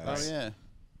at it Oh as. yeah.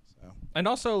 And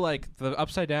also, like, the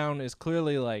upside down is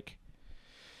clearly, like,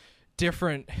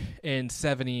 different in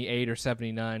 78 or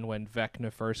 79 when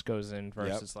Vecna first goes in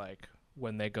versus, like,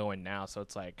 when they go in now. So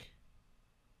it's like,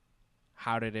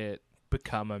 how did it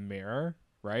become a mirror,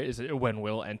 right? Is it when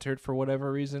Will entered for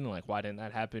whatever reason? Like, why didn't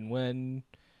that happen when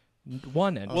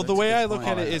one entered? Well, the that's a way good I look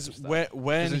point. at it Oh, is that's stuff.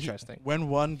 when It's he- interesting. when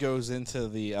one goes into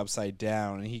the upside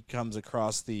down and he comes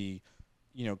across the,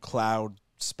 cloud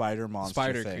spider monster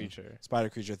spider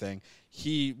creature thing.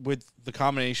 He, with the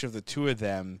combination of the two of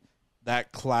them,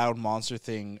 that cloud monster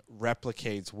thing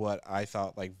replicates what I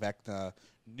thought like Vecna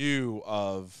knew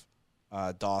of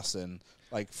Dawson.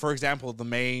 Like, for example, the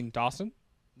main Dawson?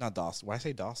 not Dawson. Why I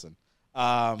say Dawson?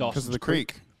 Because of the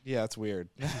creek. Yeah, that's weird.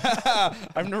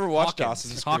 I've never watched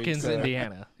Dawson's Creek, Hawkins, so-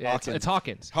 Indiana. Yeah, Hawkins. it's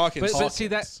Hawkins. Hawkins. But see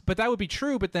Hawkins. that would be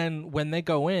true. But then when they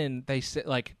go in, they say,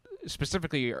 like,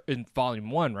 specifically in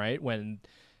Volume 1, right? When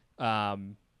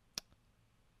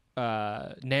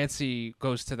Nancy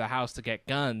goes to the house to get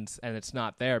guns, and it's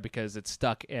not there because it's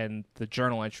stuck in the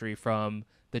journal entry from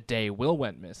the day Will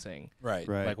went missing. Right.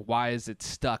 Right. Like, why is it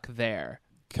stuck there?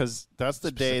 Because that's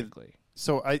the day. specifically?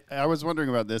 So I was wondering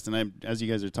about this, and as you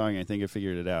guys are talking, I think I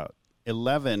figured it out.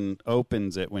 11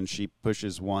 opens it when she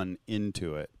pushes 1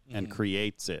 into it and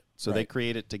creates it. So they Right.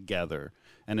 create it together,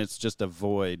 and it's just a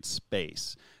void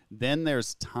space. Then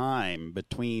there's time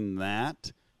between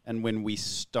that and when we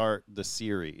start the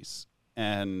series.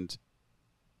 And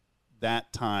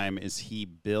that time is he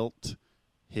built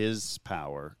his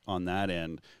power on that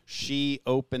end. She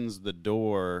opens the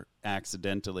door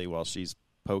accidentally while she's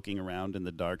poking around in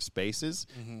the dark spaces,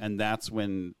 and that's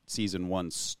when season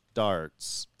 1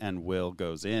 starts and Will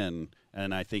goes in.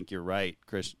 And I think you're right,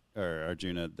 Chris or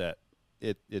Arjuna, that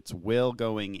it's Will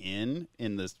going in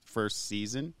the first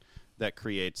season that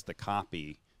creates the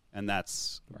copy, and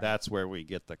that's where we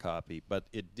get the copy. But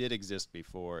it did exist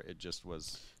before. It just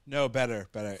was No, better.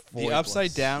 The Voidless.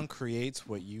 upside down creates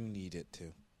what you need it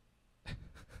to.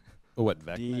 what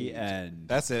Vecna The needs. end.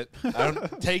 That's it. I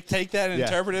don't take that and Yeah.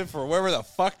 interpret it for whatever the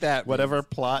fuck that Whatever means.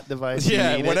 plot device you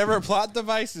Yeah, need whatever it. plot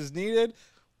device is needed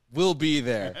will be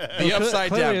there. The upside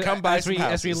Clearly, down. Come by as some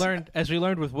as we houses.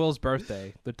 learned with Will's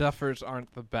birthday, the Duffers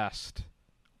aren't the best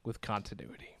with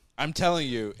continuity. I'm telling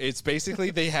you, it's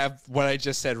basically they have what I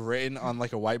just said written on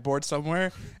like a whiteboard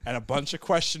somewhere and a bunch of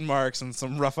question marks and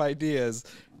some rough ideas,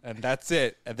 and that's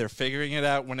it. And they're figuring it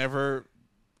out whenever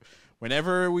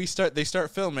they start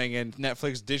filming and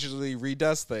Netflix digitally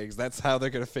redoes things. That's how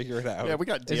they're going to figure it out. Yeah, we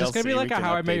got DLC. Is this gonna be like we a can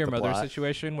How I Met update Your the Mother plot.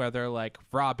 situation where they're like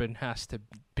Robin has to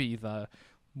be the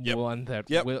Yep. one that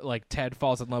Yep. like Ted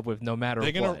falls in love with no matter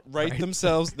They're gonna what? write right?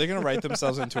 themselves. They're gonna write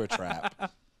themselves into a trap,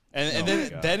 and Oh my then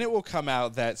God. then it will come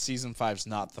out that season 5's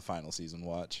not the final season.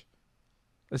 Watch.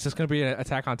 Is this gonna be an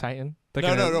Attack on Titan? They're No,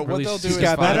 gonna no. What release they'll do season is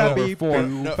five find over be four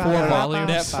No,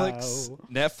 volumes.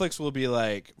 Netflix will be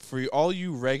like, for all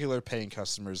you regular paying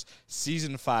customers,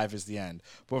 season 5 is the end.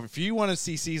 But if you want to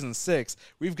see season 6,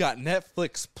 we've got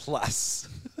Netflix Plus.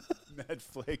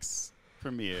 Netflix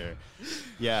premiere.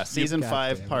 Yeah, season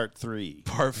 5, part 3.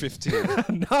 Part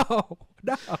 15. no.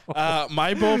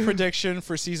 My bold prediction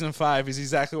for season 5 is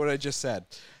exactly what I just said.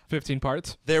 15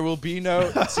 parts. There will be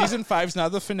no season 5's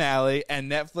not the finale,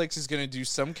 and Netflix is going to do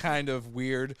some kind of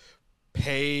weird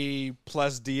pay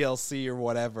plus DLC or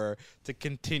whatever to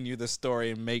continue the story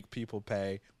and make people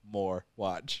pay more.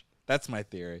 Watch. That's my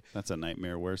theory. That's a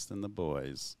nightmare worse than The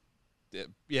Boys.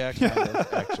 Yeah, kind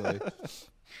of, actually.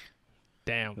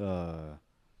 Damn.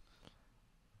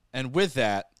 And with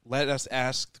that, let us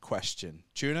ask the question.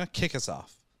 Juna, kick us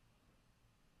off.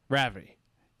 Ravi.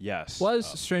 Yes.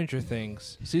 Was Stranger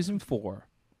Things season 4,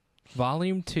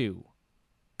 volume 2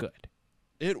 good?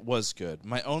 It was good.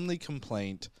 My only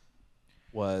complaint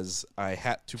was I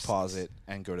had to pause it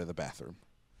and go to the bathroom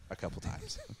a couple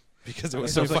times because it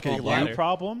was so Sounds like a fucking you long.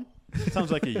 problem.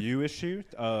 Sounds like a you issue.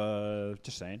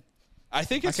 Just saying. I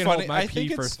think it's I can funny. hold my I pee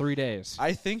think for it's 3 days.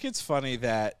 I think it's funny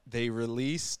that they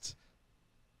released,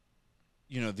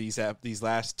 these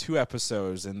last 2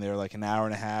 episodes, and they're like an hour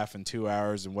and a half and 2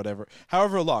 hours and whatever,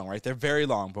 however long, right? They're very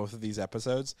long, both of these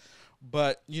episodes.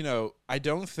 But I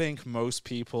don't think most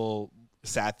people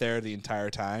sat there the entire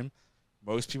time.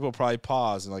 Most people probably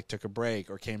paused and like took a break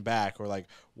or came back or like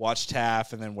watched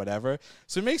half and then whatever.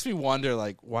 So it makes me wonder,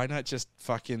 like, why not just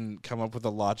fucking come up with a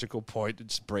logical point and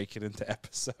just break it into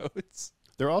episodes?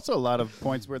 There are also a lot of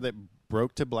points where they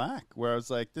broke to black, where I was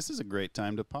like, this is a great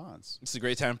time to pause. It's a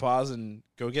great time to pause and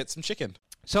go get some chicken.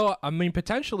 So, I mean,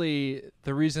 potentially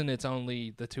the reason it's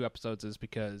only the 2 episodes is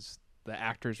because the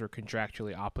actors are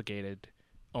contractually obligated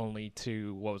only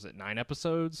to, 9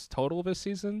 episodes total this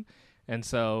season? And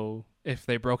so if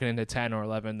they broke it into 10 or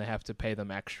 11, they have to pay them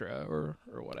extra or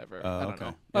whatever. I don't okay.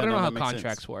 know. Yeah, I don't no, know how that makes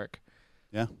contracts sense. work.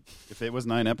 Yeah. If it was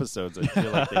 9 episodes, I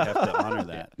feel like they have to honor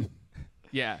that.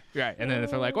 Yeah, right. And then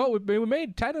if they're like, well, we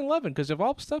made 10 and 11 because of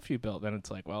all the stuff you built, then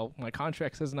it's like, well, my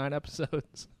contract says 9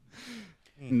 episodes.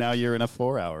 Now you're in a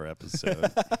 4-hour episode.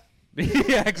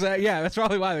 Yeah, exactly. Yeah, that's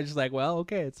probably why they're just like, well,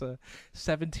 okay, it's a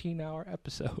 17-hour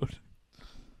episode.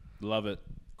 Love it.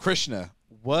 Krishna,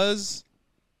 what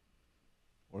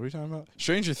are we talking about?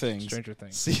 Stranger Things. Stranger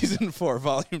Things. Season 4,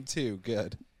 Volume 2.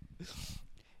 Good.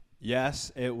 Yes,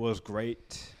 it was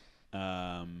great. It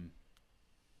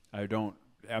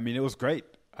was great.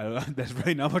 There's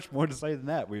really not much more to say than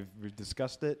that. We've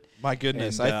discussed it. My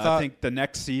goodness. And, I think the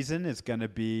next season is going to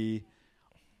be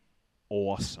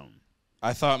awesome.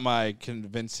 I thought my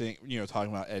convincing,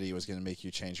 talking about Eddie was going to make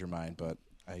you change your mind, but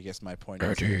I guess my point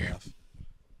is enough.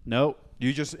 No,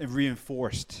 you just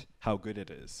reinforced how good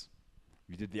it is.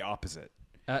 You did the opposite.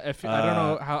 If I don't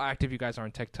know how active you guys are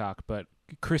on TikTok, but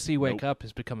 "Chrissy Wake Up"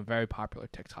 has become a very popular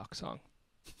TikTok song.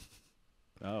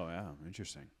 Oh, yeah,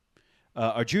 interesting.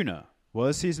 Arjuna,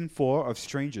 was season 4 of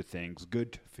Stranger Things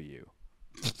good for you?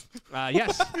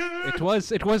 Yes,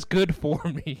 it was good for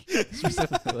me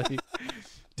specifically.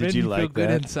 Did Made you me feel like good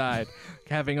that? inside,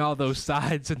 having all those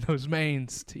sides and those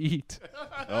mains to eat?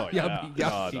 Oh, Yummy, God,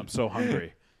 yummy. I'm so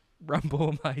hungry.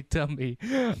 Rumble my tummy.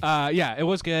 Yeah, it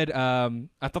was good.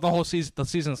 I thought the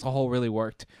season as a whole really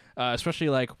worked. Especially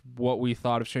like what we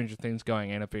thought of Stranger Things going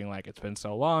in, of being like, it's been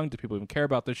so long. Do people even care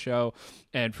about this show?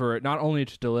 And for it not only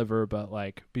to deliver, but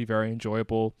like be very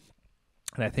enjoyable,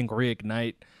 and I think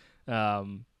reignite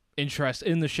interest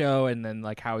in the show, and then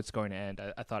like how it's going to end.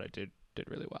 I thought it did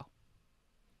really well.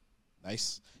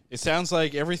 Nice. It sounds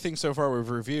like everything so far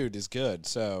we've reviewed is good.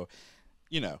 So,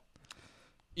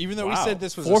 even though we said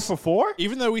this was 4 for 4?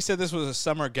 even though we said this was a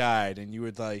summer guide, and you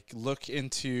would like look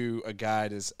into a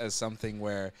guide as something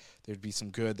where there'd be some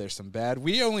good, there's some bad.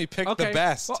 We only picked the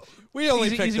best. Well, we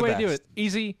only picked easy the way best. to do it.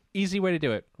 Easy way to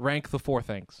do it. Rank the 4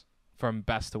 things from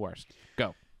best to worst.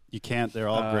 Go. You can't. They're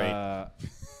all great.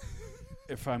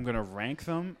 If I'm going to rank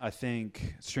them, I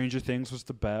think Stranger Things was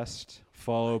the best,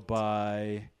 followed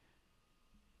by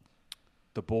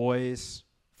The Boys,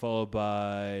 followed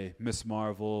by Miss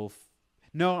Marvel.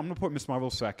 No, I'm going to put Miss Marvel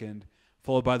second,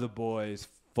 followed by The Boys,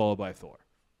 followed by Thor.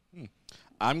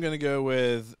 I'm gonna go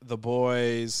with The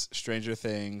Boys, Stranger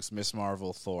Things, Miss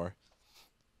Marvel, Thor.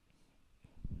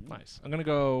 Nice. I'm gonna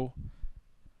go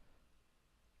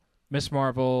Miss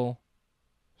Marvel,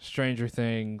 Stranger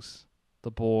Things, The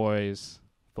Boys,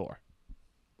 Thor.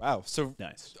 Wow, so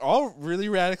Nice. all really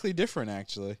radically different,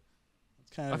 actually.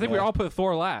 It's kind of. I think we all put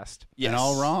Thor last. yes. And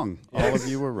all wrong. All of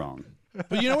you were wrong.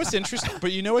 But you know what's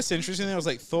interesting? There was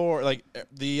like Thor, like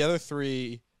the other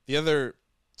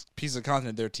pieces of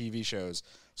content, they're TV shows.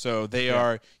 So they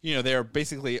are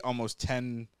basically almost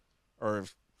 10 or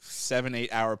 7, 8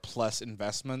 hour plus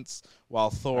investments, while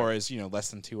Thor is,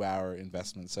 less than 2 hour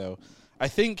investment. So I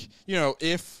think,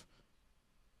 if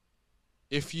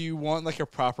you want like a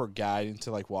proper guide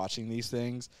into like watching these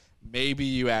things, maybe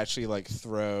you actually like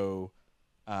throw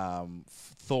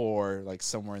Thor like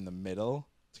somewhere in the middle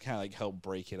to kind of like help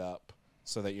break it up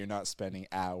so that you're not spending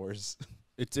hours.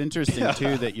 It's interesting,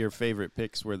 too, that your favorite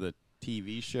picks were the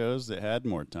TV shows that had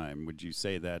more time. Would you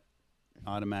say that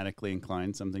automatically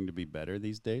inclines something to be better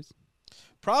these days?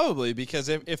 Probably, because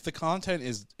if the content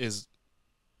is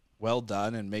well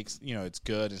done and makes, it's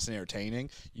good, it's entertaining,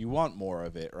 you want more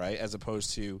of it, right? As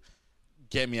opposed to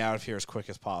get me out of here as quick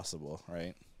as possible,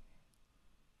 right?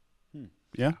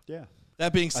 Yeah. Yeah.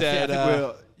 That being said, I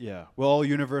think we'll all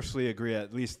universally agree,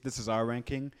 at least this is our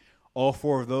ranking. All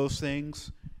 4 of those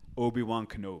things, Obi-Wan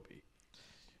Kenobi.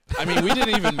 I mean, we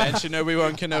didn't even mention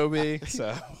Obi-Wan Kenobi,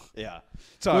 so Yeah.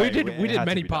 We did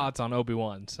many pods on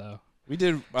Obi-Wan, so we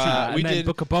did. and then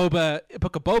Book of Boba.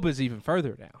 Book of Boba is even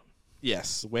further down.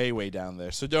 Yes, way down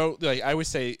there. So don't I would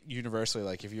say universally,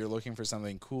 like if you're looking for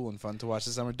something cool and fun to watch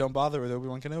this summer, don't bother with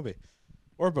Obi-Wan Kenobi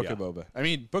or Book of Boba. I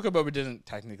mean, Book of Boba didn't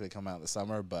technically come out this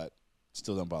summer, but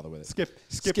still don't bother with it. Skip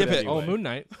it. it. Anyway. Oh, Moon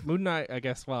Knight. Moon Knight, I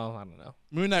guess. Well, I don't know.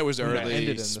 Moon Knight was Moon Knight early ended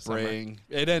in the summer. spring.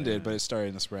 It ended, but it started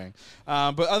in the spring.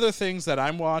 But other things that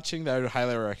I'm watching that I would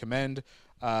highly recommend,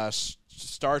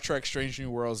 Star Trek Strange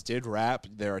New Worlds did wrap.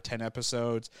 There are 10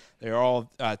 episodes. They're all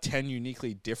 10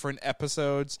 uniquely different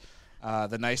episodes.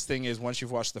 The nice thing is once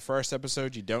you've watched the first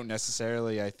episode, you don't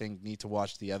necessarily, I think, need to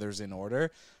watch the others in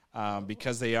order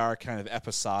because they are kind of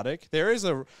episodic. There is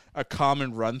a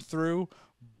common run-through,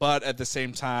 but at the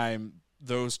same time,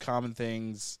 those common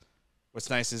things,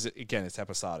 what's nice is, again, it's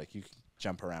episodic. You can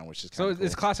jump around, which is kind of cool.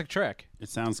 It's classic Trek. It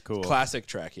sounds cool. Classic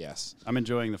Trek, yes. I'm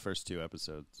enjoying the first 2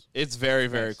 episodes. It's very,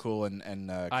 very cool, and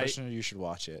Christian, you should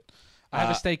watch it. I have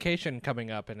a staycation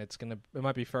coming up, and it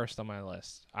might be first on my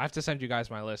list. I have to send you guys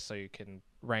my list so you can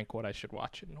rank what I should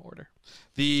watch in order.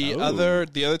 The other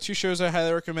 2 shows I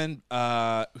highly recommend,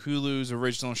 Hulu's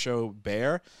original show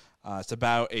Bear. It's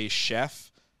about a chef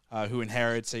who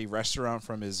inherits a restaurant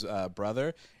from his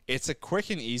brother. It's a quick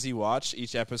and easy watch.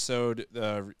 Each episode,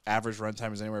 the average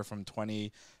runtime is anywhere from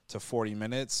 20 to 40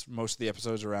 minutes. Most of the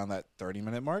episodes are around that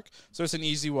 30-minute mark. So it's an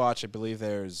easy watch. I believe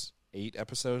there's 8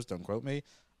 episodes. Don't quote me.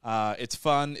 It's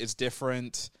fun. It's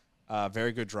different.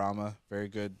 Very good drama. Very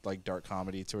good dark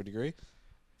comedy to a degree.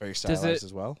 Very stylized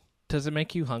as well. Does it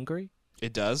make you hungry?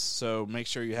 It does. So make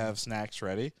sure you have snacks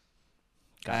ready.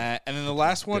 And then the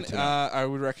last one I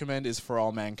would recommend is For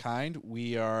All Mankind.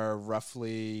 We are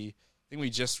roughly, I think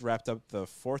we just wrapped up the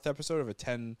 4th episode of a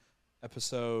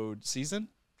 10-episode season.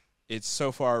 It's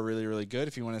so far really, really good.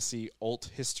 If you want to see alt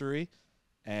history,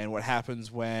 and what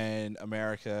happens when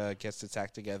America gets its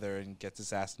act together and gets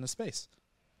its ass into space.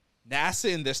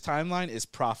 NASA in this timeline is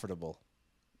profitable.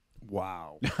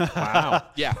 Wow. Wow.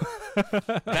 Yeah.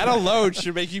 That alone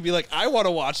should make you be like, I want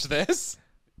to watch this.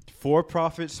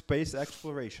 For-profit space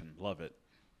exploration. Love it.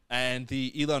 And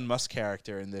the Elon Musk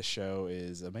character in this show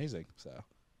is amazing. So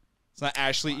it's not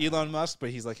actually Elon Musk, but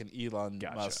he's like an Elon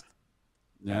Musk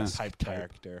Yeah. type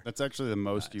character. That's actually the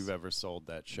most you've ever sold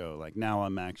that show. Like now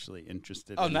I'm actually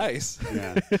interested Oh, in nice. it.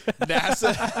 Yeah.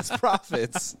 NASA has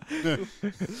profits.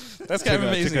 That's kind of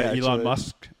amazing. Took a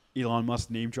actually. Elon Musk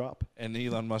name drop. And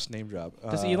Elon Musk name drop.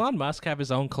 Does Elon Musk have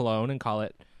his own cologne and call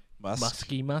it Musk?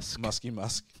 Musky Musk? Musky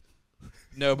Musk.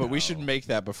 No, but we should make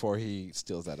that before he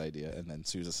steals that idea and then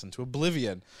sues us into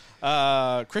oblivion.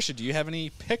 Christian, do you have any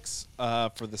picks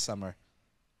for the summer?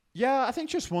 Yeah, I think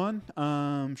just one.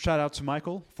 Shout out to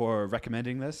Michael for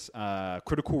recommending this.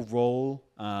 Critical Role,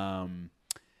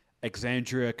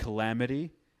 Exandria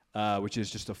Calamity, which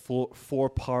is just a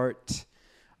four-part,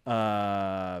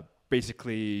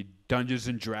 basically Dungeons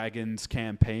and Dragons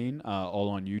campaign, all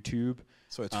on YouTube.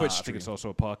 So a Twitch I stream. think it's also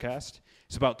a podcast.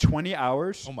 It's about 20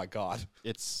 hours. Oh my God!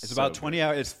 It's about 20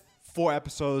 hours. It's 4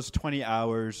 episodes, 20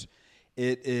 hours.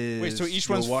 It is. Wait, so each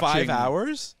you're one's watching- 5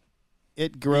 hours?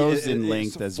 It grows in it's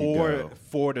length as you go.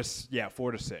 4 to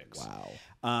 6.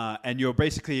 Wow. And you're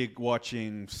basically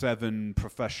watching 7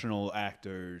 professional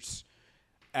actors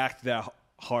act their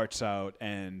hearts out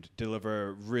and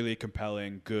deliver really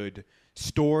compelling, good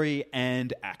story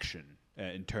and action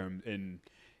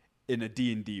in a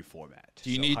D&D format. Do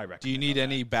you So need high Do you recommend need on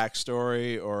any that.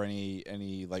 backstory or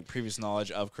any like previous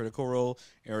knowledge of Critical Role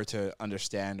in order to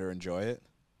understand or enjoy it?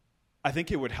 I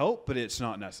think it would help, but it's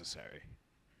not necessary.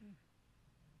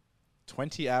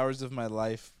 20 hours of my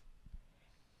life.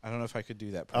 I don't know if I could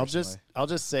do that personally. I'll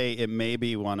just say it may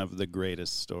be one of the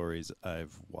greatest stories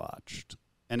I've watched,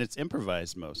 and it's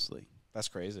improvised mostly. That's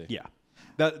crazy. Yeah,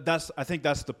 I think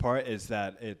that's the part is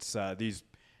that it's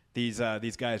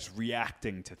these guys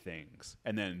reacting to things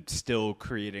and then still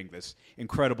creating this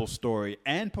incredible story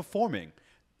and performing.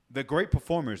 They're great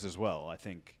performers as well. I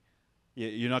think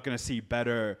you're not going to see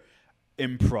better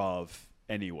improv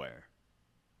anywhere,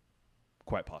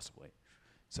 quite possibly.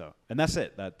 So, and that's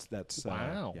it. That's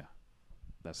Wow. Yeah,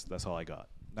 that's all I got.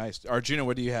 Nice. Arjuna,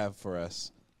 what do you have for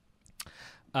us?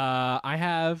 I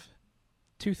have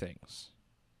 2 things.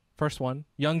 First one,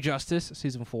 Young Justice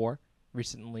season 4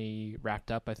 recently wrapped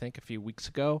up. I think a few weeks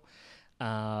ago.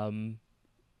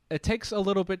 It takes a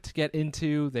little bit to get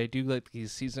into. They do like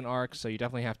these season arcs, so you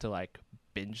definitely have to like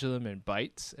binge them in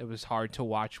bites. It was hard to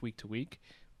watch week to week,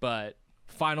 but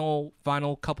final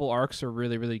couple arcs are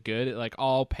really, really good. It like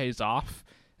all pays off.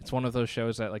 It's one of those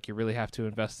shows that like you really have to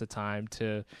invest the time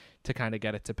to kind of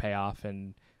get it to pay off,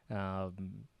 and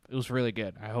it was really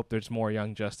good. I hope there's more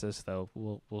Young Justice, though.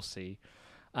 We'll see.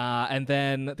 And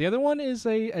then the other one is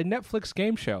a Netflix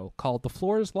game show called The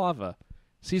Floor is Lava.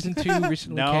 Season 2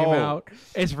 recently No. came out.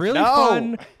 It's really No.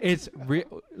 fun.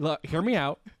 Look, hear me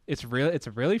out. It's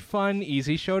a really fun,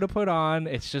 easy show to put on.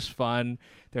 It's just fun.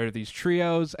 There are these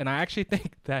trios, and I actually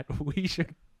think that we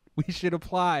should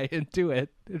apply and do it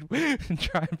and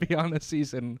try and be on a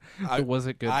season. It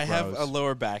wasn't good. I have bros. a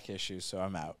lower back issue, so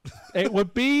I'm out. It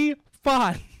would be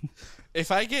fun.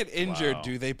 If I get injured, Wow.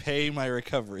 do they pay my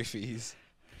recovery fees?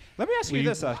 Let me ask you We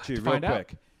this actually, have to real find out.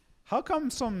 quick. How come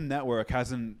some network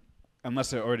hasn't,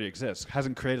 unless it already exists,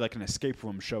 hasn't created like an escape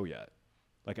room show yet?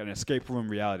 Like an escape room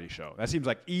reality show. That seems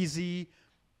like easy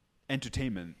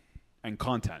entertainment and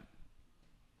content.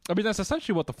 I mean, that's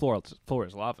essentially what the floor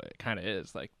is lava. It kind of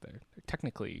is. Like they're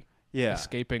technically Yeah.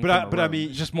 escaping. But from but a I room. mean,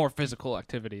 It's just more physical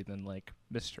activity than like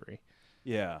mystery.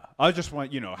 yeah. I just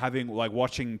want, having like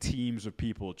watching teams of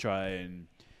people try and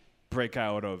break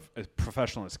out of a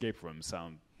professional escape room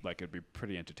sound like it'd be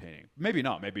pretty entertaining. Maybe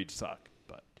not. Maybe it'd suck.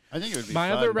 But I think it would be My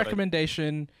fun, other but I-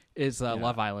 recommendation is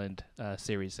Love Island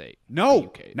Series 8. no.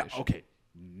 UK No. edition. Okay.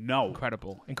 No.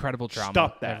 Incredible drama.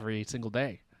 Stop that. Every single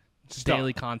day. Stop.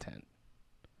 Daily content.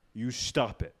 You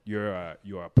stop it. You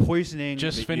are poisoning.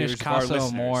 Just the finished ears of our Casa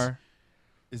listeners. Amor.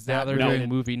 Is Now that they're No. doing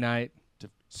movie night.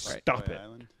 Stop White it.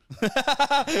 Island?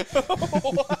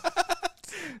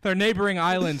 They're neighboring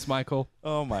islands, Michael.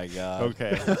 Oh my god.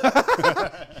 Okay.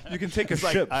 You can take a It's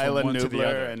like ship from Island one to the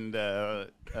other. Noobler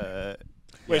and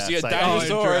Wait, so you got Psycho.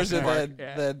 dinosaurs and Jurassic then,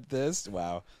 Park, then this?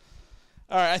 Wow.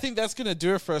 All right, I think that's going to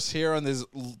do it for us here on this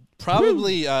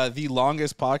probably the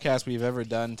longest podcast we've ever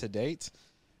done to date.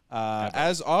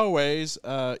 As always,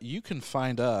 you can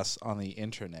find us on the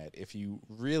internet if you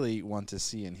really want to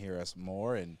see and hear us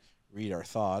more and read our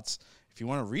thoughts. If you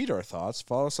want to read our thoughts,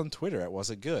 follow us on Twitter at Was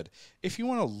It Good. If you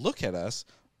want to look at us,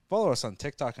 Follow us on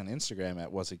TikTok and Instagram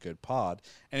at Was It Good Pod.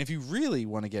 And if you really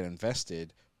want to get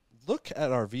invested, look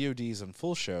at our VODs and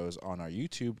full shows on our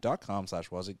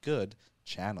youtube.com/wasitgood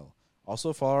channel.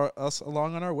 Also follow us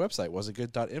along on our website,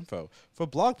 wasitgood.info, for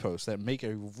blog posts that make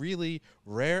a really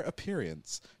rare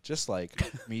appearance, just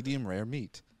like medium rare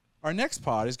meat. Our next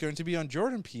pod is going to be on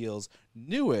Jordan Peele's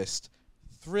newest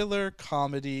thriller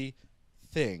comedy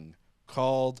thing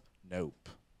called Nope.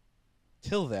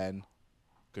 Till then,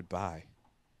 goodbye.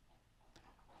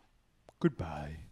 Goodbye.